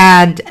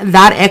 and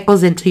that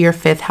echoes into your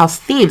 5th house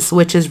themes,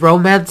 which is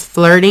romance,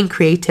 flirting,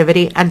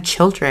 creativity, and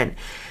children.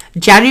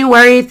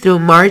 January through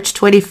March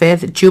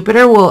 25th,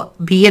 Jupiter will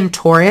be in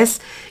Taurus,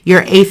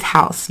 your 8th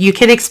house. You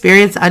can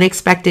experience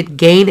unexpected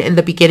gain in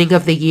the beginning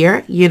of the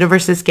year.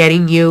 Universe is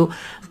getting you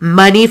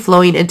money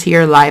flowing into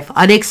your life,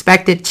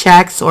 unexpected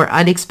checks or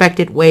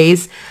unexpected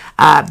ways.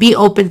 Be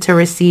open to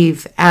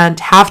receive and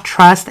have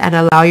trust and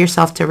allow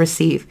yourself to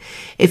receive.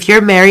 If you're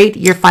married,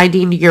 you're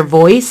finding your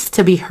voice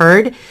to be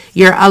heard.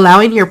 You're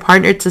allowing your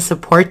partner to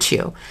support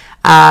you.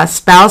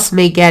 Spouse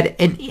may get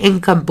an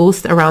income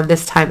boost around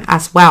this time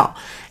as well.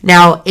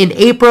 Now, in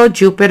April,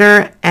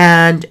 Jupiter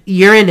and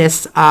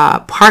Uranus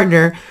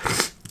partner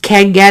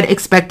can get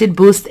expected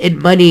boost in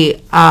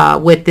money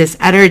with this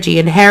energy.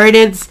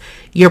 Inheritance,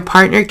 Your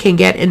partner can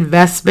get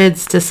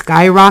investments to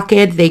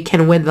skyrocket. They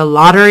can win the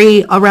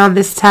lottery around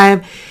this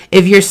time.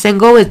 If you're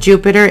single with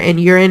Jupiter and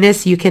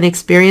Uranus, you can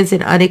experience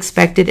an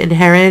unexpected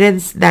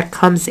inheritance that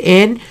comes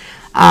in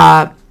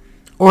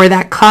or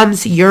that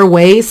comes your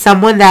way.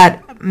 Someone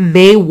that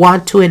may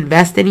want to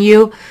invest in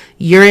you.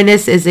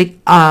 Uranus is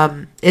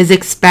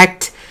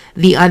expect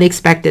the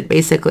unexpected,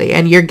 basically,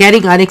 and you're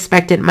getting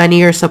unexpected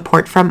money or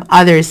support from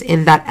others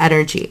in that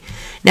energy.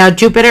 Now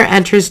Jupiter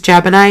enters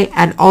Gemini,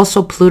 and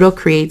also Pluto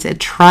creates a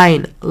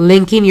trine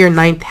linking your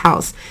 9th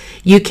house.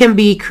 You can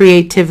be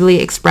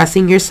creatively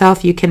expressing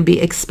yourself. You can be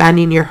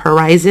expanding your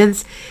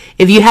horizons.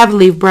 If you have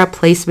Libra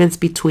placements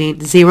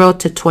between 0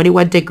 to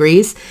 21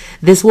 degrees,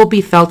 this will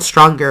be felt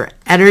stronger.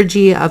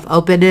 Energy of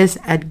openness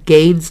and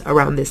gains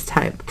around this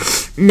time.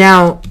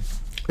 Now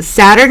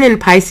Saturn in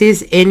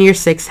Pisces in your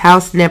 6th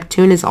house.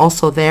 Neptune is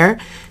also there.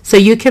 So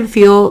you can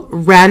feel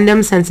random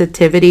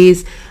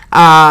sensitivities,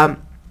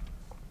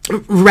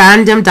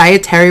 random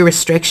dietary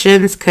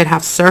restrictions could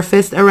have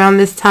surfaced around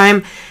this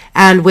time.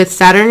 And with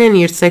Saturn in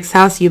your 6th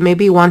house, you may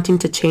be wanting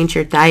to change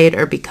your diet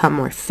or become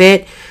more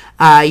fit.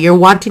 You're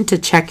wanting to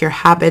check your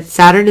habits.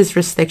 Saturn is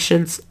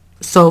restrictions.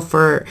 So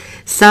for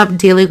some,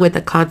 dealing with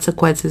the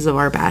consequences of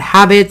our bad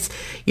habits.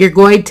 You're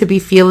going to be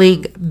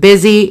feeling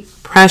busy,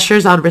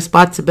 pressures on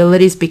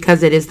responsibilities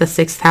because it is the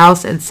 6th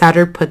house, and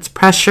Saturn puts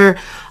pressure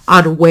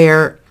on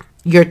where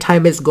your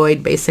time is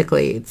going,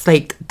 basically. It's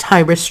like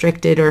time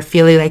restricted or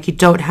feeling like you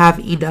don't have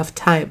enough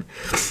time.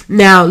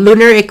 Now,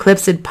 lunar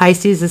eclipse in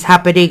Pisces is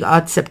happening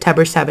on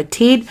September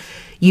 17th.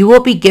 You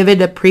will be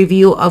given a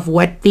preview of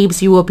what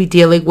themes you will be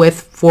dealing with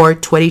for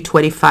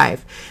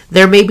 2025.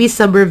 There may be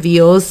some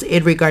reveals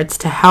in regards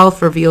to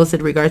health, reveals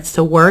in regards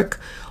to work,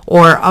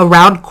 or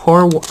around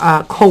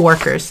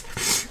co-workers.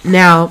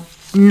 Now,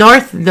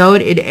 North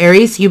Node in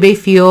Aries, you may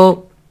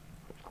feel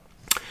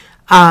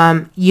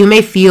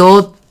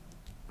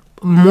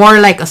more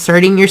like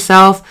asserting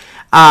yourself,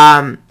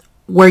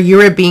 where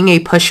you're being a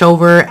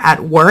pushover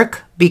at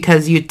work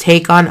because you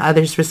take on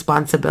others'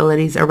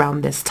 responsibilities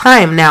around this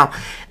time. Now,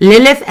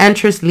 Lilith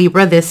enters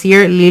Libra this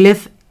year.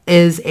 Lilith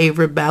is a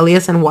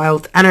rebellious and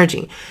wild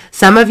energy.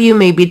 Some of you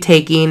may be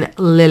taking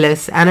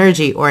Lilith's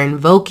energy or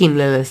invoking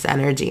Lilith's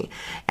energy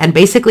and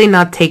basically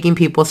not taking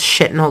people's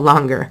shit no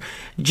longer.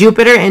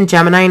 Jupiter in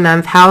Gemini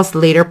 9th house,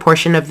 later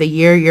portion of the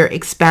year, you're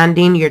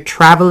expanding, you're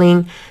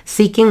traveling,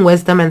 seeking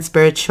wisdom and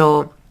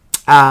spiritual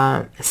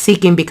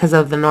seeking because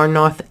of the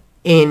North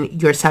in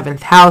your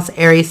 7th house.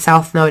 Aries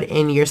South Node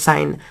in your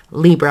sign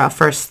Libra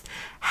 1st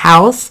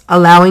house,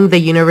 allowing the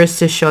universe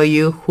to show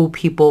you who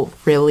people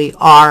really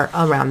are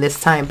around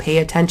this time. Pay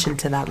attention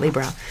to that,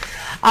 Libra.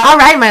 All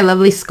right, my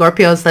lovely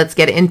Scorpios, let's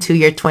get into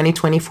your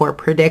 2024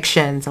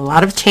 predictions. A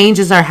lot of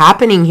changes are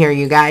happening here,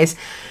 you guys.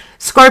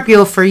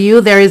 Scorpio, for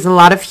you, there is a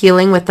lot of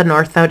healing with the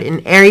North Node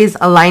in Aries,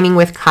 aligning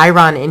with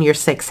Chiron in your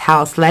 6th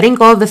house, letting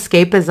go of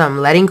escapism,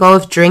 letting go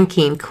of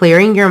drinking,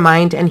 clearing your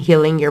mind and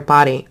healing your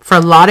body. For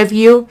a lot of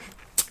you,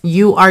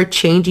 you are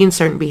changing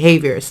certain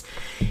behaviors.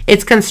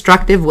 It's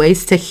constructive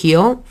ways to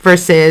heal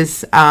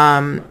versus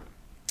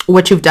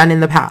what you've done in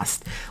the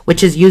past,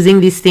 which is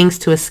using these things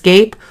to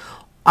escape,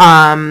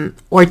 or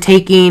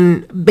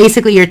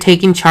basically you're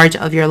taking charge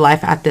of your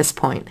life at this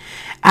point.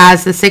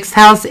 As the 6th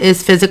house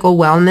is physical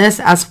wellness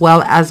as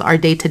well as our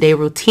day-to-day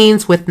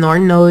routines with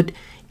North Node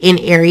in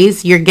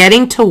Aries, you're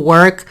getting to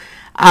work,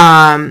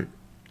 not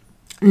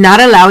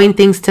allowing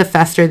things to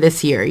fester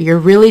this year. You're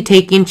really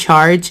taking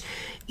charge.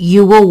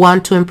 You will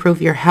want to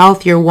improve your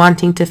health. You're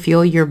wanting to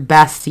feel your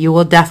best. You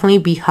will definitely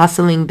be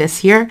hustling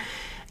this year.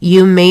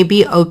 You may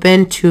be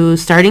open to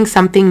starting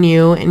something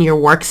new in your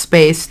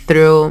workspace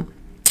through,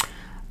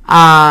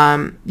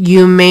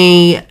 you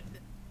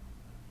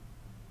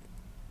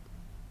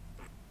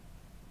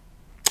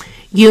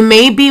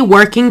may be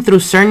working through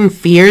certain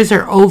fears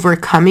or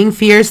overcoming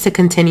fears to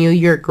continue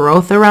your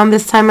growth around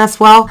this time as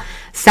well.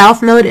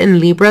 South Node in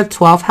Libra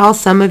 12th house.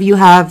 Some of you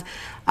have,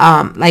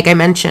 like I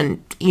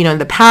mentioned, in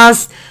the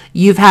past,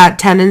 you've had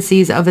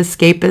tendencies of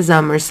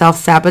escapism or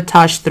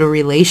self-sabotage through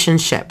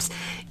relationships.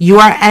 You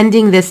are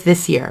ending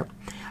this year.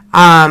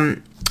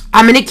 I'm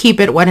going to keep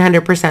it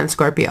 100%,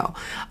 Scorpio.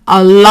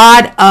 A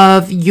lot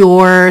of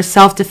your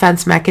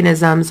self-defense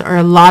mechanisms or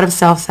a lot of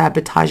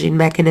self-sabotaging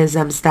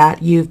mechanisms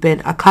that you've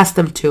been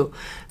accustomed to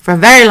for a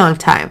very long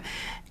time,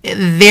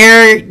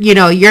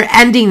 you're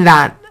ending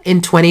that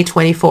in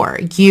 2024.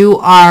 You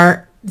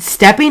are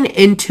stepping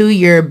into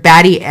your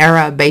baddie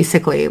era,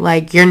 basically.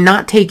 Like, you're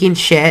not taking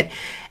shit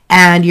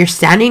and you're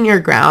standing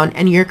your ground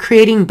and you're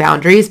creating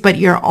boundaries, but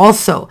you're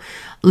also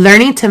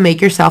learning to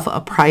make yourself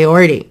a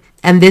priority.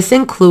 And this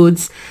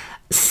includes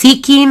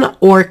seeking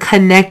or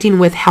connecting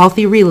with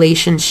healthy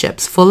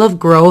relationships full of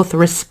growth,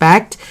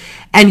 respect,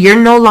 and you're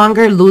no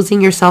longer losing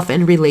yourself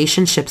in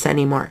relationships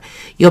anymore.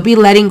 You'll be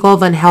letting go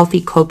of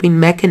unhealthy coping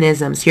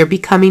mechanisms. You're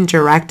becoming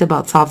direct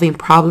about solving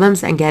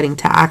problems and getting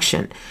to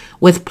action.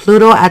 With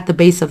Pluto at the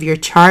base of your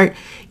chart,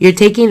 you're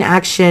taking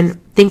action.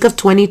 Think of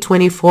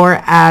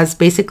 2024 as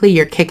basically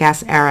your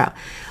kick-ass era.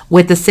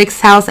 With the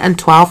 6th house and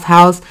 12th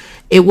house,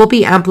 It will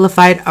be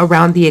amplified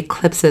around the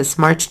eclipses.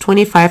 March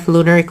 25,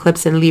 lunar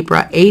eclipse in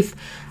Libra 8th.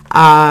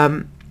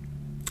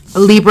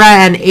 Libra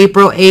and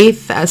April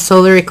 8th,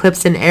 solar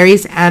eclipse in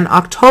Aries, and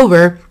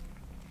October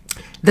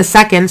the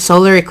 2nd,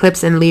 solar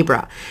eclipse in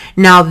Libra.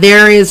 Now,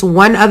 there is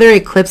one other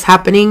eclipse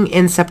happening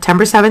in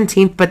September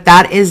 17th, but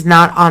that is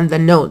not on the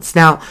notes.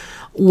 Now,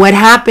 what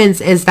happens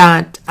is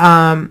that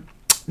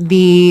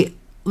the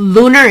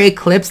lunar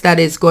eclipse that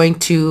is going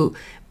to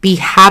be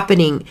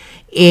happening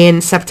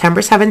in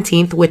September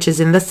 17th, which is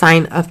in the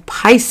sign of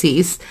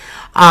Pisces,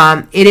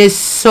 it is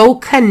so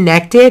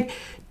connected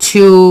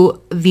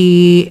to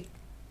the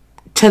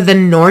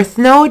north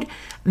node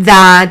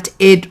that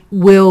it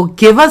will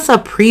give us a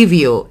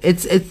preview.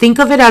 Think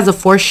of it as a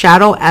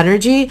foreshadow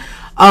energy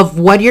of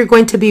what you're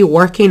going to be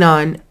working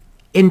on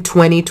in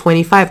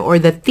 2025, or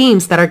the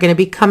themes that are going to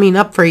be coming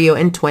up for you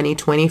in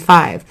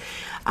 2025.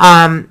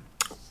 And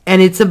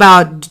it's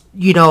about,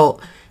 you know,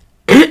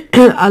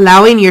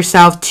 allowing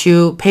yourself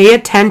to pay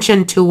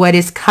attention to what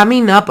is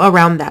coming up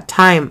around that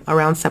time,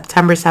 around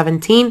September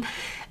 17,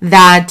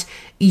 that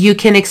you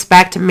can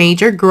expect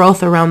major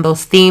growth around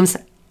those themes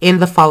in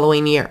the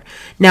following year.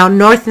 Now,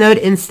 North Node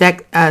in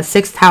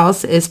 6th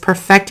house is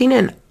perfecting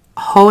and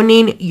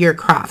honing your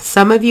craft.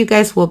 Some of you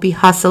guys will be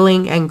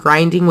hustling and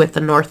grinding with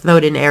the North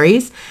Node in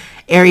Aries.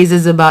 Aries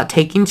is about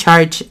taking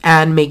charge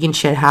and making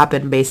shit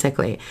happen,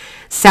 basically.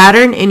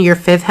 Saturn in your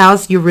 5th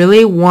house,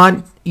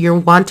 you're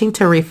wanting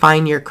to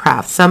refine your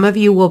craft. Some of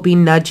you will be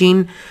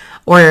nudging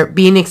or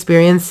being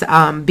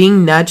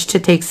nudged to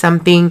take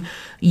something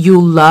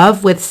you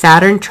love with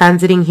Saturn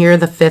transiting here,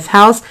 the 5th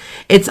house.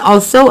 It's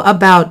also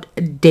about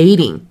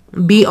dating.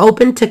 Be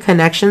open to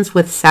connections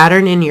with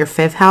Saturn in your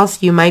 5th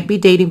house. You might be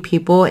dating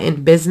people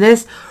in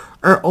business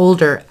or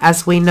older,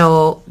 as we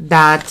know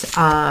that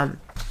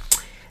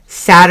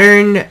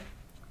Saturn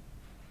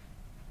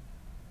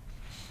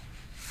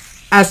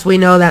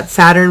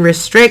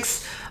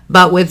restricts.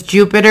 But with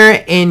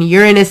Jupiter and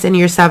Uranus in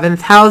your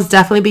 7th house,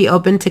 definitely be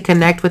open to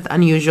connect with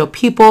unusual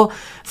people.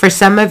 For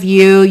some of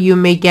you, you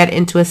may get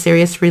into a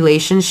serious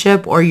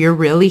relationship, or you're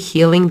really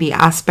healing the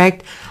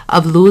aspect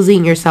of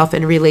losing yourself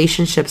in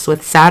relationships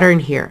with Saturn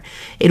here.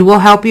 It will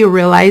help you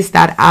realize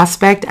that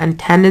aspect and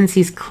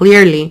tendencies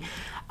clearly.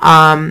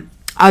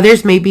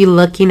 Others may be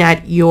looking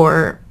at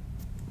your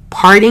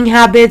parting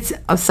habits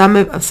of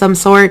some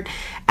sort.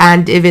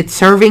 And if it's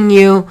serving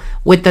you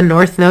with the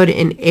North Node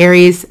in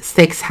Aries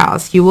 6th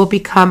house, you will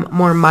become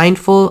more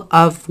mindful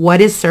of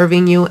what is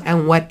serving you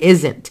and what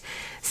isn't.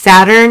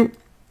 Saturn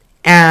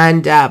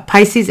and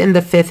Pisces in the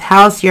 5th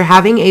house, you're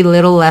having a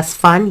little less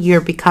fun.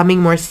 You're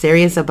becoming more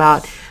serious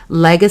about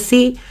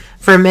legacy.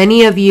 For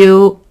many of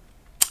you,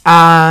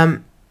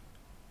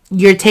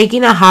 you're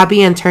taking a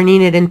hobby and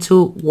turning it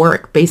into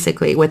work,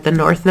 basically, with the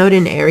North Node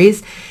in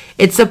Aries.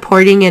 It's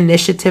supporting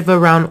initiative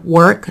around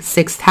work,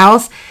 6th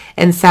house,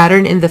 and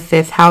Saturn in the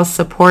 5th house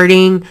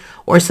supporting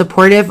or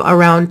supportive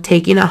around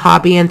taking a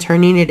hobby and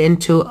turning it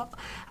into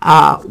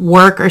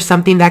work, or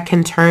something that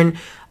can turn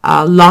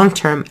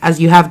long-term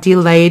as you have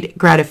delayed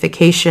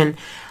gratification.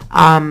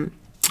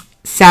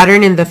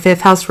 Saturn in the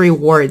 5th house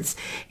rewards.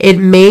 It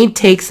may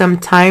take some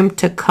time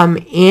to come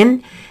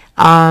in.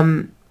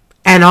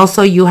 And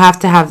also you have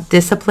to have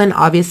discipline,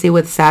 obviously,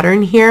 with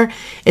Saturn here.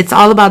 It's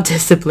all about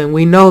discipline.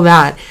 We know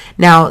that.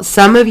 Now,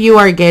 some of you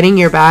are getting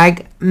your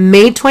bag.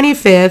 May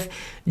 25th,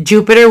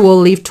 Jupiter will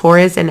leave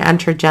Taurus and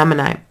enter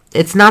Gemini.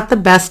 It's not the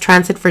best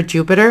transit for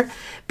Jupiter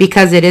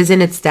because it is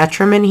in its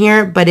detriment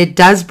here, but it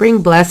does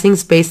bring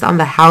blessings based on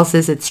the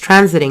houses it's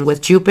transiting.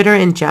 With Jupiter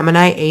in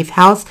Gemini, 8th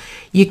house,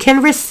 you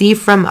can receive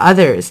from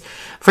others.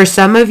 For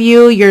some of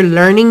you, you're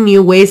learning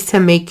new ways to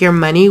make your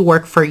money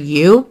work for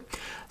you.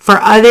 For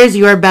others,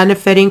 you are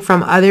benefiting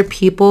from other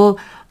people,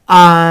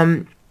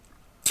 or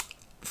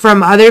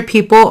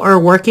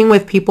working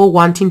with people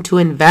wanting to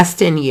invest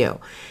in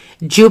you.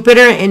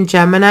 Jupiter in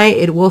Gemini,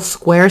 it will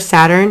square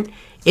Saturn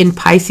in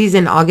Pisces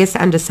in August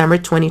and December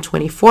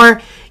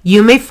 2024.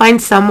 You may find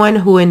someone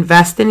who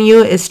invests in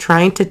you is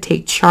trying to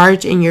take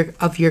charge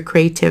of your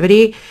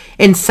creativity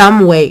in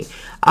some way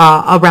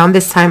around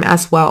this time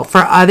as well.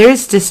 For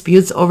others,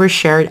 disputes over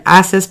shared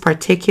assets,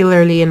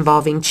 particularly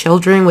involving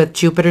children, with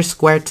Jupiter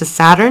squared to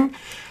Saturn.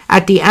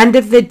 At the end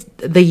of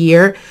the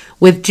year,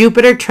 with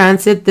Jupiter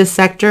transit this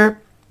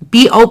sector,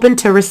 be open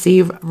to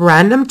receive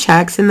random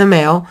checks in the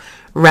mail,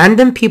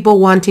 random people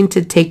wanting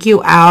to take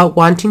you out,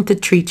 wanting to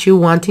treat you,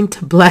 wanting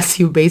to bless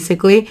you,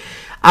 basically.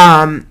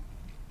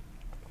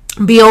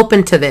 Be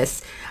open to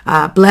this.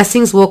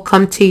 Blessings will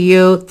come to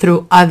you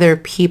through other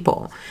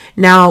people.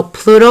 Now,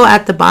 Pluto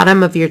at the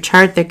bottom of your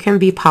chart, there can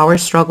be power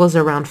struggles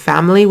around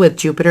family. With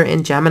Jupiter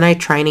in Gemini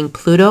trining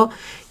Pluto,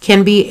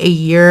 can be a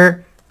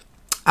year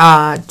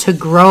to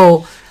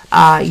grow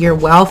your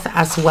wealth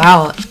as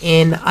well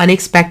in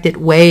unexpected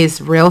ways.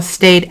 Real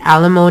estate,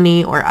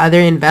 alimony, or other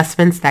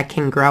investments that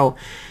can grow.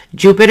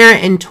 Jupiter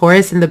in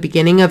Taurus in the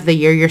beginning of the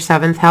year, your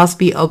 7th house,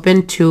 be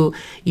open to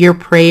your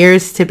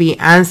prayers to be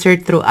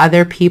answered through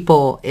other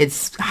people.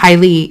 It's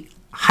highly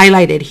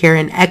highlighted here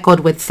and echoed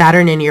with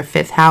Saturn in your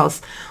 5th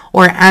house.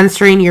 or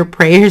answering your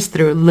prayers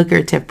through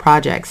lucrative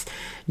projects.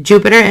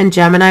 Jupiter and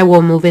Gemini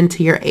will move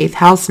into your 8th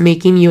house,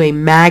 making you a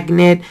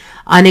magnet,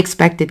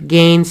 unexpected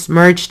gains,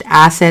 merged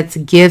assets,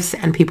 gifts,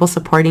 and people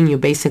supporting you,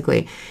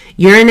 basically.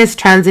 Uranus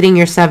transiting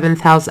your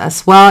 7th house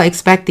as well.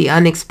 Expect the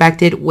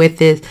unexpected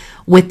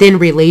within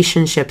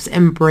relationships.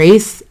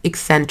 Embrace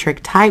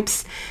eccentric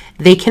types.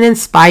 They can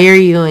inspire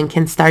you and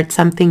can start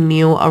something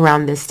new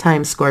around this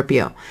time,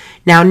 Scorpio.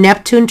 Now,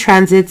 Neptune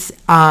transits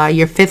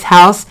your 5th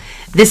house.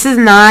 This is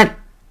not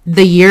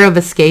the year of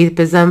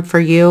escapism for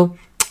you.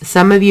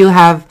 Some of you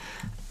have,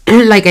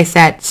 like I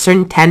said,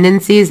 certain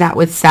tendencies that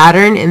with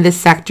Saturn in this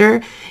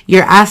sector,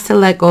 you're asked to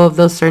let go of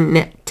those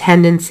certain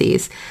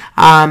tendencies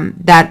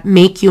that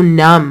make you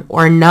numb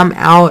or numb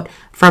out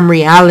from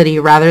reality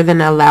rather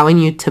than allowing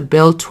you to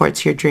build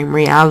towards your dream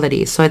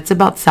reality. So it's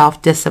about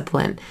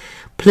self-discipline.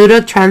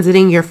 Pluto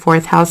transiting your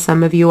 4th house.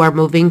 Some of you are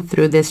moving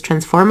through this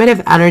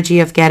transformative energy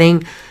of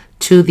getting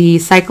to the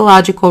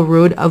psychological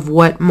root of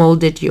what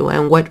molded you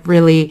and what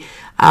really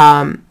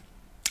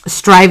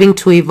striving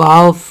to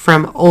evolve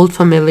from old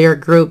familiar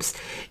groups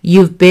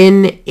you've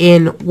been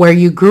in, where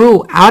you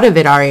grew out of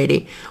it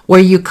already, where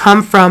you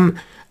come from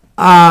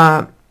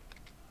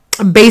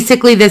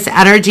basically this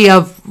energy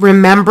of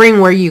remembering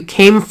where you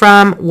came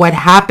from, what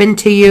happened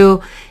to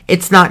you.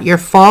 It's not your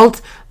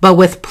fault, but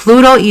with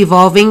Pluto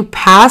evolving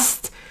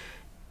past,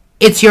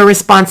 it's your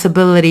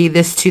responsibility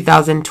this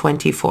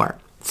 2024.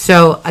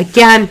 So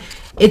again,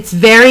 it's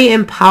very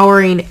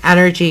empowering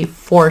energy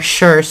for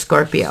sure,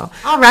 Scorpio.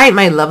 All right,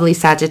 my lovely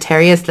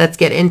Sagittarius, let's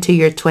get into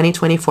your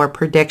 2024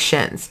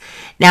 predictions.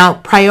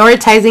 Now,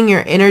 prioritizing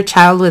your inner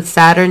child with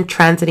Saturn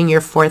transiting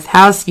your 4th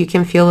house, you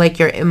can feel like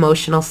your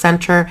emotional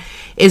center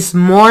is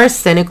more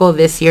cynical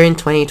this year in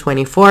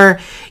 2024.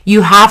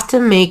 You have to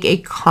make a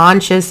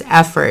conscious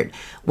effort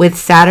with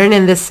Saturn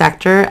in this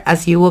sector,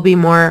 as you will be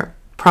more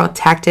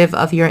protective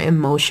of your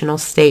emotional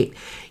state.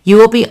 You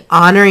will be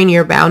honoring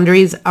your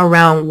boundaries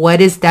around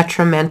what is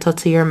detrimental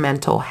to your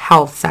mental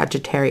health,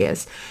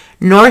 Sagittarius.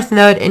 North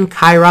Node in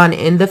Chiron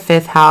in the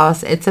 5th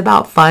house. It's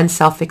about fun,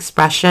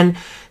 self-expression.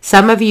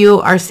 Some of you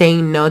are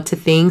saying no to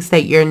things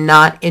that you're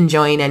not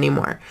enjoying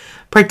anymore.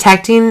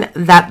 Protecting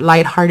that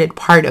lighthearted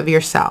part of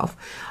yourself.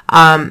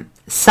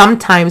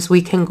 Sometimes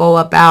we can go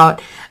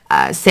about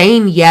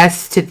saying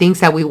yes to things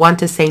that we want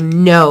to say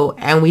no,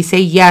 and we say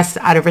yes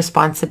out of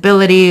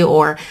responsibility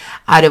or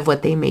out of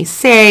what they may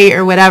say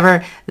or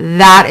whatever.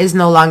 That is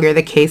no longer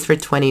the case for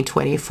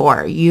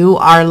 2024. You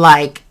are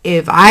like,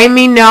 if I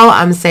mean no,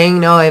 I'm saying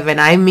no. If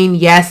I mean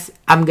yes,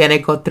 I'm gonna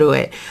go through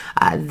it.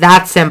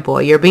 That's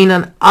simple. You're being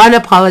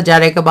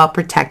unapologetic about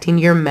protecting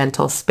your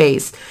mental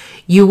space.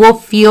 You will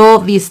feel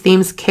these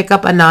themes kick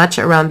up a notch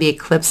around the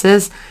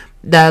eclipses.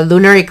 The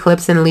lunar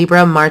eclipse in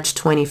Libra, March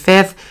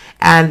 25th,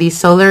 and the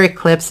solar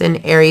eclipse in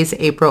Aries,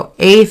 April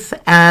 8th,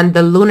 and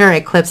the lunar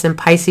eclipse in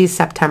Pisces,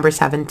 September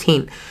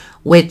 17th,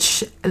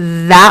 which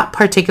that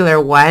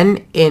particular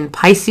one in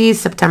Pisces,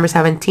 September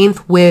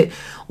 17th,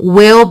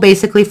 will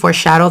basically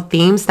foreshadow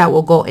themes that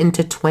will go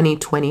into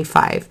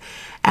 2025.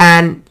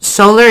 And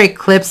solar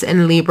eclipse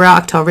in Libra,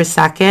 October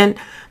 2nd,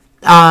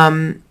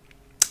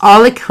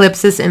 all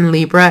eclipses in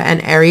Libra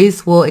and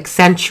Aries will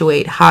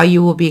accentuate how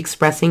you will be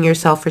expressing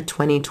yourself for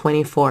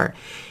 2024.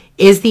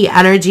 Is the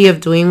energy of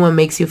doing what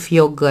makes you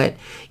feel good.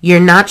 You're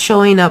not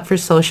showing up for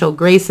social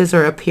graces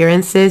or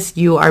appearances.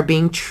 You are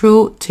being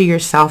true to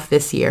yourself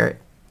this year,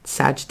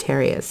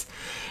 Sagittarius.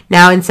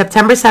 Now, in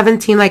September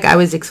 17, like I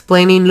was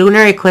explaining,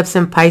 lunar eclipse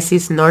in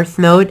Pisces North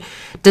Node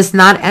does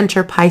not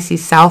enter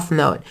Pisces South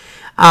Node.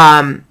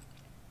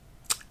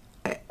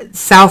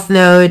 South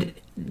Node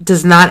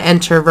does not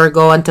enter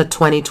Virgo until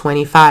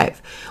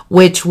 2025,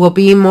 which will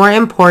be more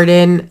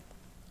important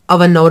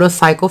of a nodal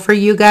cycle for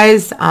you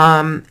guys,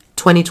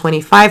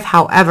 2025.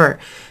 However,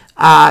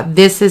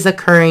 this is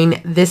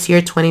occurring this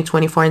year,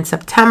 2024, in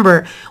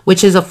September,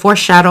 which is a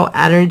foreshadow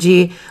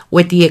energy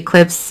with the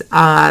eclipse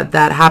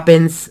that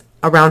happens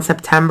around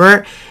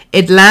September.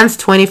 It lands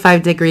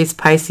 25 degrees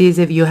Pisces.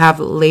 If you have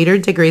later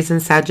degrees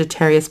in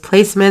Sagittarius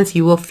placements,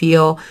 you will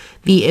feel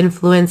the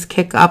influence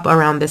kick up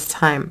around this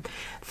time.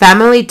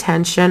 Family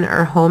tension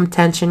or home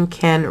tension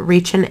can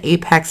reach an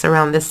apex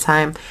around this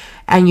time,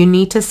 and you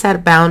need to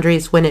set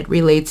boundaries when it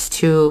relates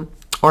to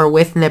or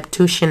with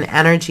Neptunian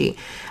energy.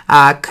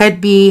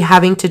 Could be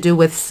having to do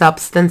with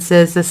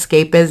substances,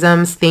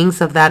 escapisms,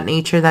 things of that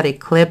nature that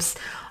eclipse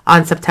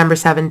on September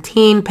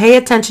 17. Pay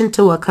attention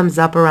to what comes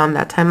up around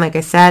that time, like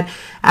I said,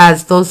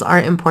 as those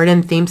are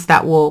important themes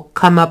that will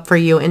come up for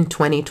you in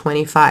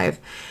 2025.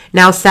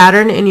 Now,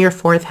 Saturn in your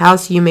 4th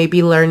house, you may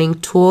be learning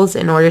tools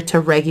in order to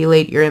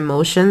regulate your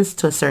emotions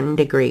to a certain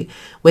degree.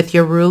 With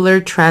your ruler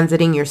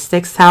transiting your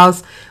 6th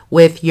house,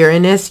 with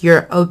Uranus,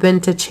 you're open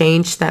to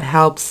change that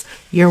helps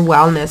your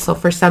wellness. So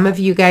for some of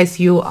you guys,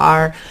 you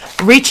are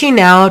reaching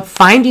out,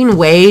 finding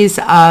ways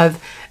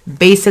of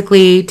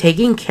basically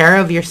taking care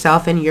of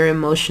yourself and your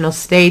emotional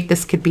state.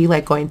 This could be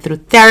like going through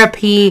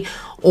therapy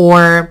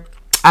or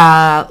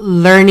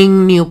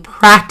learning new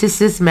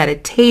practices,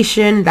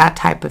 meditation, that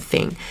type of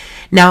thing.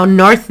 Now,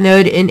 North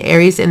Node in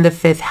Aries in the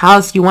 5th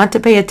house, you want to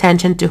pay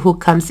attention to who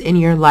comes in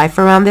your life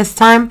around this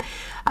time.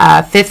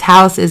 5th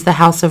house is the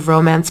house of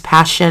romance,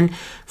 passion.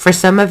 For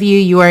some of you,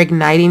 you are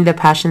igniting the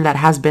passion that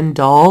has been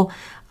dull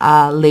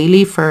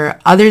lately. For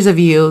others of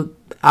you,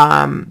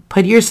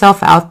 put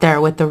yourself out there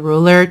with the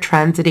ruler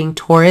transiting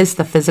Taurus,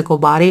 the physical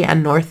body,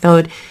 and North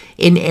Node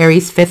in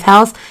Aries 5th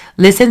house.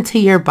 Listen to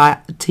your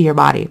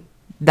body.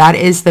 That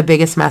is the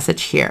biggest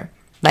message here.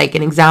 Like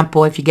an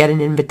example, if you get an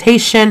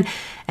invitation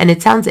and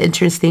it sounds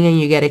interesting and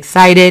you get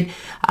excited,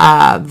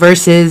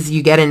 versus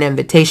you get an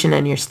invitation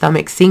and your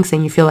stomach sinks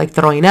and you feel like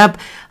throwing up,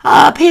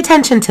 pay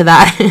attention to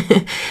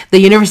that. The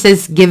universe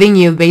is giving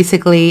you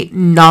basically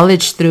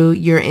knowledge through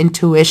your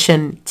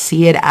intuition.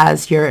 See it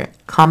as your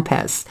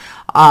compass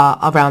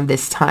around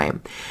this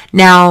time.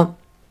 Now,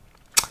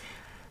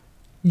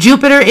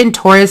 Jupiter in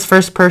Taurus,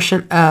 first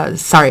portion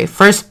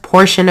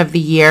of the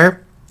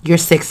year, your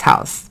 6th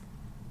house.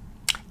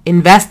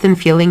 Invest in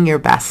feeling your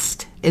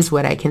best is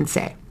what I can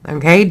say.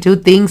 Okay, do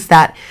things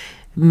that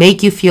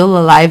make you feel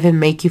alive and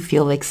make you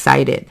feel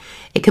excited.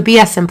 It could be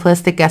as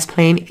simplistic as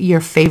playing your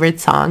favorite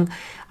song.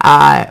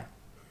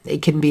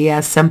 It can be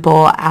as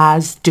simple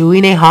as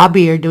doing a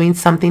hobby or doing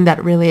something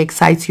that really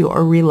excites you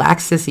or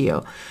relaxes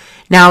you.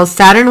 Now,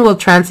 Saturn will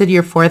transit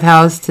your 4th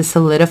house to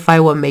solidify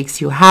what makes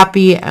you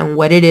happy and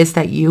what it is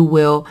that you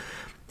will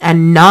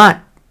and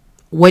not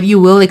what you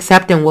will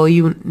accept and will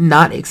you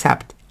not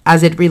accept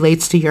as it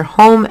relates to your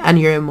home and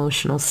your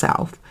emotional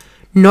self.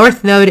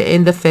 North Node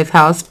in the 5th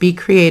house, be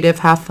creative,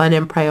 have fun,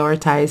 and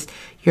prioritize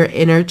your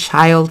inner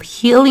child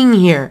healing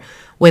here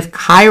with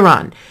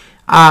Chiron.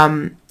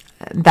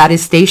 That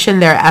is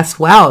stationed there as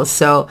well.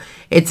 So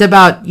it's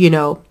about,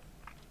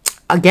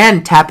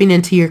 again, tapping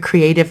into your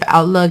creative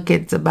outlook.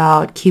 It's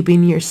about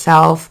keeping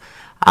yourself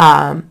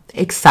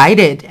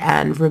excited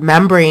and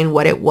remembering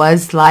what it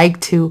was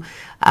like to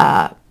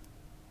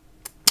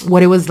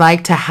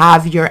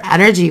have your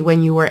energy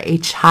when you were a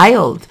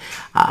child,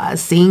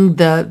 seeing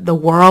the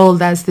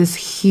world as this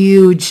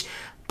huge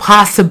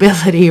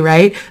possibility,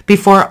 right?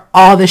 Before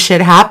all the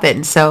shit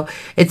happened. So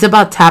it's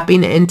about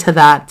tapping into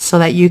that so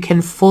that you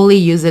can fully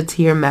use it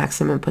to your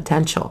maximum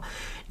potential.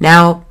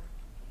 Now,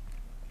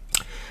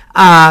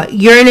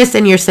 Uranus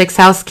in your 6th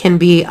house can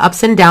be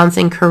ups and downs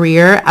in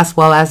career as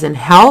well as in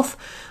health,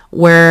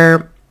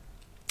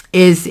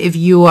 if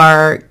you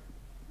are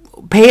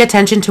pay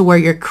attention to where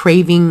you're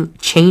craving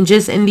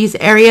changes in these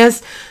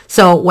areas.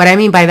 So what I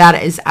mean by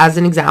that is, as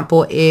an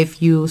example,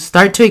 if you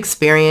start to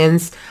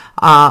experience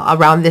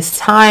around this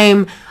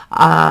time,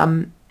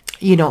 a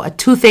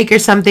toothache or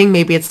something,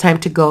 maybe it's time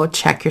to go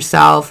check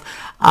yourself.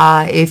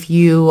 If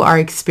you are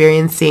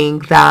experiencing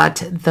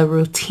that the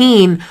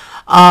routine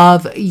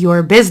of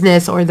your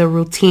business or the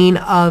routine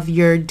of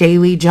your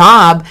daily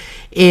job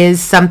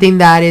is something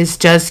that is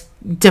just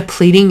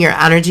depleting your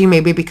energy,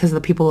 maybe because of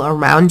the people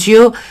around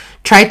you,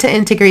 try to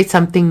integrate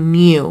something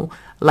new.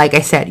 Like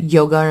I said,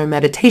 yoga or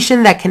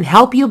meditation that can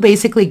help you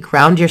basically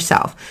ground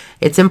yourself.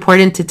 It's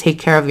important to take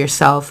care of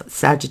yourself,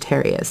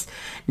 Sagittarius.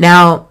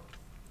 Now,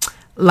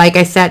 like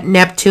I said,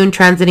 Neptune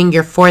transiting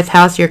your 4th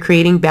house, you're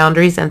creating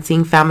boundaries and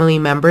seeing family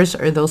members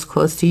or those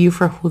close to you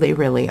for who they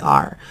really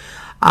are.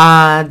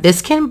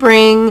 This can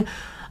bring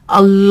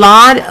a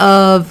lot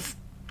of,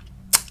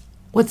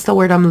 what's the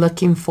word I'm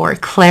looking for?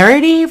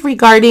 Clarity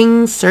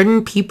regarding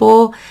certain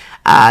people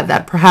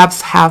that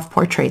perhaps have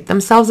portrayed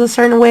themselves a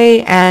certain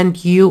way,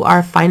 and you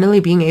are finally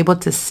being able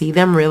to see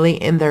them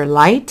really in their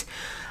light.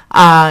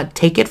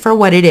 Take it for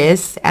what it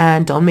is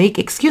and don't make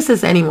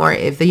excuses anymore.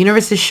 If the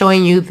universe is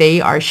showing you they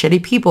are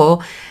shitty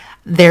people,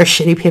 they're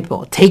shitty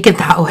people. Take it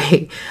that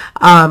way.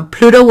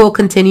 Pluto will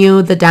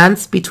continue the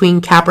dance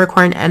between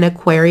Capricorn and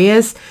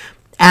Aquarius.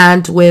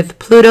 And with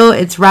Pluto,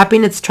 it's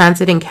wrapping its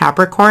transit in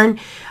Capricorn.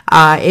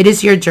 It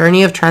is your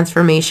journey of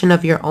transformation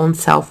of your own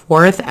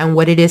self-worth and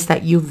what it is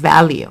that you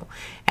value.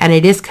 And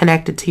it is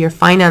connected to your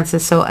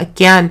finances. So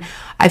again,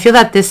 I feel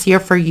that this year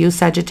for you,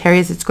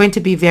 Sagittarius, it's going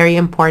to be very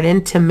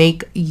important to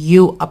make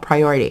you a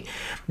priority.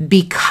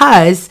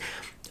 Because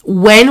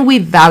when we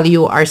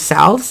value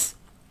ourselves,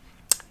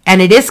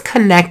 and it is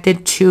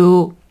connected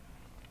to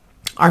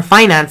our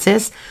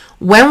finances,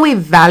 when we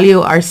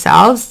value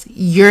ourselves,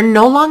 you're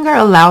no longer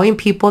allowing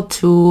people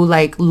to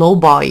like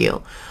lowball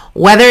you.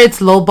 Whether it's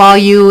lowball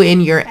you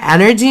in your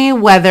energy,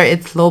 whether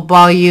it's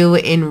lowball you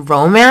in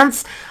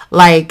romance,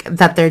 like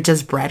that they're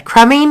just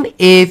breadcrumbing.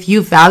 If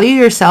you value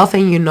yourself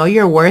and you know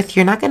your worth,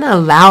 you're not going to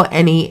allow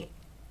any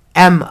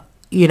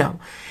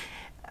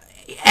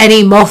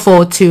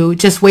mofo to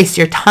just waste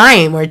your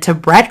time or to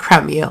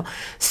breadcrumb you.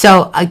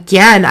 So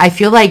again, I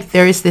feel like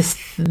there's this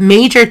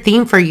major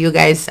theme for you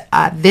guys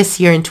this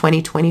year in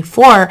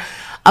 2024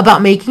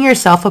 about making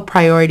yourself a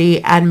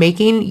priority and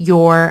making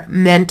your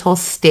mental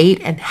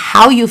state and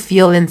how you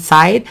feel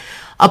inside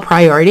a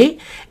priority.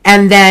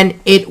 And then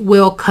it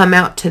will come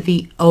out to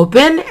the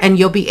open and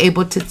you'll be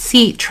able to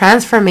see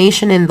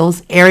transformation in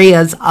those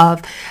areas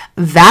of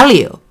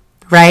value,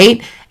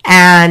 right?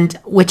 And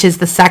which is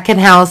the 2nd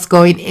house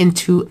going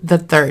into the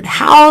 3rd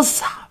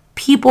house,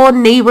 people,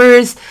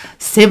 neighbors,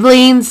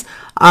 siblings,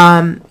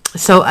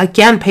 So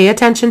again, pay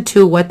attention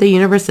to what the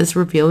universe is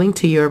revealing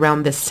to you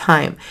around this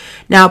time.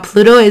 Now,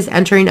 Pluto is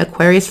entering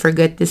Aquarius for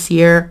good this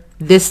year.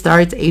 This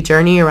starts a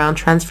journey around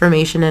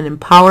transformation and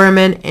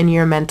empowerment in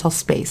your mental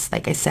space.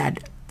 Like I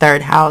said,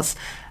 third house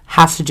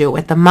has to do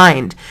with the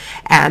mind.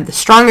 And the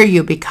stronger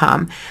you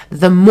become,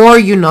 the more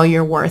you know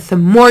your worth, the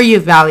more you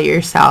value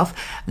yourself,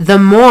 the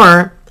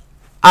more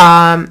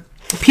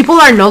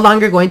people are no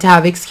longer going to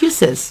have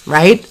excuses,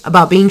 right,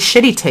 about being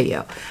shitty to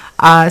you.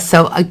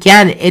 So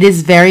again, it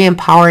is very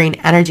empowering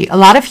energy. A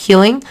lot of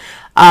healing,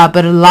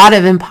 but a lot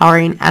of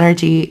empowering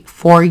energy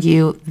for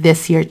you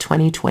this year,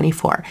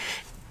 2024.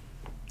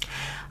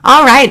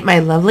 All right, my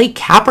lovely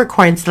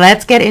Capricorns,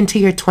 let's get into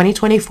your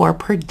 2024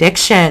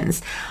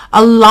 predictions.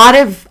 A lot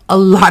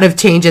of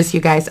changes,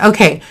 you guys.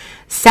 Okay,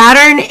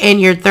 Saturn in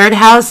your third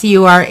house,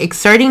 you are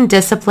exerting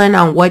discipline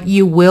on what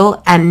you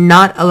will and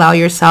not allow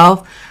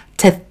yourself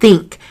to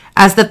think,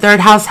 as the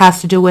third house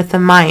has to do with the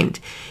mind.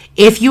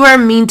 If you are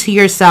mean to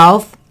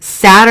yourself,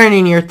 Saturn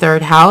in your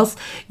third house,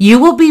 you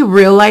will be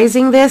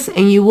realizing this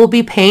and you will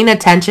be paying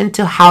attention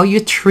to how you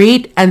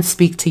treat and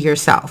speak to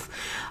yourself.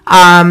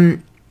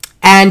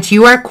 And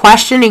you are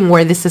questioning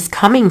where this is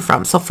coming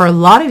from. So for a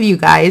lot of you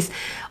guys,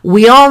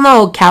 we all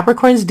know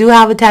Capricorns do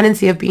have a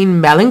tendency of being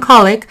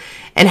melancholic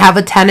and have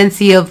a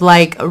tendency of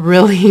like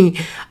really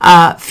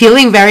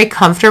feeling very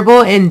comfortable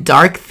in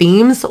dark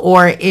themes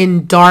or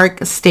in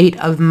dark state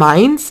of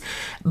minds.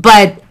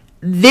 But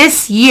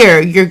this year,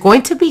 you're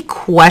going to be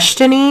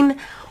questioning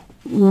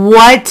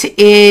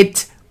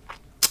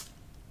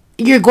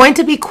you're going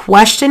to be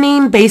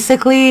questioning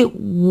basically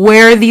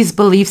where these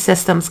belief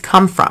systems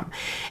come from.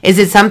 Is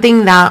it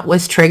something that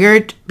was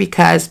triggered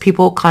because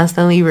people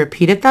constantly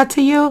repeated that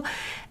to you?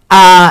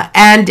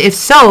 And if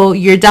so,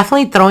 you're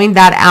definitely throwing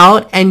that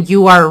out and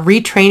you are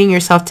retraining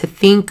yourself to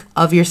think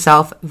of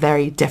yourself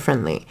very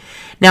differently.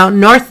 Now,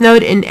 North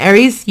Node in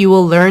Aries, you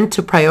will learn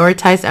to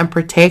prioritize and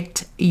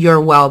protect your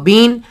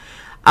well-being,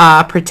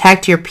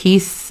 protect your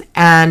peace,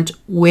 and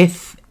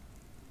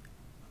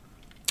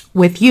with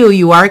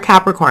you are a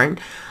Capricorn.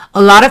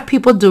 A lot of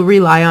people do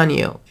rely on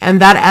you, and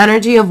that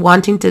energy of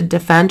wanting to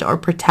defend or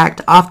protect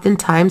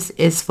oftentimes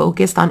is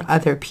focused on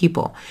other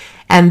people.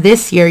 And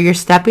this year, you're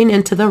stepping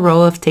into the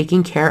role of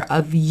taking care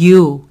of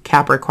you,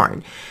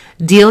 Capricorn.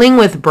 Dealing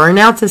with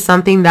burnouts is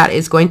something that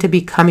is going to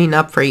be coming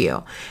up for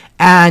you.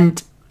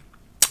 And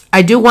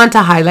I do want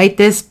to highlight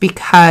this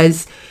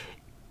because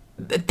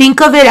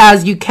think of it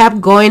as you kept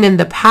going in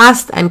the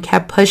past and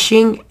kept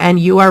pushing, and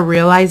you are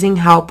realizing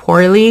how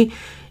poorly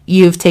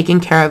you've taken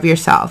care of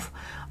yourself.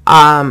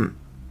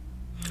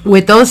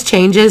 With those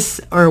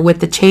changes, or with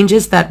the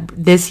changes that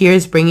this year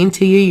is bringing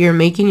to you, you're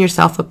making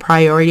yourself a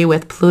priority.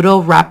 With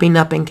Pluto wrapping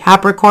up in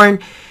Capricorn,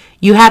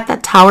 you had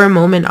that tower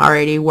moment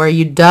already where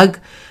you dug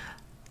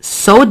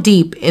so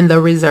deep in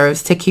the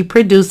reserves to keep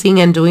producing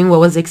and doing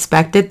what was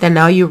expected that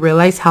now you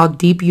realize how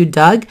deep you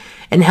dug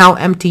and how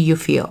empty you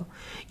feel.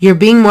 You're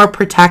being more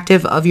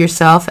protective of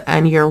yourself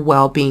and your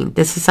well-being.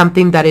 This is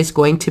something that is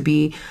going to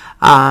be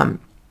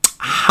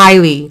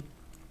highly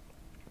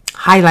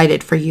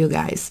highlighted for you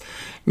guys.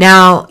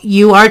 Now,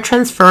 you are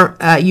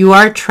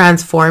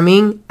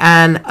transforming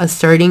and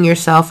asserting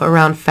yourself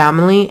around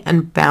family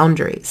and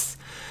boundaries.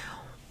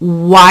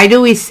 Why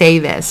do we say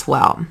this?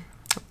 Well,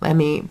 let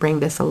me bring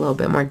this a little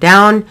bit more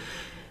down.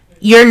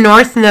 Your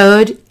North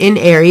Node in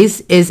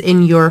Aries is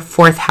in your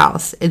fourth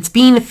house. It's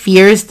being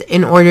fierced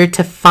in order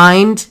to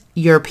find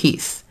your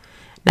peace.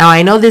 Now,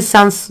 I know this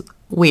sounds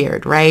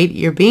weird, right?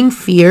 You're being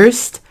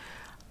fierced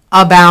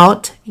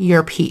about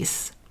your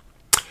peace.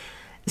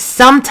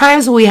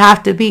 Sometimes we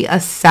have to be a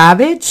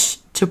savage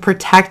to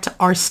protect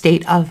our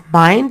state of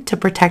mind, to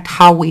protect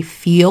how we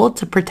feel,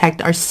 to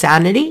protect our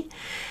sanity,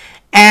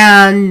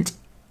 and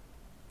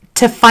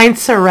to find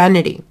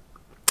serenity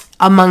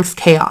amongst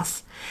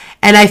chaos.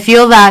 And I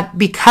feel that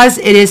because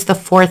it is the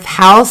fourth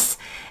house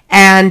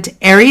and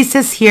Aries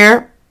is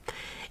here,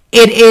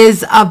 it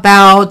is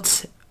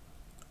about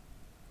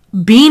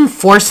being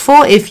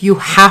forceful if you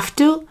have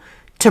to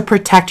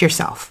protect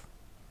yourself.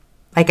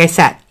 Like I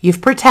said,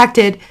 you've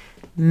protected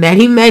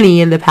many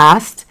in the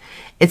past.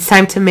 It's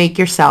time to make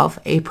yourself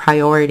a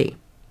priority.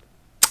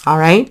 All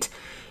right?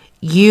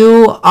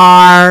 You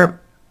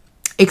are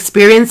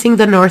experiencing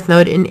the North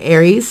Node in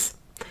Aries.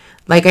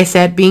 Like I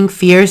said, being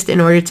fierce in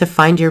order to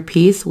find your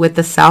peace. With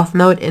the South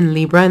Node in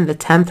Libra in the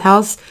 10th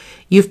house,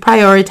 you've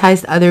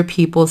prioritized other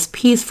people's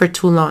peace for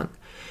too long.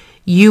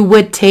 You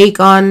would take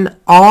on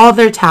all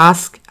their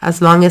tasks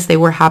as long as they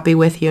were happy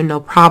with you, no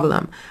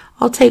problem.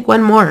 I'll take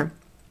one more.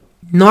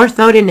 North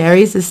Node in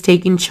Aries is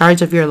taking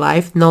charge of your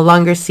life, no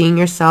longer seeing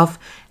yourself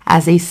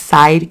as a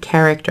side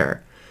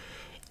character.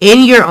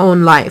 In your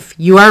own life,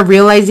 you are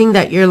realizing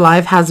that your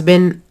life has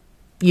been,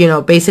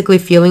 basically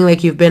feeling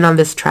like you've been on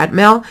this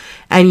treadmill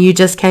and you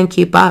just can't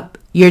keep up.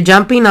 You're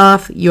jumping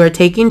off, you are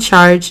taking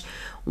charge,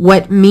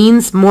 what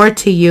means more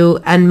to you,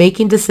 and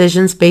making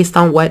decisions based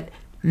on what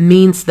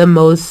means the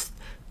most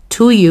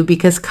to you,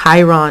 because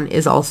Chiron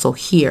is also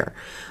here,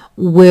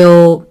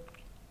 will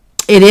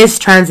it is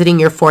transiting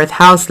your 4th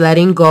house,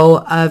 letting go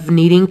of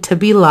needing to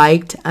be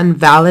liked and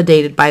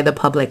validated by the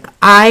public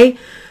eye.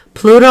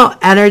 Pluto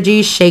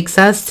energy shakes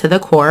us to the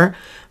core.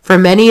 For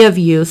many of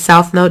you,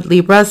 South Node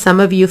Libra, some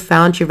of you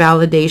found your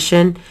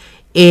validation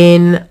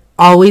in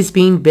always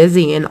being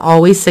busy and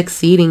always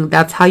succeeding.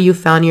 That's how you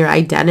found your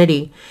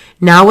identity.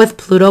 Now with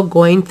Pluto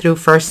going through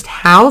 1st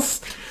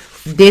house,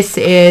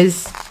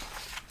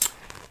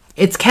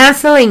 it's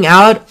canceling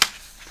out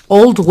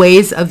old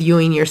ways of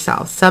viewing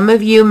yourself. Some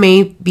of you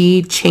may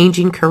be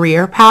changing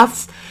career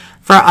paths.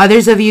 For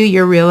others of you,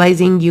 you're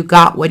realizing you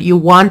got what you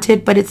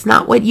wanted, but it's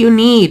not what you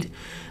need.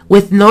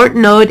 With North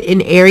Node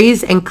in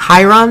Aries and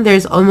Chiron,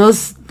 there's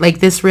almost like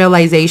this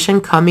realization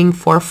coming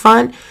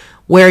forefront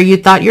where you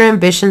thought your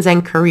ambitions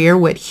and career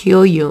would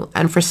heal you.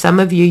 And for some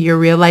of you, you're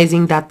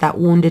realizing that that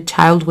wounded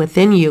child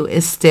within you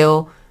is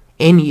still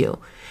in you.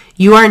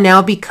 You are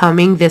now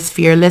becoming this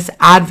fearless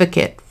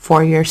advocate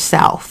for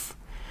yourself,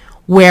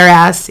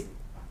 whereas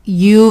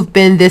you've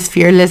been this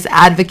fearless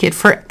advocate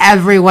for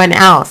everyone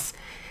else.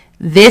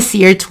 This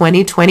year,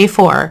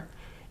 2024,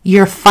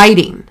 you're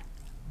fighting,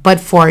 but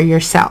for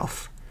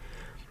yourself.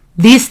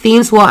 These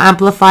themes will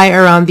amplify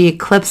around the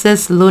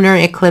eclipses, lunar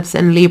eclipse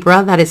in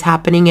Libra that is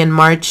happening in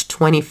March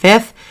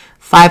 25th,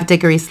 5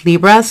 degrees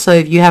Libra. So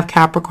if you have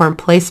Capricorn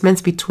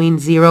placements between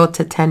 0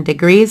 to 10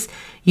 degrees,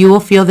 you will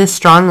feel this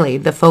strongly.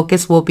 The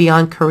focus will be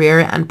on career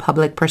and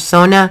public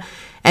persona,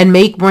 and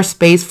make more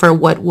space for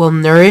what will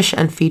nourish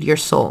and feed your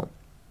soul.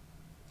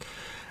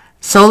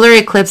 Solar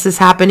eclipse is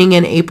happening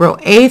in April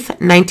 8th,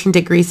 19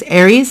 degrees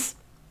Aries.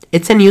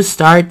 It's a new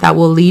start that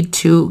will lead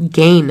to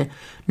gain.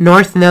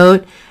 North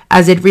Node,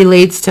 as it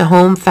relates to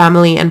home,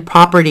 family, and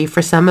property.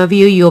 For some of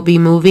you, you'll be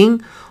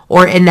moving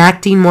or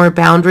enacting more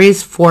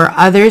boundaries. For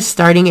others,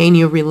 starting a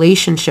new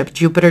relationship.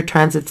 Jupiter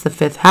transits the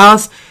 5th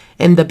house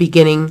in the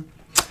beginning.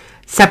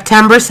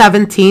 September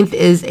 17th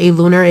is a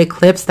lunar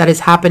eclipse that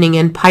is happening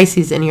in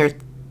Pisces in your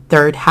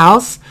 3rd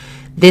house.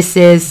 This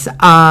is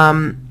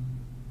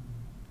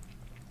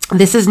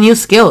new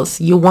skills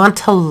you want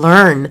to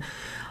learn.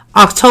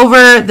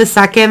 October the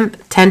 2nd,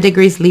 10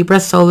 degrees Libra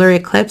solar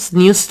eclipse,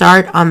 new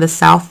start on the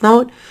South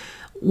Node,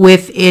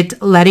 with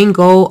it letting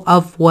go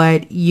of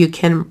what you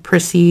can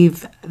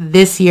perceive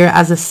this year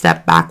as a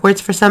step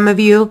backwards. For some of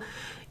you,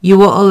 you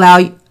will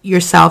allow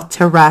yourself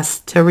to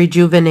rest, to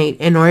rejuvenate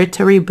in order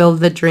to rebuild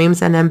the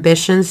dreams and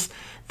ambitions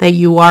that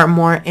you are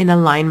more in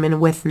alignment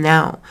with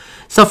now.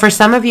 So for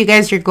some of you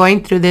guys, you're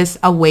going through this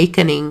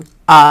awakening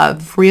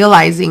of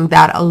realizing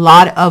that a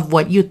lot of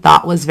what you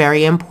thought was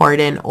very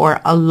important, or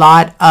a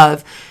lot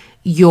of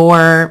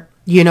your,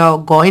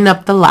 going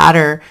up the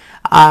ladder,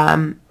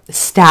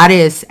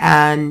 status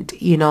and,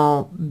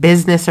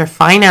 business or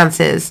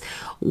finances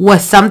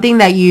was something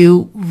that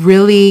you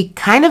really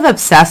kind of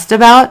obsessed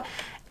about.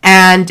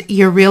 And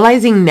you're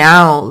realizing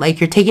now, like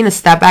you're taking a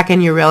step back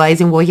and you're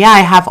realizing, well, yeah,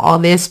 I have all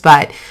this,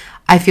 but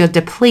I feel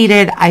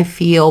depleted. I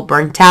feel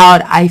burnt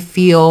out. I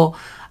feel,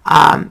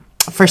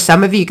 for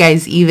some of you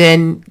guys,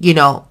 even,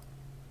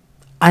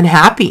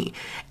 unhappy.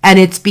 And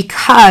it's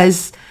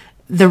because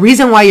the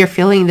reason why you're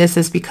feeling this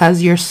is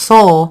because your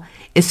soul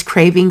is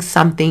craving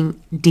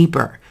something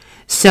deeper.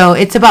 So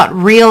it's about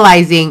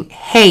realizing,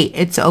 hey,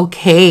 it's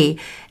okay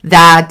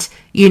that,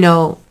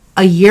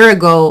 a year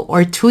ago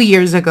or 2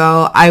 years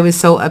ago, I was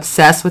so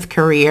obsessed with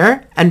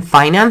career and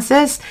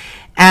finances.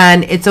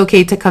 And it's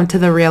okay to come to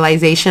the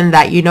realization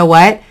that, you know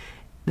what,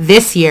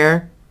 this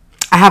year,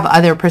 I have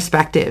other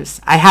perspectives.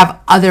 I have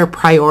other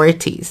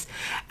priorities.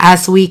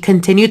 As we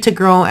continue to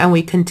grow and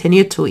we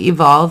continue to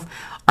evolve,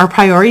 our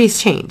priorities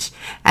change.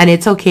 And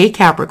it's okay,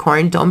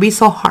 Capricorn. Don't be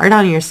so hard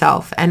on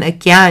yourself. And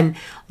again,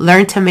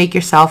 learn to make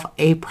yourself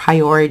a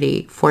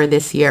priority for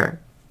this year.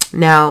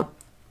 Now,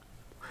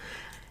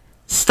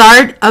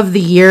 start of the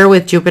year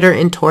with Jupiter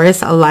in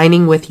Taurus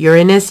aligning with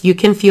Uranus, you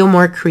can feel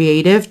more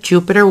creative.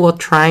 Jupiter will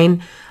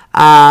trine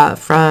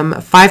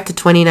from 5 to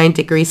 29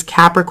 degrees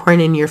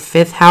Capricorn in your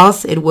 5th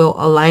house. It will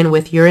align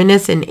with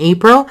Uranus in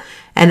April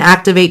and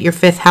activate your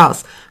 5th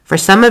house. For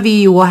some of you,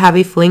 you will have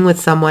a fling with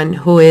someone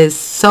who is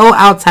so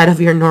outside of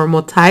your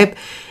normal type.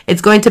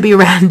 It's going to be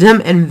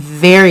random and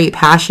very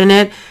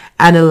passionate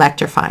and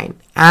electrifying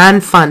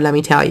and fun, let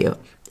me tell you.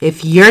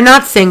 If you're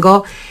not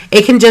single,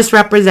 it can just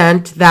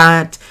represent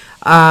that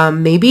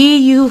maybe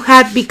you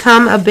had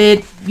become a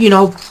bit,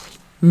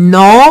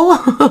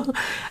 null,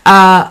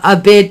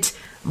 a bit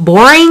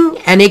boring,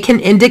 and it can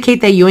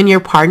indicate that you and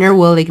your partner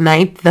will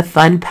ignite the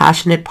fun,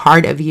 passionate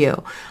part of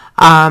you,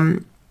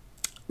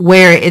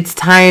 where it's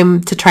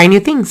time to try new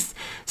things.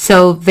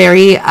 So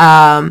very,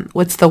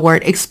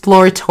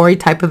 exploratory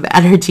type of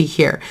energy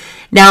here.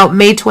 Now,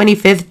 May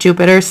 25th,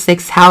 Jupiter,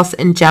 6th house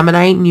in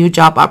Gemini, new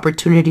job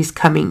opportunities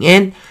coming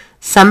in.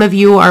 Some of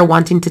you are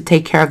wanting to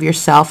take care of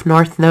yourself.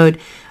 North Node,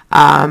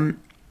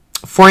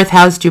 4th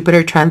house,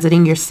 Jupiter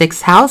transiting your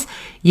 6th house.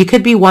 You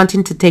could be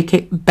wanting to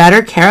take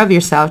better care of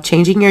yourself,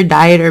 changing your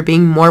diet or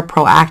being more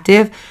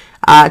proactive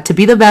to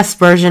be the best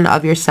version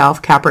of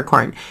yourself,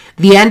 Capricorn.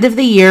 The end of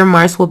the year,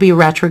 Mars will be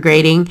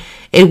retrograding.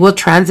 It will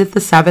transit the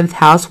 7th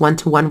house,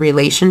 one-to-one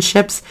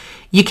relationships.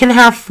 You can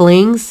have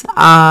flings,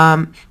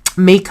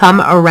 may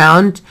come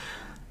around.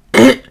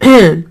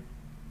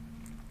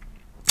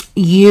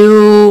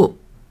 You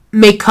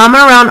may come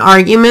around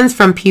arguments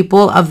from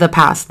people of the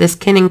past. This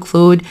can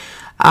include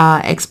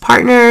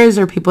ex-partners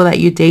or people that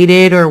you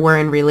dated or were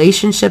in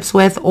relationships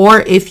with,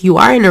 or if you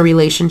are in a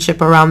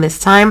relationship around this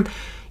time,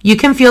 you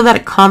can feel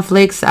that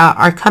conflicts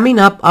are coming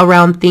up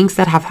around things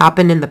that have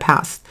happened in the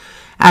past.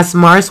 As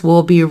Mars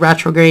will be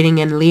retrograding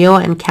in Leo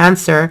and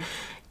Cancer,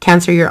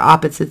 your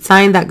opposite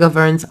sign that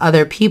governs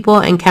other people,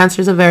 and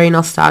Cancer is a very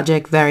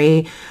nostalgic,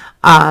 very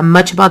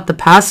much about the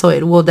past, so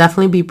it will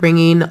definitely be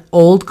bringing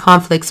old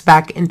conflicts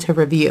back into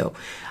review.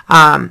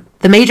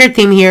 The major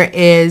theme here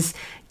is,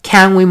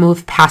 can we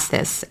move past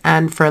this?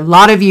 And for a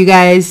lot of you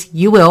guys,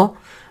 you will.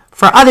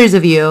 For others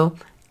of you,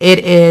 it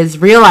is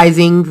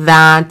realizing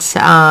that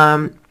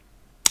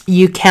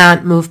you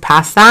can't move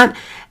past that,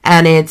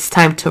 and it's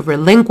time to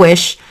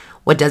relinquish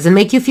what doesn't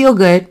make you feel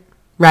good,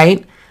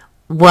 right?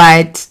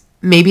 What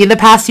maybe in the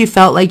past you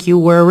felt like you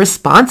were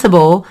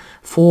responsible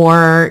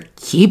for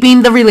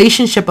keeping the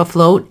relationship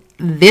afloat.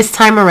 This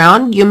time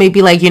around, you may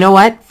be like, you know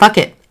what? Fuck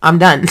it. I'm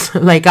done.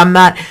 Like, I'm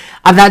not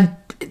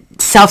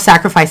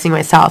self-sacrificing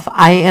myself.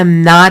 I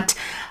am not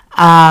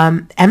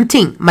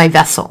emptying my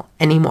vessel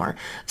anymore.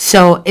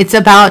 So it's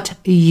about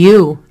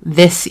you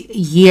this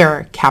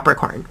year,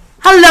 Capricorn.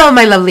 Hello,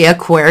 my lovely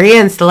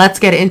Aquarians. Let's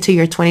get into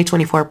your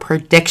 2024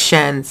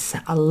 predictions.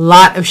 A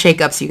lot of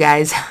shakeups, you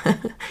guys.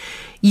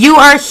 You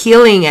are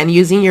healing and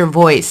using your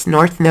voice.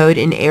 North Node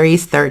in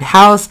Aries, 3rd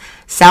house.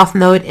 South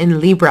Node in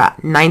Libra,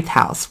 9th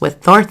house.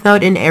 With North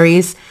Node in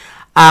Aries,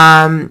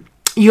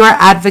 you are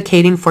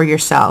advocating for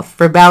yourself,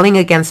 rebelling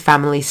against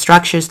family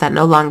structures that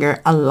no longer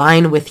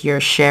align with your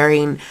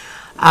sharing,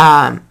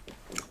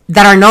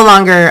 that are no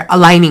longer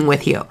aligning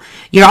with you.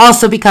 You're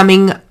also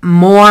becoming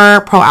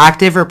more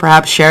proactive, or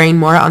perhaps sharing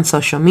more on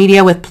social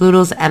media with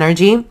Pluto's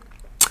energy.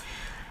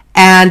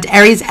 And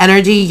Aries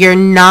energy, you're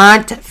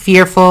not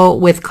fearful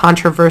with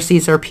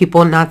controversies or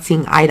people not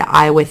seeing eye to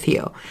eye with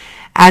you.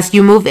 As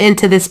you move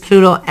into this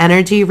Pluto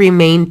energy,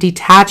 remain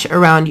detached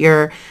around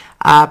your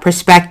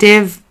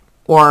perspective,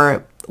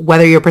 or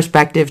whether your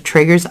perspective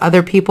triggers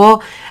other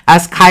people.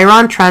 As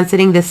Chiron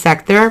transiting this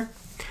sector,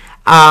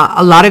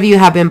 a lot of you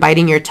have been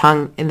biting your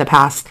tongue in the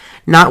past,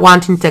 not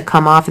wanting to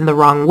come off in the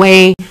wrong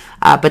way.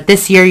 But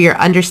this year, your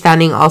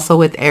understanding also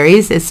with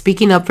Aries is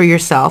speaking up for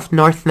yourself.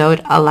 North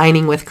Node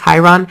aligning with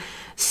Chiron.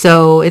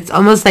 So it's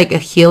almost like a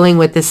healing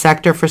with this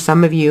sector for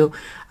some of you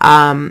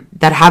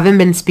that haven't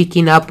been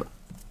speaking up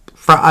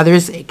for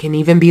others. It can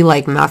even be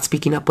like not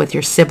speaking up with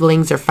your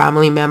siblings or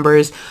family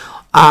members,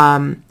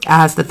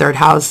 as the 3rd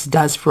house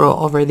does rule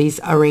over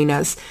these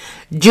arenas.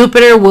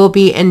 Jupiter will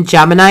be in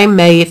Gemini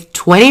May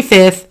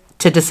 25th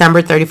to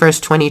December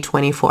 31st,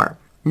 2024.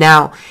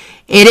 Now,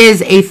 it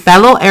is a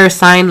fellow air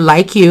sign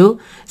like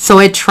you, so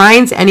it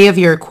trines any of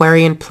your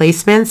Aquarian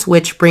placements,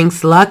 which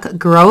brings luck,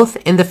 growth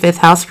in the 5th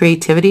house,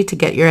 creativity to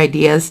get your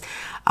ideas,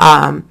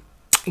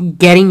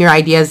 getting your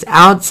ideas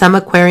out. Some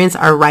Aquarians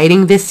are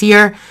writing this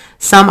year.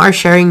 Some are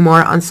sharing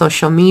more on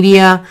social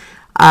media.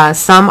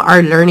 Some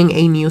are learning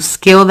a new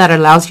skill that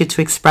allows you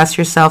to express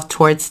yourself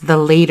towards the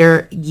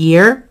later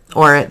year,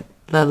 or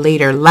the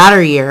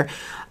latter year.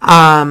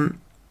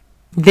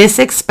 This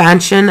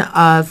expansion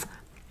of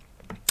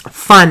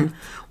fun,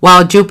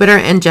 while Jupiter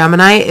and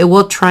Gemini, it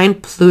will trine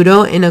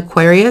Pluto in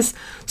Aquarius.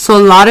 So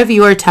a lot of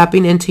you are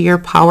tapping into your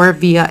power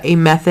via a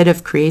method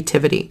of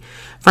creativity.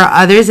 For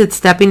others, it's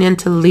stepping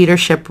into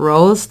leadership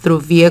roles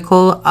through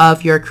vehicle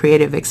of your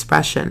creative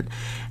expression.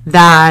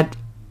 That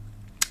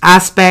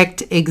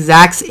aspect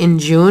exacts in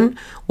June,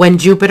 when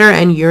Jupiter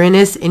and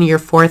Uranus in your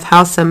 4th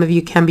house. Some of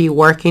you can be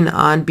working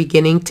on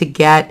beginning to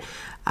get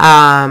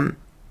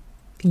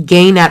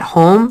gain at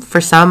home for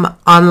some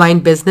online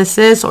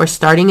businesses, or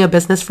starting a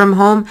business from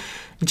home.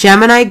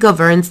 Gemini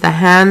governs the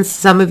hands.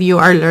 Some of you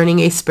are learning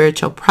a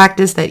spiritual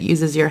practice that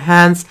uses your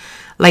hands,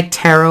 like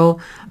tarot,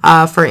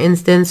 for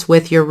instance,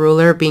 with your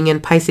ruler being in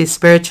Pisces,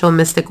 spiritual,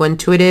 mystical,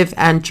 intuitive,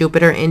 and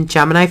Jupiter in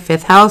Gemini,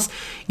 5th house.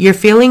 You're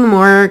feeling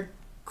more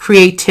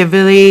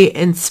creatively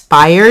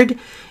inspired.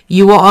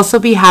 You will also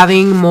be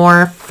having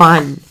more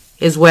fun,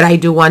 is what I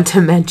do want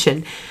to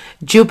mention.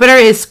 Jupiter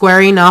is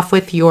squaring off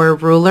with your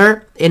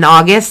ruler in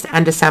August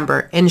and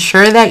December.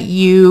 Ensure that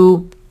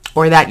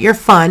your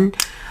fun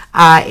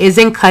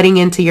isn't cutting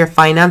into your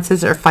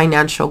finances or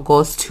financial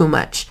goals too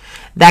much.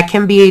 That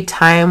can be a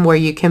time where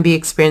you can be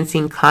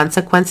experiencing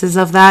consequences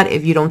of that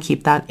if you don't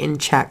keep that in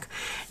check.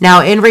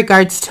 Now, in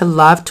regards to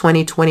love,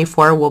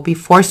 2024 will be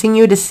forcing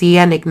you to see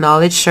and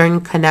acknowledge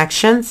certain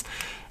connections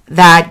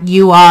that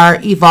you are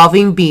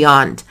evolving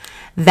beyond.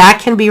 That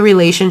can be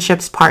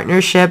relationships,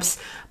 partnerships.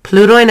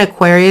 Pluto in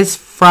Aquarius,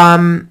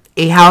 from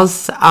a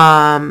house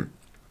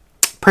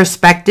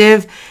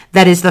perspective,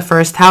 that is the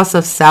first house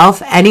of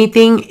self.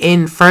 Anything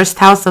in first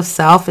house of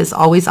self is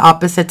always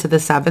opposite to the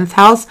seventh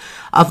house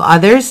of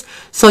others.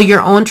 So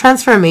your own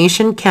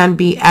transformation can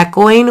be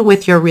echoing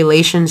with your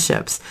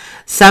relationships.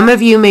 Some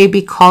of you may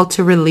be called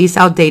to release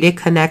outdated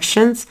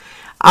connections.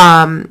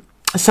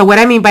 So what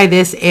I mean by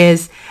this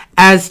is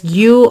as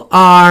you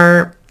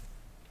are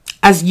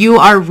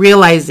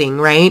realizing,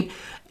 right,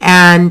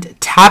 and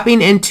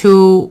tapping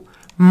into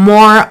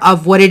more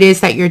of what it is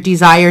that your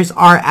desires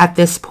are at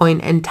this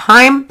point in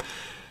time,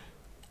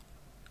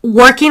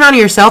 working on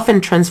yourself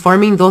and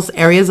transforming those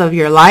areas of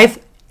your life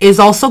is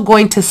also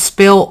going to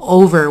spill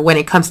over when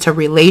it comes to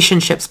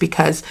relationships,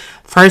 because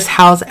first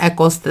house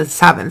echoes the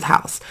seventh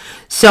house.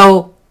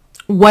 So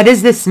what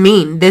does this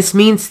mean? This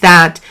means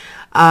that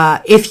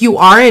if you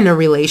are in a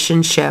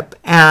relationship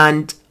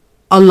and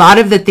a lot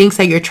of the things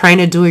that you're trying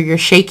to do or you're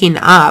shaking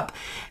up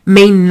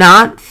may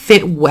not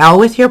fit well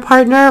with your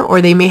partner,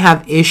 or they may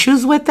have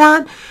issues with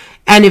that.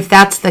 And if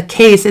that's the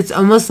case, it's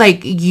almost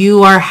like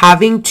you are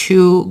having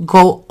to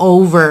go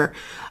over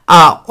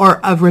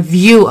or a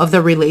review of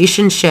the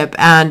relationship,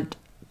 and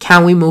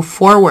can we move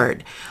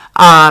forward?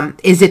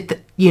 Is it,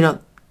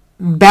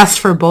 best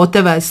for both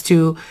of us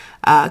to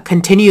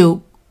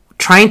continue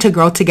trying to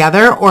grow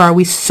together, or are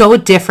we so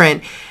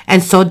different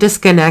and so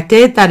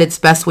disconnected that it's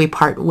best we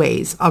part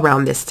ways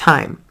around this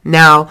time?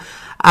 Now,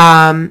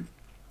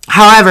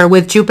 however,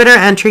 with Jupiter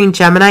entering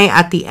Gemini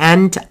at the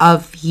end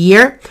of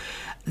year,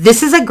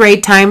 this is a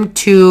great time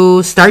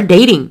to start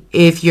dating.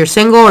 If you're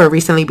single or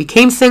recently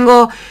became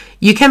single,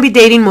 you can be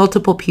dating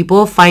multiple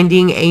people,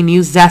 finding a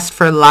new zest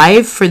for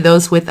life for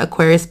those with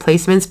Aquarius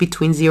placements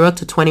between 0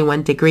 to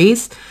 21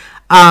 degrees.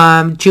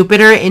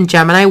 Jupiter in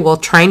Gemini will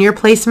trine your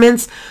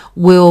placements,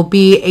 will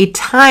be a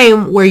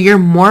time where you're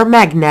more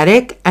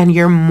magnetic and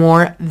you're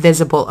more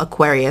visible,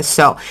 Aquarius.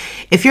 So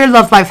if your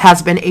love life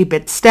has been a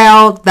bit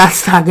stale,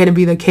 that's not going to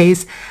be the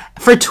case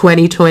for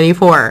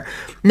 2024.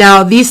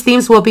 Now, these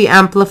themes will be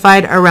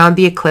amplified around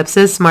the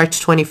eclipses,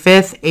 March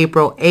 25th,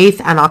 April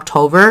 8th, and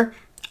October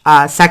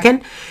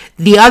 2nd.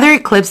 The other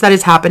eclipse that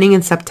is happening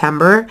in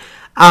September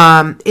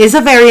is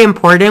a very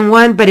important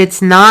one, but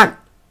it's not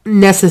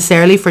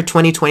necessarily for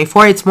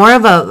 2024. It's more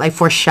of a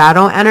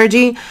foreshadow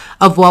energy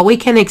of what we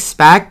can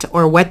expect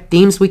or what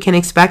themes we can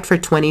expect for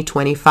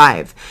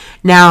 2025.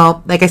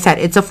 Now, like I said,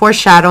 it's a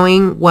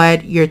foreshadowing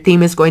what your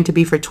theme is going to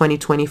be for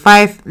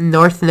 2025.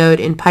 North Node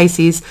in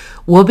Pisces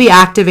will be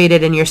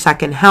activated in your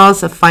second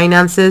house of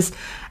finances.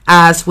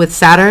 As with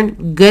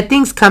Saturn, good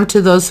things come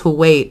to those who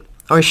wait,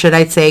 or should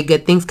I say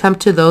good things come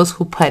to those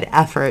who put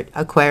effort,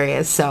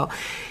 Aquarius. So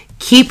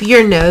keep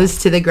your nose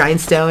to the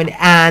grindstone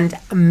and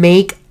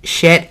make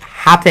shit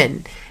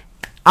happen.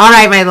 All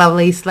right, my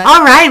lovelies.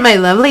 All right, my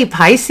lovely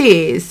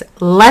Pisces.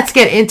 Let's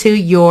get into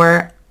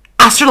your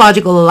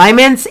astrological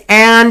alignments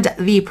and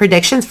the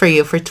predictions for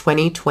you for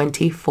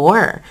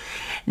 2024.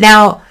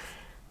 Now,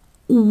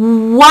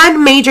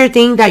 one major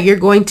thing that you're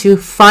going to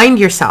find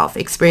yourself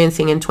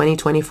experiencing in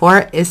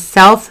 2024 is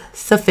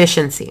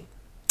self-sufficiency.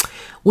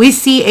 We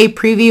see a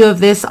preview of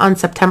this on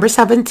September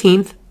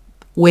 17th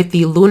with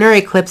the lunar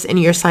eclipse in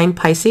your sign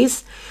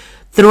Pisces.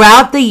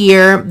 Throughout the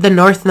year, the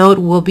North Node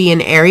will be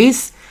in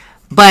Aries,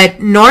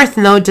 but North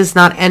Node does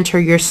not enter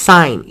your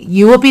sign.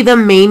 You will be the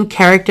main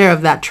character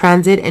of that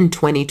transit in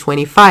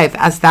 2025,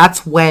 as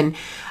that's when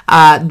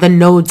the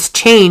nodes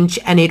change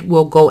and it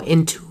will go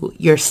into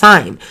your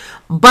sign.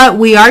 But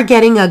we are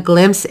getting a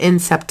glimpse in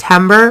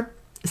September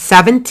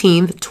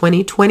 17th,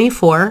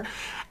 2024,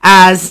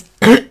 as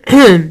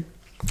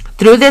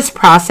through this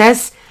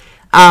process,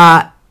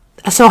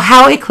 so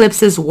how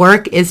eclipses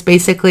work is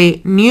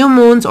basically new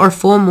moons or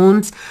full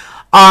moons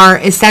are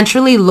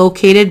essentially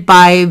located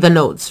by the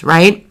nodes,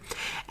 right?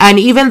 And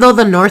even though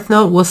the North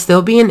Node will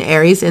still be in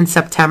Aries in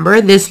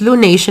September, this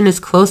lunation is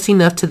close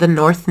enough to the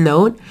North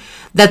Node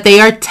that they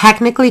are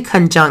technically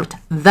conjunct.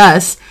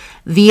 Thus,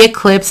 the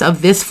eclipse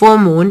of this full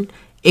moon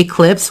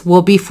eclipse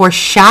will be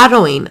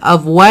foreshadowing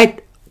of what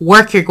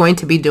work you're going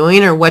to be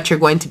doing or what you're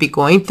going to be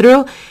going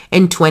through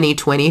in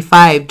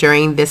 2025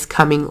 during this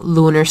coming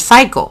lunar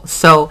cycle.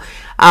 So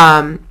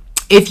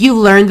if you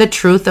learn the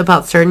truth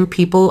about certain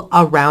people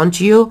around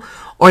you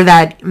or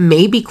that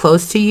may be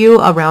close to you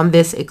around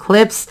this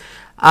eclipse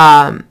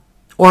or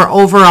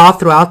overall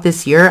throughout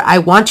this year, I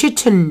want you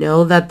to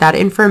know that that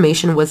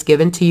information was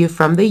given to you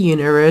from the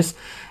universe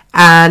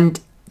and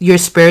your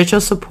spiritual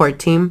support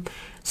team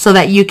so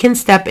that you can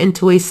step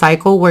into a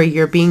cycle where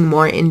you're being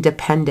more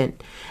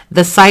independent.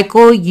 The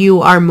cycle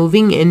you are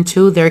moving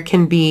into, there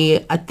can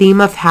be a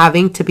theme of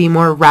having to be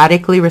more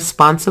radically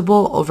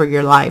responsible over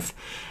your life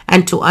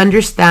and to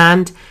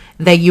understand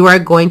that you are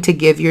going to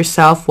give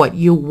yourself what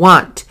you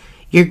want.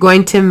 You're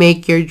going to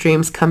make your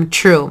dreams come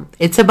true.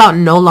 It's about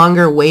no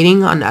longer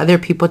waiting on other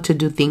people to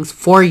do things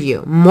for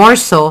you, more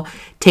so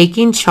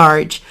taking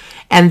charge.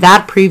 And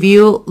that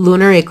preview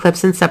lunar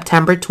eclipse in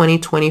September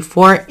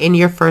 2024 in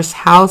your first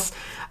house,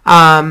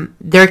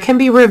 there can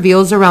be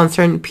reveals around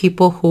certain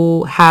people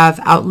who have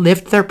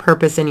outlived their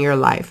purpose in your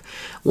life.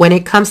 When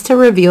it comes to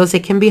reveals,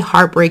 it can be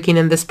heartbreaking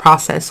in this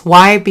process.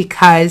 Why?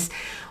 Because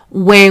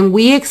when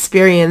we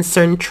experience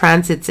certain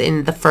transits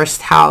in the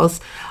first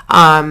house,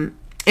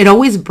 it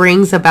always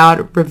brings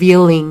about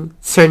revealing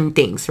certain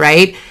things,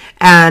 right?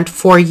 And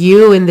for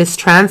you in this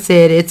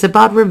transit, it's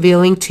about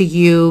revealing to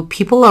you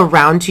people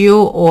around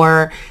you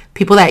or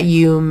people that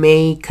you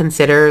may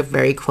consider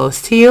very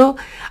close to you.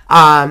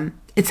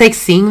 It's like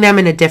seeing them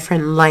in a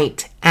different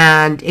light,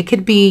 and it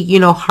could be, you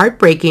know,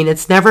 heartbreaking.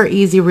 It's never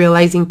easy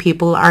realizing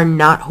people are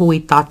not who we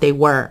thought they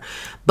were.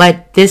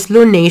 But this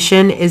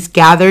lunation is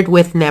gathered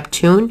with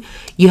Neptune.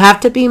 You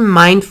have to be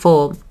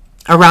mindful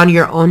around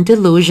your own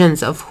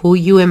delusions of who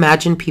you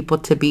imagine people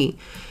to be.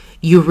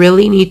 You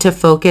really need to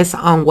focus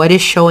on what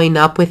is showing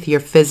up with your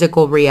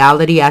physical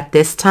reality at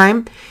this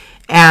time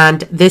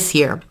and this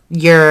year.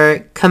 Your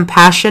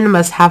compassion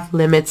must have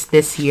limits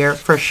this year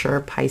for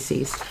sure,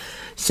 Pisces.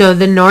 So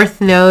the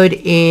North Node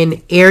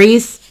in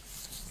Aries,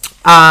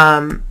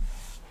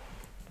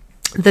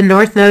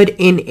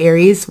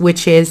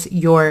 which is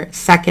your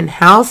second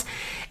house,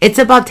 it's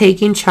about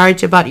taking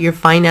charge about your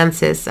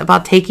finances,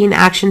 about taking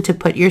action to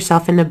put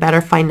yourself in a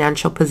better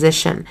financial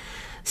position.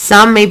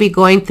 Some may be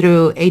going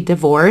through a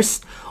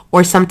divorce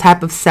or some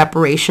type of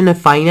separation of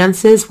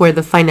finances where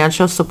the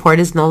financial support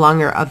is no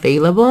longer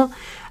available.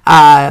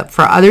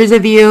 For others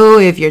of you,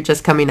 if you're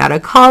just coming out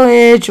of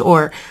college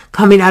or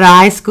coming out of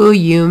high school,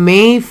 you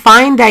may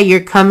find that you're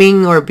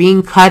coming or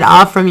being cut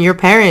off from your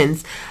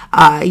parents.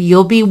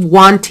 You'll be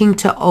wanting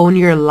to own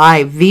your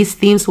life. These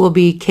themes will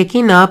be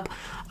kicking up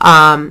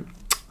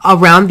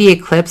around the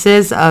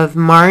eclipses of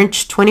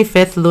March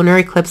 25th, lunar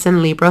eclipse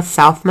in Libra,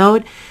 South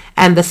Node,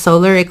 and the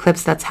solar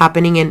eclipse that's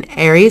happening in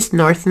Aries,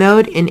 North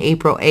Node, in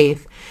April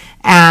 8th.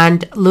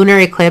 And lunar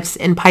eclipse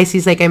in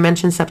Pisces, like I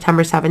mentioned,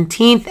 September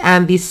 17th,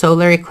 and the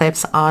solar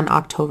eclipse on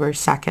October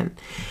 2nd.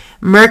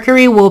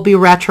 Mercury will be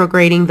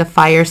retrograding the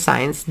fire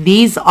signs.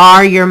 These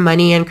are your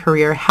money and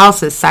career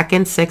houses,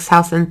 2nd, 6th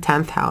house, and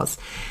 10th house.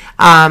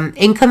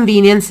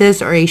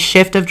 Inconveniences or a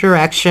shift of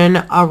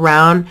direction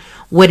around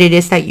what it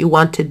is that you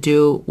want to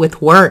do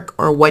with work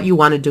or what you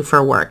want to do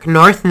for work.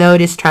 North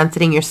Node is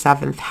transiting your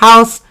second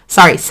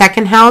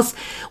house,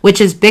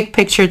 which is big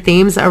picture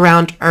themes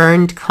around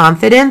earned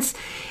confidence.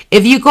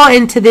 If you go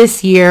into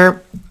this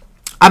year,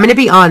 I'm going to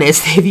be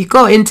honest, if you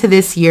go into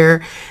this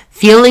year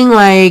feeling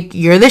like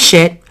you're the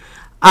shit,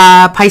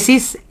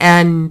 Pisces,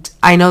 and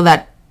I know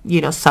that,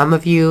 you know, some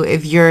of you,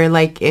 if you're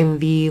like in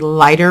the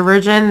lighter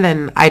version,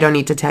 then I don't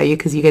need to tell you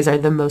because you guys are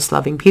the most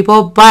loving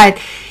people. But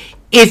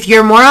if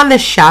you're more on the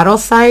shadow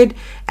side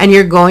and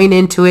you're going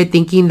into it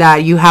thinking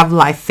that you have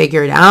life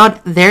figured out,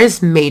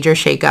 there's major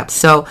shakeups.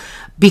 So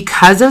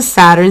because of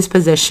Saturn's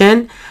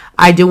position,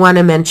 I do want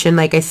to mention,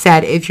 like I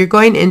said, if you're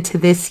going into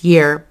this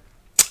year,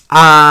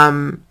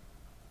 you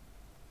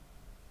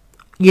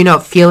know,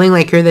 feeling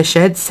like you're the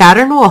shit,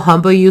 Saturn will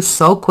humble you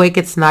so quick,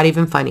 it's not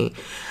even funny.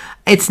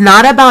 It's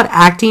not about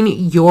acting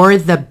you're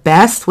the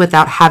best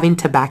without having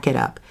to back it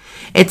up.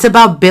 It's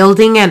about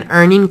building and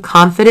earning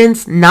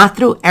confidence, not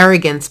through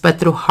arrogance, but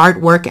through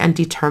hard work and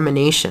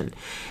determination.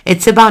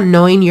 It's about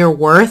knowing your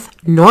worth.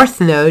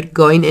 North Node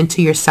going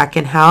into your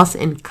second house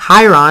in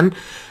Chiron,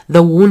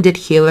 the wounded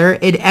healer.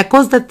 It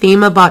echoes the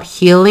theme about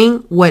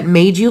healing what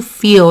made you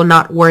feel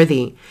not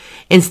worthy,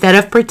 instead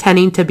of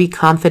pretending to be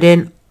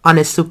confident on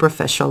a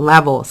superficial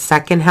level.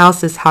 Second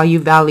house is how we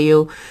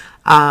value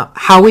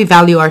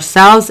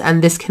ourselves,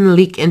 and this can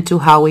leak into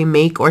how we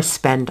make or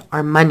spend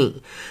our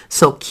money.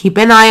 So keep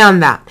an eye on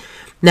that.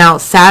 Now,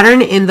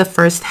 Saturn in the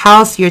first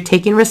house, you're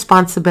taking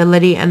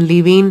responsibility and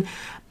leaving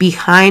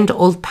behind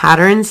old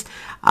patterns.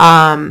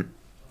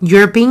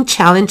 You're being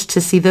challenged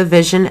to see the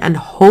vision and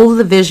hold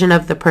the vision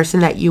of the person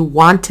that you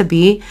want to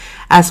be,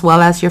 as well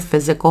as your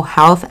physical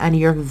health and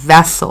your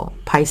vessel,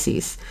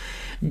 Pisces.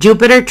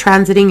 Jupiter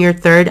transiting your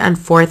third and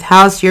fourth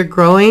house, you're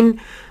growing,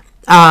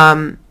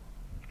 and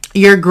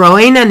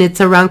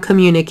it's around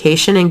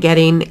communication and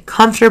getting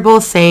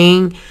comfortable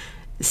saying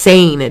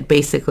it,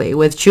 basically.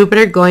 With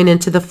Jupiter going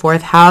into the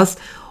fourth house,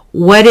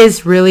 what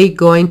is really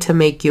going to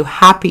make you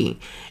happy?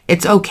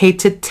 It's okay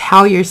to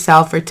tell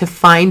yourself or to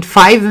find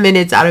 5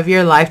 minutes out of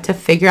your life to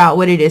figure out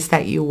what it is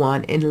that you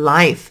want in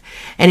life.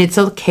 And it's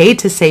okay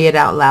to say it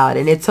out loud,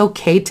 and it's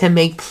okay to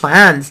make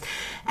plans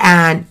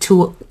and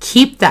to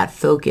keep that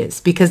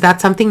focus, because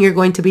that's something you're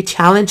going to be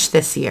challenged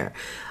this year.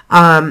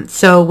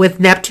 So with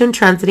Neptune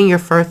transiting your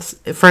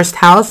first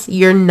house,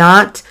 you're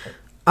not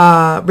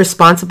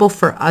responsible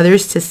for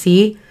others to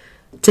see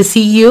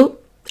you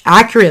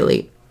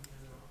accurately.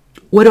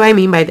 What do I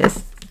mean by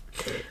this?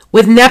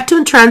 With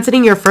Neptune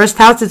transiting your first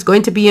house, it's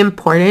going to be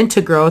important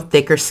to grow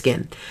thicker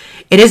skin.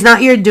 It is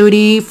not your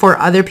duty for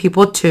other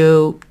people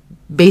to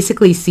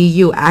basically see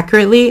you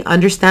accurately.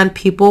 Understand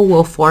people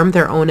will form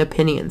their own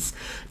opinions.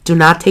 Do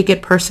not take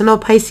it personal,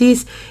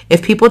 Pisces.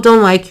 If people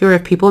don't like you or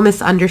if people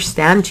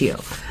misunderstand you,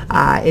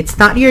 it's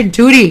not your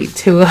duty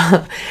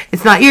to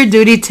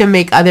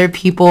make other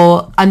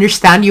people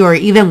understand you or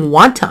even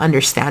want to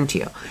understand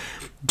you.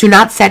 Do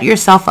not set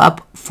yourself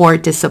up for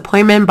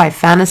disappointment by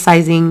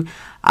fantasizing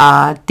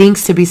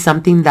things to be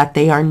something that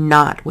they are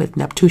not with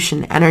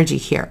Neptunian energy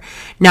here.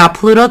 Now,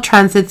 Pluto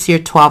transits your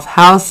 12th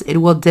house. It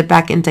will dip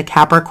back into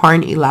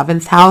Capricorn,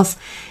 11th house.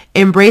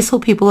 Embrace who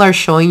people are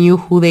showing you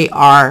who they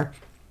are.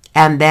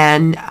 And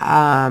then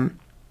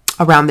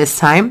around this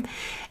time.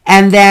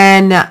 And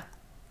then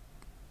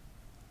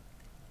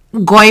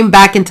going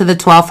back into the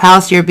 12th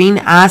house, you're being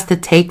asked to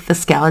take the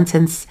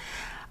skeletons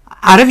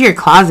out of your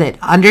closet.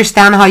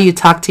 Understand how you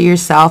talk to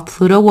yourself.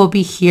 Pluto will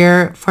be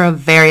here for a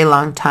very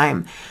long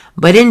time.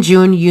 But in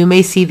June, you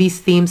may see these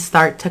themes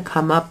start to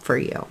come up for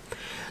you.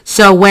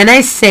 So when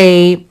I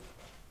say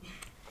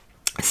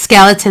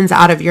skeletons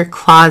out of your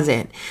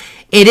closet,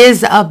 it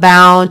is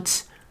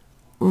about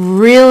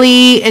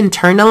really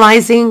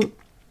internalizing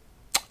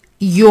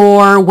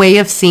your way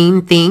of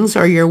seeing things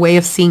or your way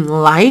of seeing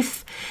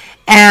life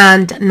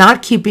and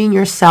not keeping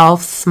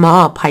yourself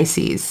small,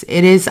 Pisces.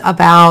 It is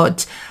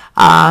about,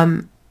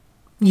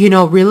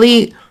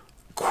 really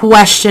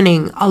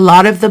questioning a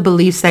lot of the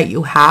beliefs that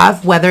you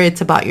have, whether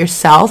it's about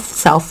yourself,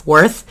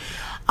 self-worth,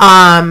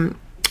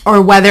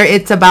 or whether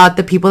it's about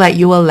the people that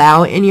you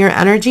allow in your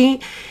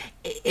energy.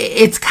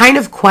 It's kind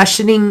of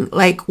questioning,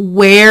 like,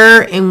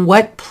 where, in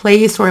what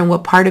place or in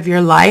what part of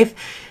your life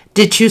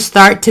did you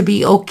start to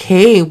be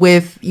okay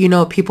with,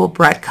 people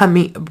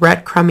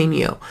breadcrumbing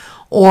you,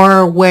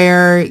 or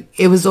where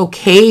it was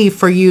okay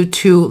for you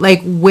to,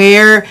 like,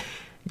 where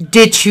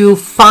did you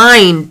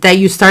find that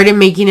you started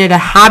making it a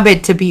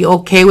habit to be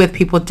okay with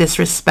people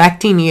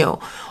disrespecting you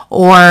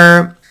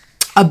or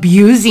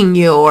abusing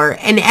you or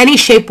in any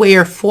shape, way,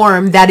 or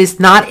form that is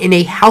not in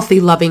a healthy,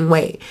 loving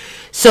way?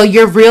 So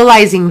you're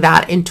realizing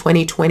that in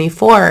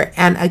 2024.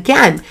 And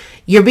again,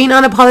 you're being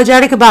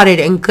unapologetic about it,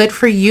 and good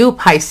for you,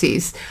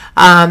 Pisces.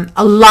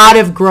 A lot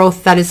of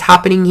growth that is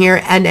happening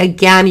here. And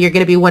again, you're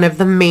going to be one of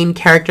the main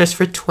characters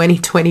for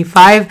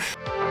 2025.